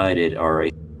inside it are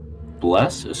a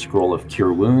Bless, a scroll of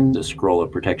Cure Wounds, a scroll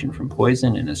of Protection from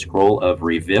Poison, and a scroll of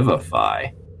Revivify.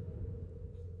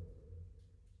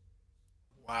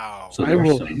 Wow. So I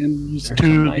will hand these there's to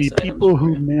some nice the items people for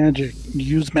who you.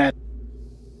 use magic.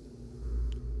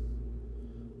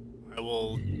 I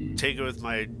will take it with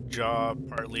my jaw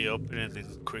partly open and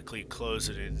then quickly close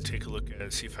it and take a look at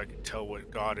it, see if I can tell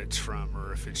what god it's from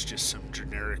or if it's just some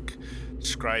generic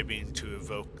scribing to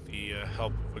evoke the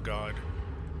help of a god.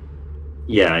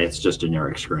 Yeah, it's just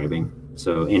generic scribing.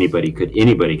 So anybody could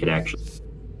actually,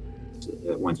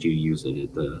 once you use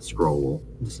it, the scroll will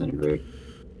disintegrate.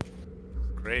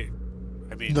 Great.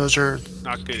 I mean, Those are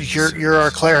not good. you're our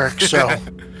cleric, so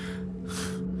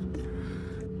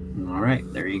All right,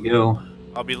 there you go.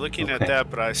 I'll be looking at Okay. that,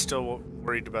 but I still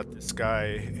worried about this guy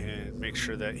and make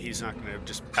sure that he's not going to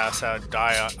just pass out,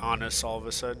 die on us all of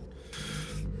a sudden.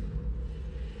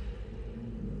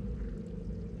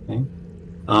 Okay.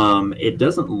 It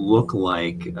doesn't look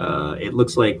like. It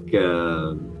looks like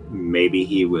maybe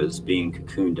he was being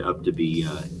cocooned up to be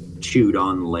chewed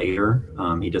on later.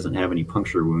 He doesn't have any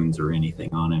puncture wounds or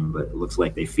anything on him, but it looks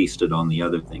like they feasted on the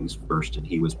other things first, and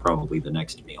he was probably the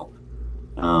next meal.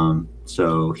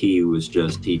 So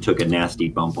he took a nasty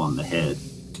bump on the head,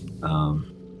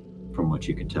 from what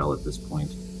you can tell at this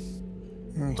point.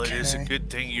 Well, it is a good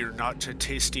thing you're not a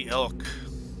tasty elk.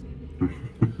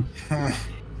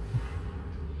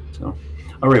 So,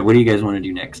 all right, what do you guys want to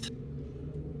do next?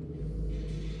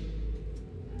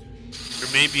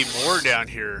 There may be more down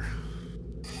here.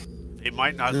 They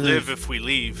might not live if we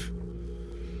leave.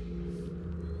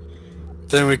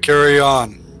 Then we carry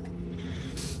on.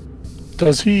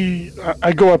 Does he...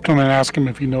 I go up to him and ask him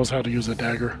if he knows how to use a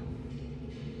dagger.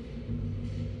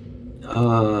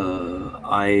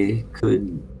 I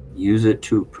could use it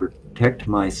to protect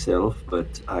myself,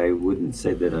 but I wouldn't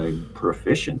say that I'm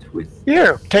proficient with.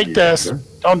 Here, take this. Dagger.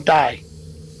 Don't die.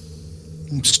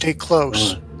 Stay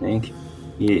close. Thank you.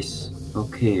 Yes.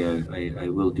 Okay, I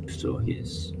will do so,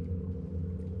 yes.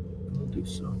 I'll do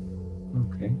so.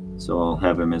 Okay. So I'll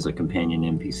have him as a companion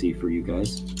NPC for you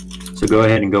guys. So go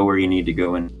ahead and go where you need to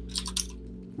go in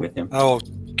with him. I will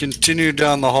continue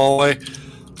down the hallway.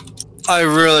 I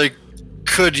really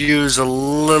could use a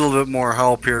little bit more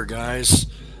help here, guys.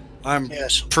 I'm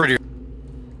pretty...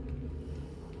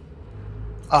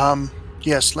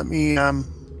 Yes, let me,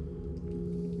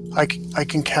 I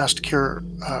can cast Cure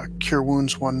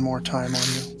Wounds one more time on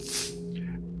you.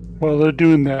 While they're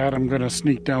doing that, I'm going to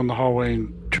sneak down the hallway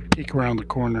and peek around the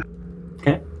corner.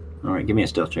 Okay. All right, give me a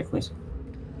stealth check, please.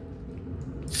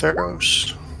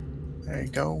 Theros. There you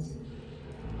go.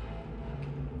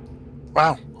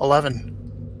 Wow, 11.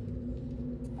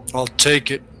 I'll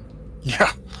take it.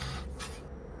 Yeah.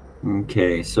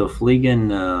 Okay, so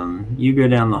Fleegan, you go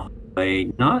down the hallway,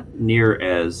 not near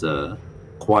as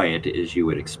quiet as you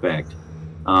would expect.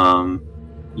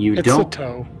 It's the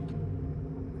toe.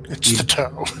 It's the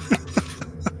toe.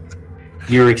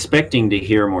 You're expecting to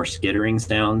hear more skittering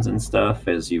sounds and stuff,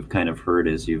 as you've kind of heard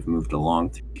as you've moved along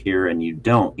through here, and you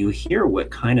don't. You hear what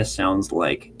kind of sounds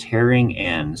like tearing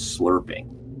and slurping.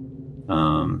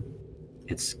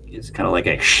 It's kind of like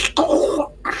a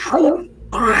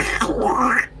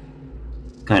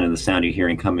kind of the sound you're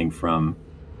hearing coming from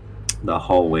the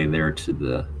hallway there to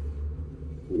the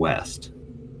west.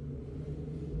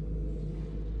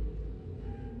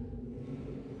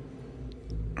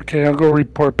 Okay, I'll go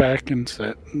report back and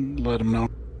let them know.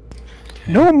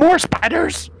 No more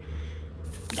spiders!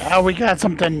 Now we got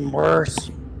something worse.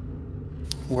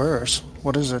 Worse?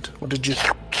 What is it? What did you...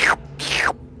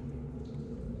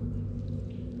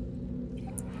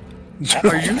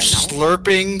 Are you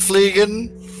slurping,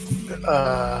 Fleegan?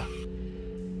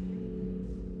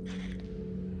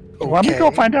 Want me to go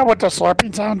find out what the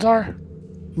slurping sounds are?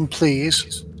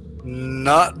 Please.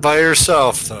 Not by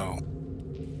yourself, though.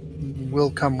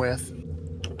 We'll come with.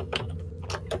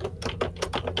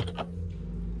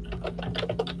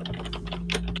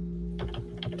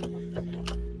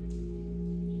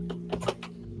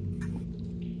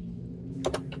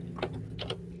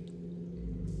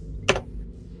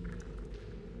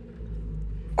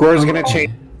 Gore's gonna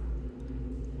change.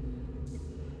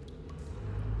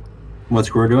 What's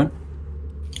Gore doing?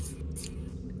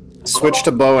 Switch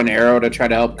to bow and arrow to try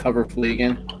to help cover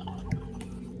Fleegan.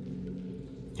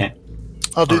 Okay.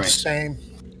 I'll do the same.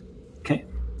 Okay.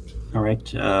 All right.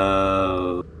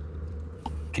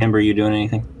 Kimber, you doing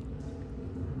anything?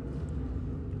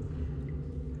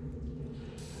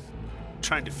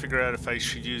 Trying to figure out if I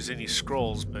should use any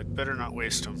scrolls, but better not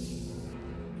waste them.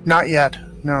 Not yet.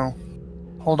 No.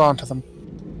 Hold on to them.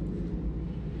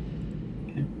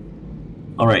 Okay.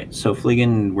 All right. So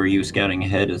Fleegan, were you scouting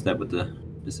ahead? Is that what the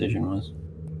decision was?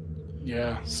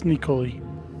 Yeah, sneakily.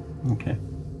 Okay.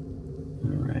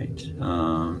 All right.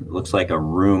 Looks like a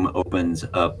room opens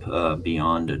up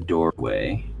beyond a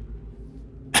doorway,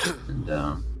 and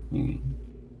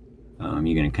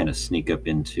you're gonna kind of sneak up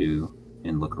into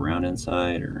and look around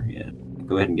inside, or yeah.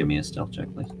 Go ahead and give me a stealth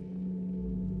check, please.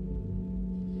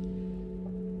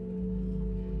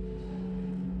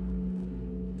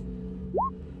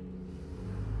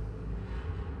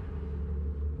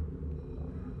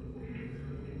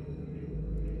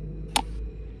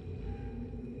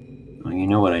 Well, you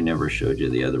know what? I never showed you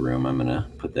the other room. I'm gonna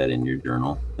put that in your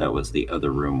journal. That was the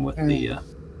other room with the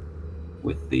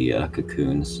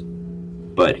cocoons.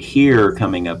 But here,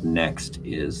 coming up next,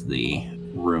 is the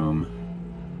room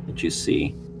that you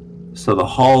see. So the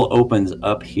hall opens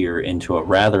up here into a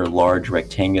rather large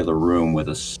rectangular room with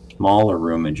a smaller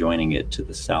room adjoining it to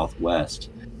the southwest.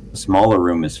 The smaller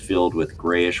room is filled with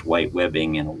grayish-white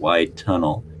webbing, and a wide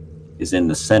tunnel is in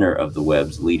the center of the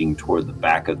webs leading toward the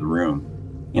back of the room.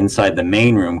 Inside the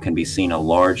main room can be seen a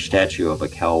large statue of a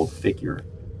cowled figure,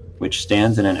 which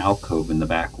stands in an alcove in the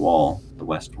back wall, the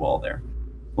west wall there.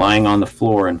 Lying on the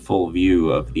floor in full view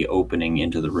of the opening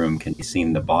into the room can be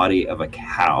seen the body of a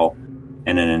cow,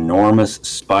 and an enormous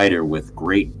spider with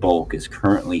great bulk is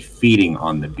currently feeding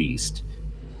on the beast.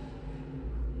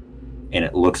 And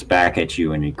it looks back at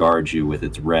you and regards you with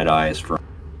its red eyes for a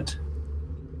moment,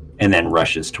 and then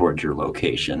rushes towards your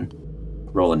location.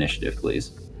 Roll initiative,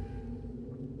 please.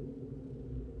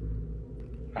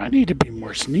 I need to be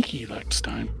more sneaky next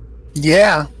time.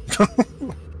 Yeah.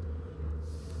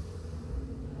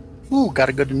 Ooh, got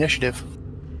a good initiative.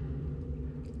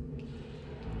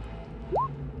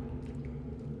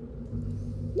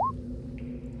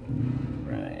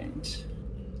 Right.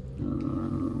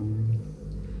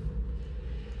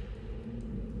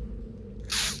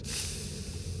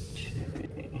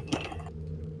 Okay.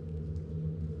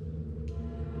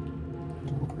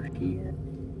 Over here.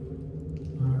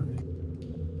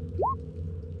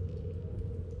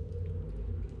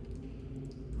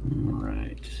 All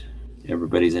right.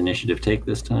 Everybody's initiative take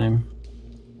this time.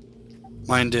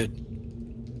 Mine did.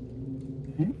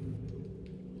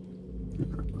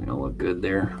 We all look good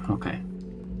there. Okay.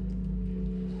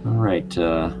 All right.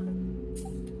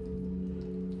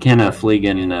 Kenna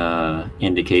Fleegan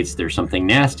indicates there's something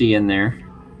nasty in there.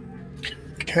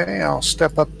 Okay, I'll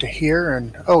step up to here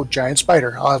and... Oh, giant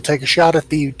spider. I'll take a shot at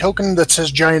the token that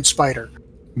says giant spider.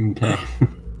 Okay.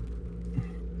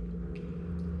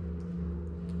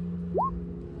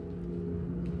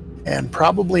 And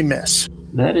probably miss.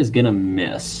 That is gonna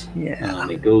miss. Yeah.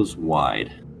 It goes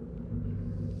wide.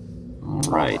 All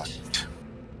right.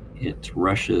 It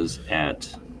rushes at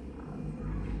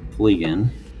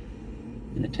Fleegan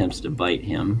and attempts to bite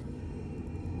him.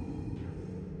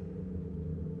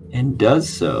 And does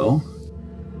so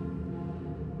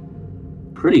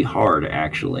pretty hard,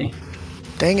 actually.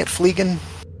 Dang it, Fleegan.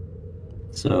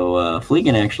 So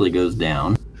Fleegan actually goes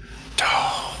down.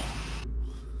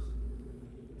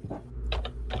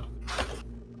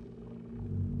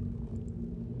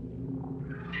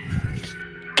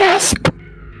 Gasp!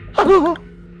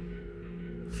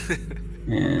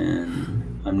 And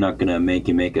I'm not gonna make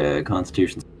you make a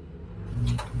Constitution.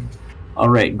 All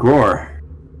right, Gror.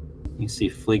 You see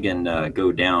Fleegan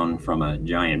go down from a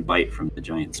giant bite from the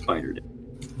giant spider.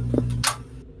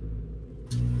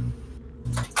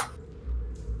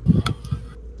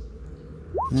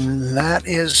 That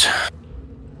is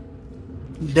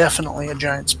definitely a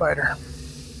giant spider.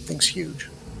 Thing's huge.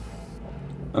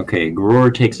 Okay,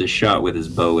 Gror takes a shot with his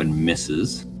bow and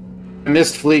misses. I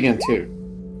missed Fleegan too.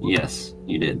 Yes,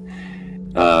 you did.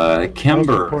 That was the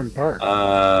Kember, important part.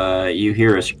 you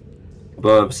hear us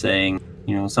above saying,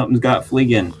 something's got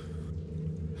Fleegan.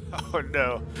 Oh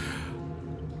no.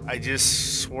 I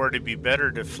just swore to be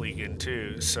better to Fleegan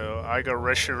too, so I go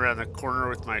rushing around the corner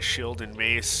with my shield and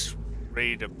mace,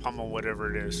 ready to pummel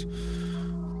whatever it is.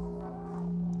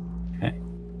 Okay.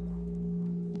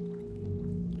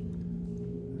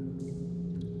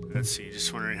 Let's see,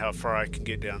 just wondering how far I can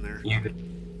get down there. You could,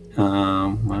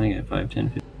 I got 5, 10,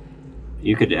 15.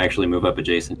 You could actually move up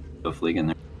adjacent to a Fleegan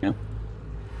there. Yeah.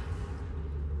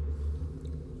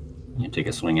 You take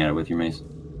a swing at it with your mace.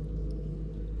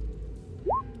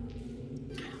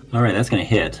 All right, that's going to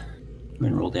hit. Go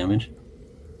ahead and roll damage.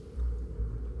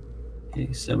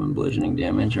 Okay, 7 bludgeoning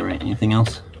damage. All right, anything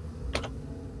else?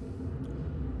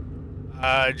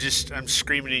 I'm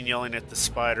screaming and yelling at the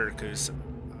spider because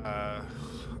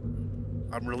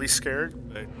I'm really scared,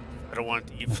 but I don't want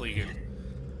it to eat Fleegan.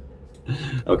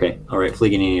 Okay, all right,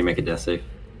 Fleegan, you need to make a death save.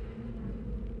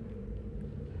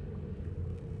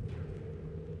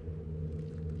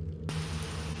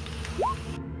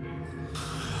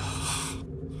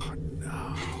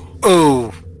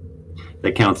 Oh.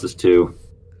 That counts as 2.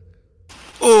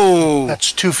 Oh.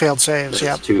 That's 2 failed saves,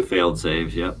 That's yep. 2 failed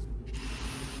saves, yep.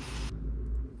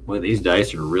 Boy, these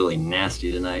dice are really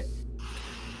nasty tonight.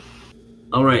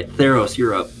 All right, Theros,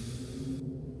 you're up.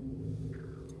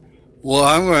 Well,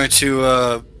 I'm going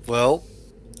to,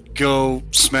 go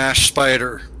smash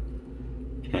spider.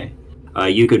 Okay.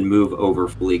 You could move over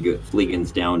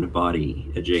Fleegan's downed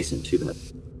body adjacent to that,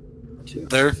 too.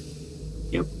 There?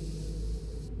 Yep.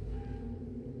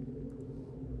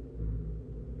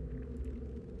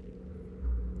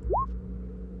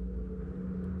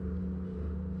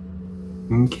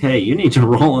 Okay, you need to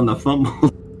roll on the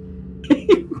fumble.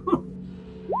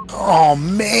 Oh,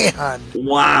 man.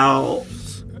 Wow.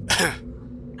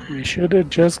 We should have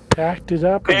just packed it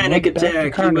up. and Panic went back to attack.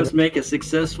 You Carter. must make a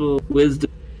successful wisdom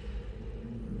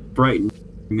frightened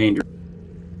remainder.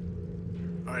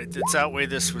 Alright, let's outweigh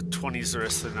this with 20s the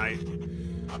rest of the night.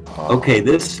 Okay,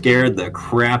 this scared the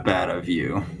crap out of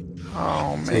you.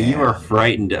 Oh man. So you are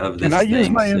frightened of this Can I use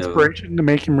thing, my so- inspiration to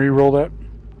make him re-roll that?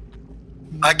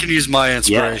 I can use my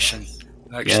inspiration.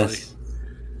 Actually,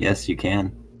 Yes, you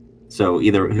can. So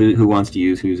either who wants to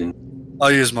use who's in?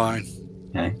 I'll use mine.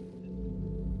 Okay.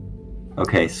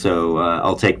 Okay, so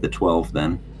I'll take the 12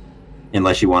 then,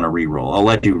 unless you want to re-roll. I'll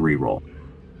let you re-roll.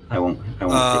 I won't take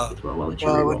the 12. I'll let you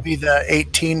Well, it re-roll. would be the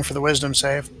 18 for the wisdom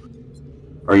save.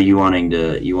 Are you wanting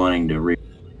to re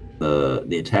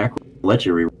the attack? I'll let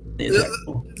you re-roll the attack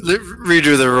roll.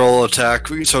 Redo the roll attack,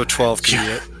 so 12 can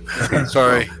be it. Okay.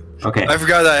 Sorry, Okay. I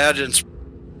forgot that I had ins-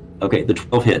 Okay. The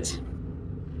 12 hits.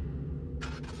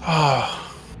 Oh,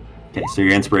 Okay, so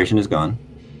your inspiration is gone.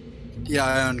 Yeah,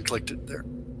 I unclicked it there.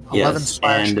 11 Yes,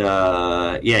 slash.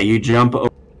 and you jump over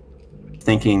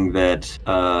thinking that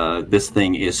this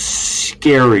thing is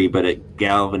scary, but it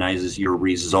galvanizes your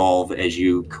resolve as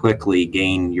you quickly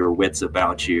gain your wits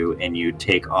about you, and you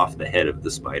take off the head of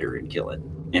the spider and kill it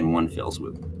in one fell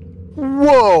swoop.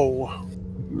 Whoa!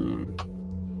 Hmm.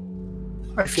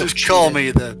 I feel Just call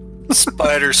cheated. me the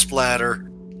spider splatter.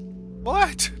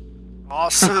 What?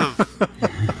 Awesome.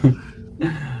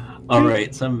 All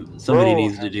right, somebody Whoa.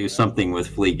 needs to do something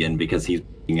with Fleegan because he's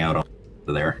bleeding out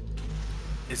over there.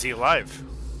 Is he alive?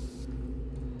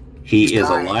 He He's is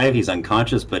dying. alive, he's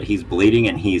unconscious, but he's bleeding,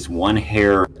 and he's one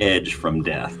hair edge from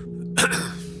death.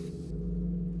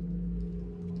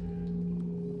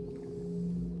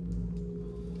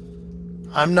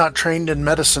 I'm not trained in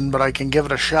medicine, but I can give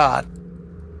it a shot.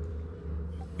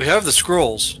 We have the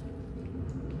scrolls.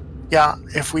 Yeah,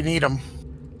 if we need them.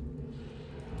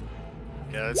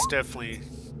 Yeah, that's definitely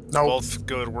No, both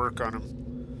good work on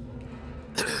him.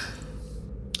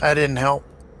 that didn't help.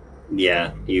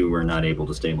 Yeah, you were not able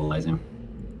to stabilize him.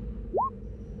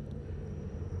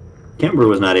 Kimber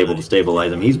was not able to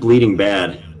stabilize him. He's bleeding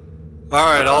bad. All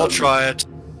right, I'll try it.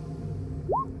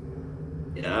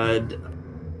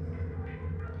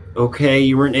 Okay,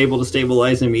 you weren't able to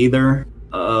stabilize him either.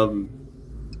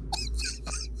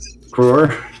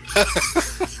 Cror?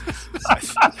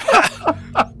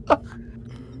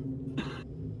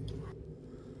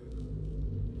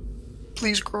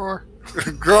 Please, Gror.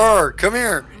 Gror, come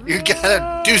here. You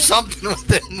gotta do something with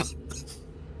him.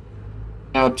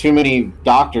 Now, too many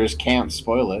doctors can't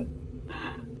spoil it.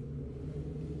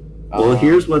 Well,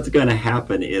 here's what's going to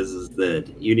happen is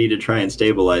that you need to try and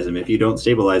stabilize him. If you don't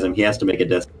stabilize him, he has to make a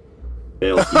death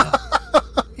fail.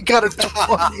 You got a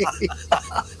 20.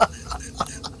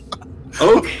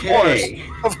 Okay.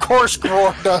 Of course,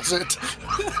 Gror does it.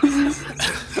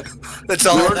 That's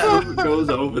all. Cror goes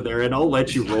over there, and I'll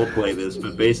let you roleplay this,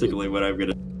 but basically what I'm going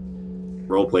to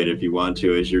roleplay it if you want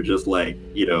to is you're just like,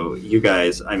 you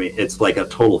guys, I mean, it's like a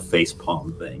total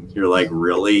facepalm thing. You're like,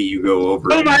 really? You go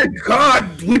over Oh my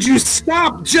god! Would you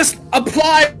stop? Just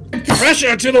apply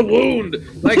pressure to the wound!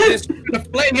 Like this, you're gonna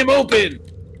flame him open!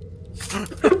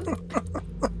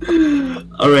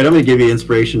 All right, I'm going to give you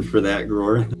inspiration for that,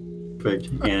 Gror. Perfect.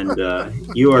 And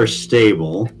you are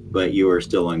stable, but you are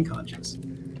still unconscious.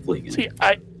 Fleegan. See,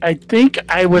 I think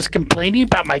I was complaining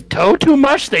about my toe too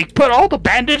much. They put all the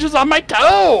bandages on my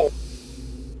toe.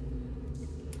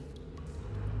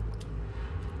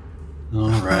 All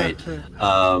right.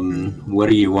 What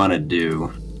do you want to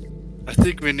do? I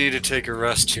think we need to take a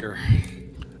rest here.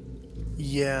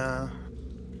 Yeah.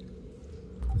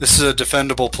 This is a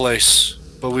defendable place,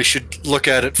 but we should look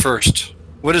at it first.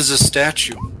 What is this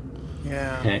statue?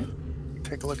 Yeah. Okay.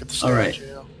 Take a look at the All right.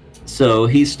 statue. So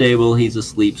he's stable. He's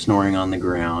asleep, snoring on the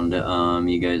ground.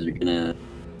 You guys are gonna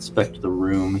inspect the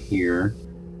room here.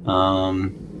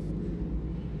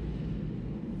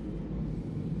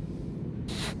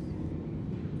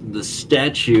 The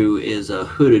statue is a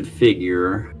hooded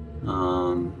figure.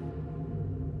 Guy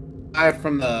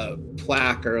from the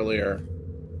plaque earlier,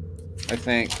 I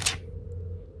think.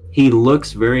 He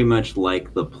looks very much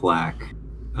like the plaque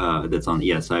that's on.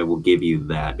 Yes, I will give you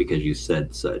that because you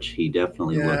said such. He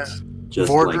definitely Yeah. looks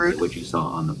just Vordrud? like what you saw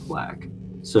on the plaque.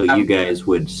 So you guys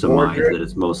would surmise Vordrud? that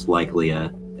it's most likely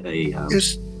a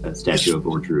Is statue of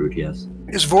Vordrud. Yes,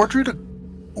 Vordrud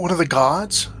one of the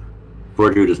gods?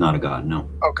 Vordrud is not a god. No.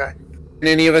 Okay. Can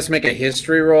any of us make a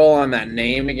history roll on that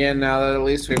name again now that at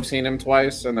least we've seen him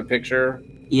twice in the picture?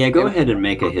 Yeah, go ahead and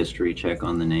make a history check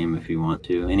on the name if you want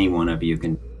to. Any one of you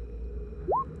can.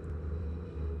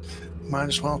 Might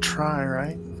as well try,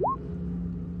 right?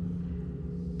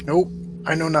 Nope.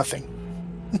 I know nothing.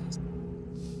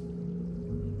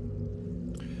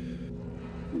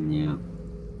 Yeah.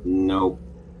 Nope.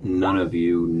 None of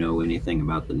you know anything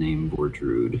about the name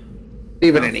Vordrud.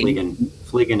 Even an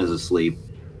Fleegan is asleep.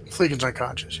 Fleegan's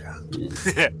unconscious, yeah.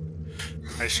 Yeah.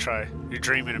 Nice try. You're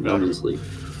dreaming about Not it. asleep.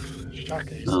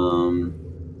 Shocking.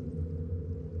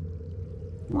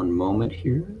 One moment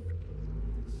here.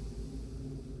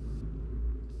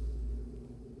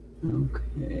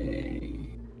 Okay.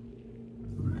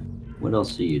 Right. What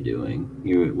else are you doing?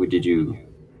 You were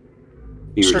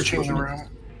just Searching the looking room.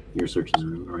 You're searching the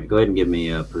room. All right, go ahead and give me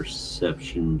a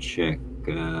perception check,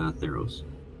 Theros.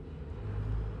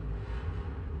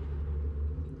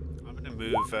 I'm gonna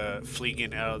move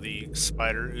Fleegan out of the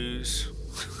spider ooze.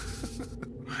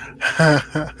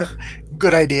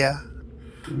 Good idea.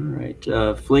 All right,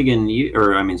 Fleegan,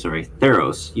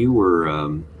 Theros,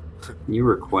 you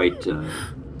were quite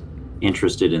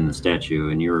interested in the statue,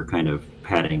 and you were kind of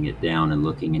patting it down and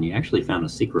looking, and you actually found a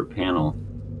secret panel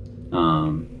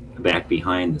back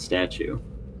behind the statue,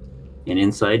 and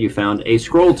inside you found a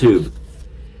scroll tube.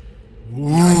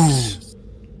 Nice.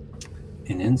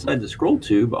 And inside the scroll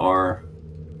tube are,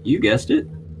 you guessed it,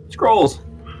 scrolls.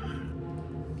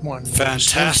 One.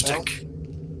 Fantastic.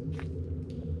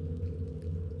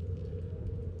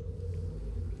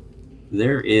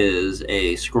 There is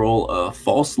a scroll of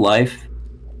false life,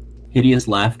 hideous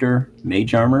laughter,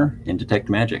 mage armor, and detect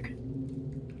magic.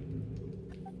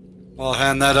 I'll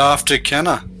hand that off to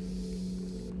Kenna.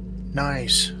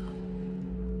 Nice.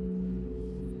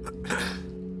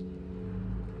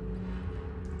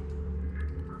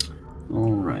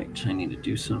 All right, I need to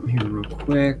do something here real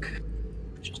quick.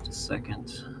 Just a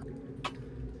second.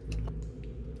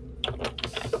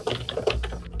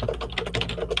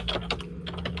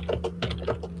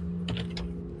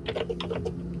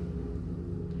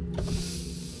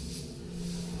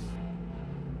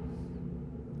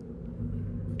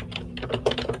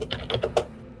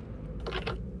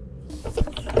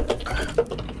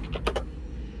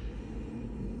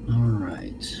 All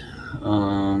right.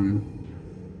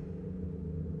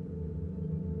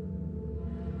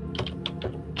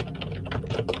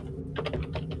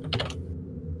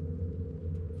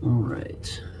 All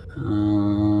right.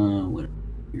 What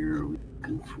here are we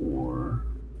looking for?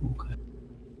 Okay.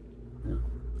 Yeah.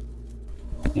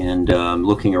 And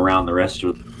looking around the rest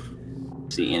of,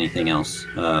 see anything else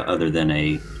other than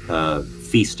a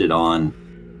feasted on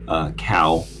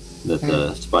cow that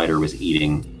the spider was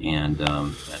eating, and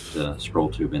that scroll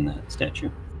tube in that statue.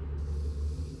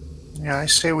 Yeah, I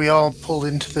say we all pull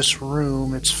into this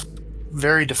room. It's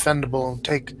very defendable.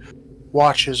 Take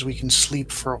watches. We can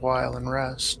sleep for a while and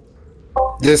rest.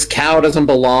 This cow doesn't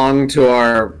belong to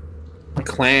our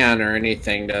clan or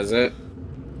anything, does it?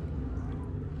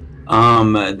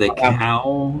 The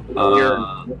cow,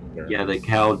 yeah, the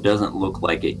cow doesn't look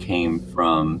like it came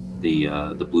from the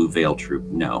Blue Veil Troop.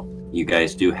 No, you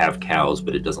guys do have cows,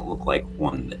 but it doesn't look like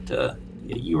one that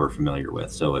you are familiar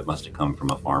with. So it must have come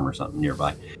from a farm or something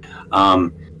nearby.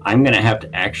 I'm gonna have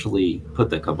to actually put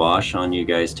the kibosh on you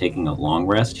guys taking a long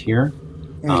rest here,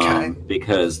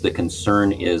 because the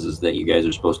concern is that you guys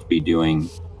are supposed to be doing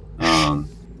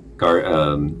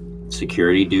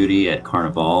security duty at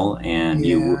Carnival, and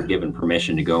you were given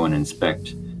permission to go and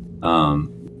inspect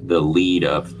the lead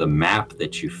of the map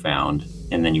that you found,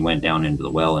 and then you went down into the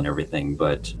well and everything,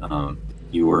 but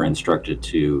you were instructed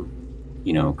to,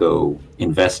 go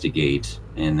investigate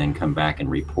and then come back and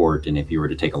report, and if you were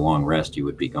to take a long rest, you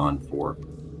would be gone for,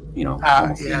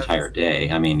 almost the entire day.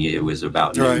 I mean, it was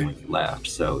about noon when you left,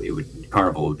 so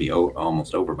Carnival would be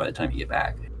almost over by the time you get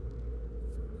back.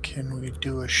 Can we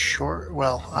do a short?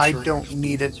 Well, I don't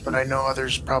need it, but I know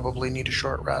others probably need a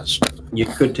short rest. You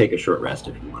could take a short rest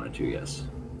if you wanted to, yes.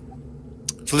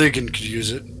 Fleegan could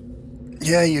use it.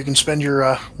 Yeah, you can spend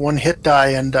your one hit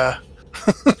die and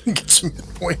get some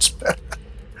hit points back.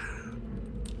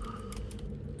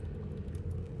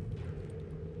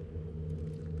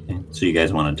 Okay. So you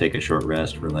guys want to take a short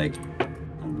rest for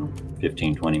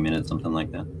 15, 20 minutes, something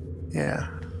like that? Yeah.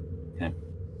 Okay.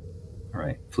 All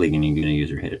right. Fleegan, you're going to use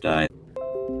your hit die.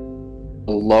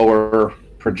 Lower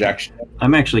projection.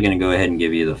 I'm actually going to go ahead and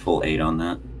give you the full 8 on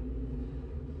that.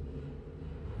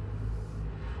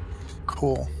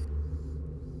 Cool.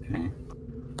 Okay.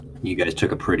 You guys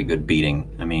took a pretty good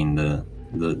beating. I mean, the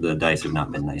dice have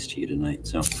not been nice to you tonight,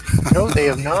 so No, they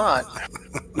have not.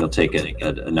 you'll take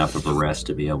enough of a rest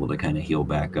to be able to kind of heal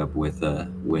back up with the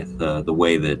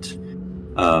way that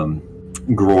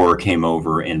Gror came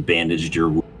over and bandaged your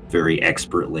wound very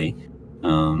expertly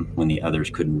when the others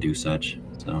couldn't do such.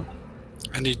 So,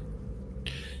 And he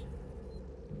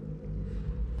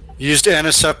used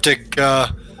antiseptic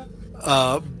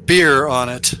beer on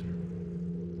it.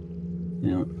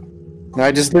 yeah.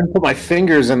 I just didn't put my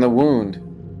fingers in the wound.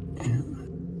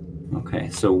 Okay,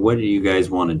 so what do you guys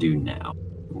want to do now?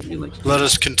 What would you like to do? Let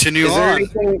us continue Is there on.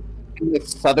 anything in the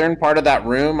southern part of that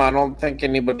room? I don't think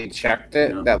anybody checked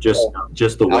it. No, That just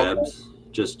the outlet? webs,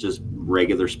 just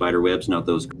regular spider webs, not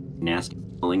those nasty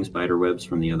crawling spider webs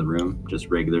from the other room. Just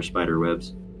regular spider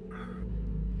webs.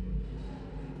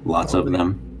 Lots of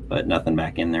them, but nothing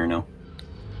back in there. No.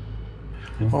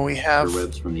 Well, we have Spider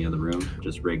webs from the other room.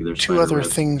 Just regular. two spider other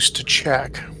webs. things to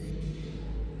check.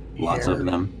 Lots here. of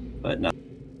them, but not.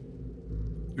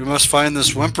 We must find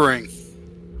this whimpering.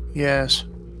 Yes.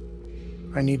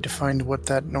 I need to find what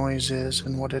that noise is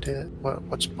and what it is.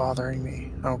 What's bothering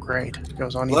me. Oh, great. It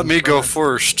goes on. Let even me go further.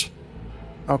 first.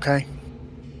 Okay.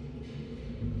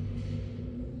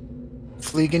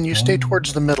 Fleegan, you stay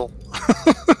towards the middle.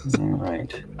 All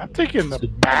right. I'm thinking the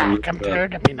back. I'm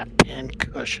targeting a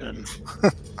pincushion.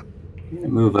 I'm gonna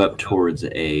move up towards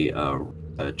a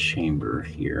chamber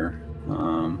here.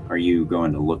 Are you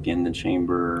going to look in the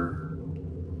chamber?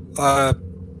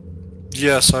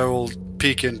 Yes, I will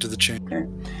peek into the chamber.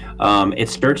 It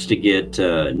starts to get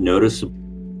noticeably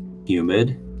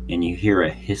humid, and you hear a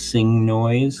hissing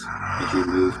noise as you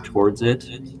move towards it.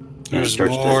 And There's it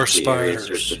starts more to, the area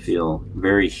starts spiders. to feel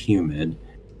very humid.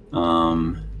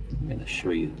 I'm going to show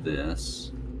you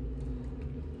this.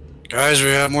 Guys, we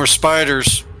have more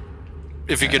spiders.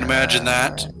 If you can imagine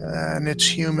that. And it's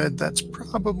humid. That's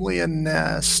probably a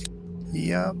nest.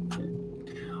 Yep.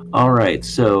 All right,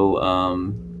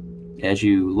 so as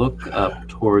you look up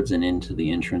towards and into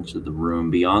the entrance of the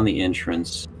room, beyond the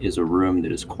entrance is a room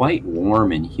that is quite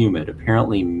warm and humid,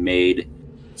 apparently made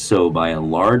so by a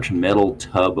large metal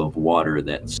tub of water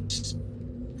that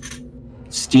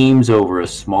steams over a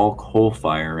small coal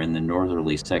fire in the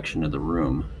northerly section of the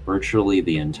room. Virtually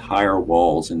the entire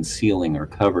walls and ceiling are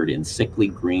covered in sickly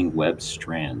green web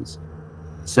strands.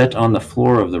 Set on the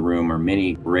floor of the room are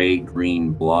many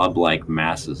gray-green blob-like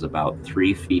masses about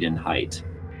 3 feet in height.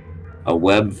 A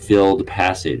web-filled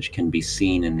passage can be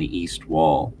seen in the east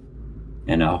wall,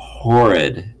 and a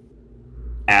horrid,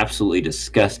 absolutely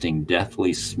disgusting,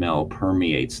 deathly smell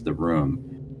permeates the room,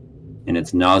 and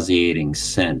its nauseating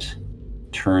scent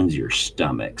turns your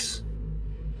stomachs.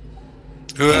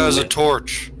 Who has a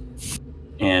torch?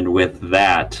 And with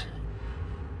that,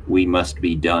 we must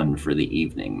be done for the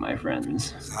evening, my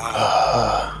friends.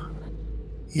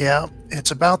 Yeah,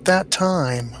 it's about that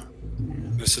time.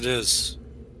 Yes, it is.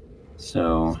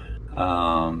 So,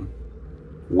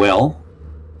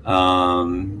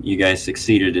 you guys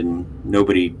succeeded in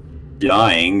nobody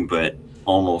dying, but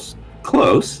almost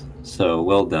close. So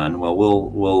well done. Well,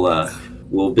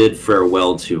 we'll bid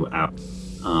farewell to our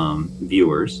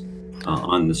viewers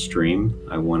on the stream.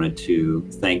 I wanted to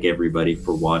thank everybody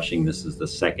for watching. This is the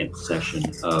second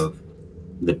session of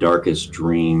the Darkest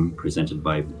Dream presented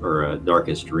by, or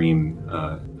Darkest Dream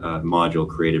module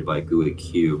created by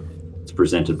GUIQ. It's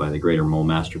presented by the Greater Mole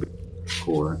Masturbation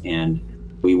Corps, and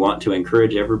we want to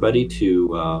encourage everybody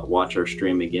to watch our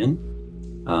stream again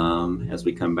as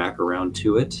we come back around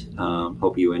to it.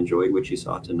 Hope you enjoyed what you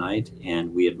saw tonight,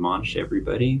 and we admonish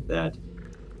everybody that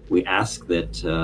we ask that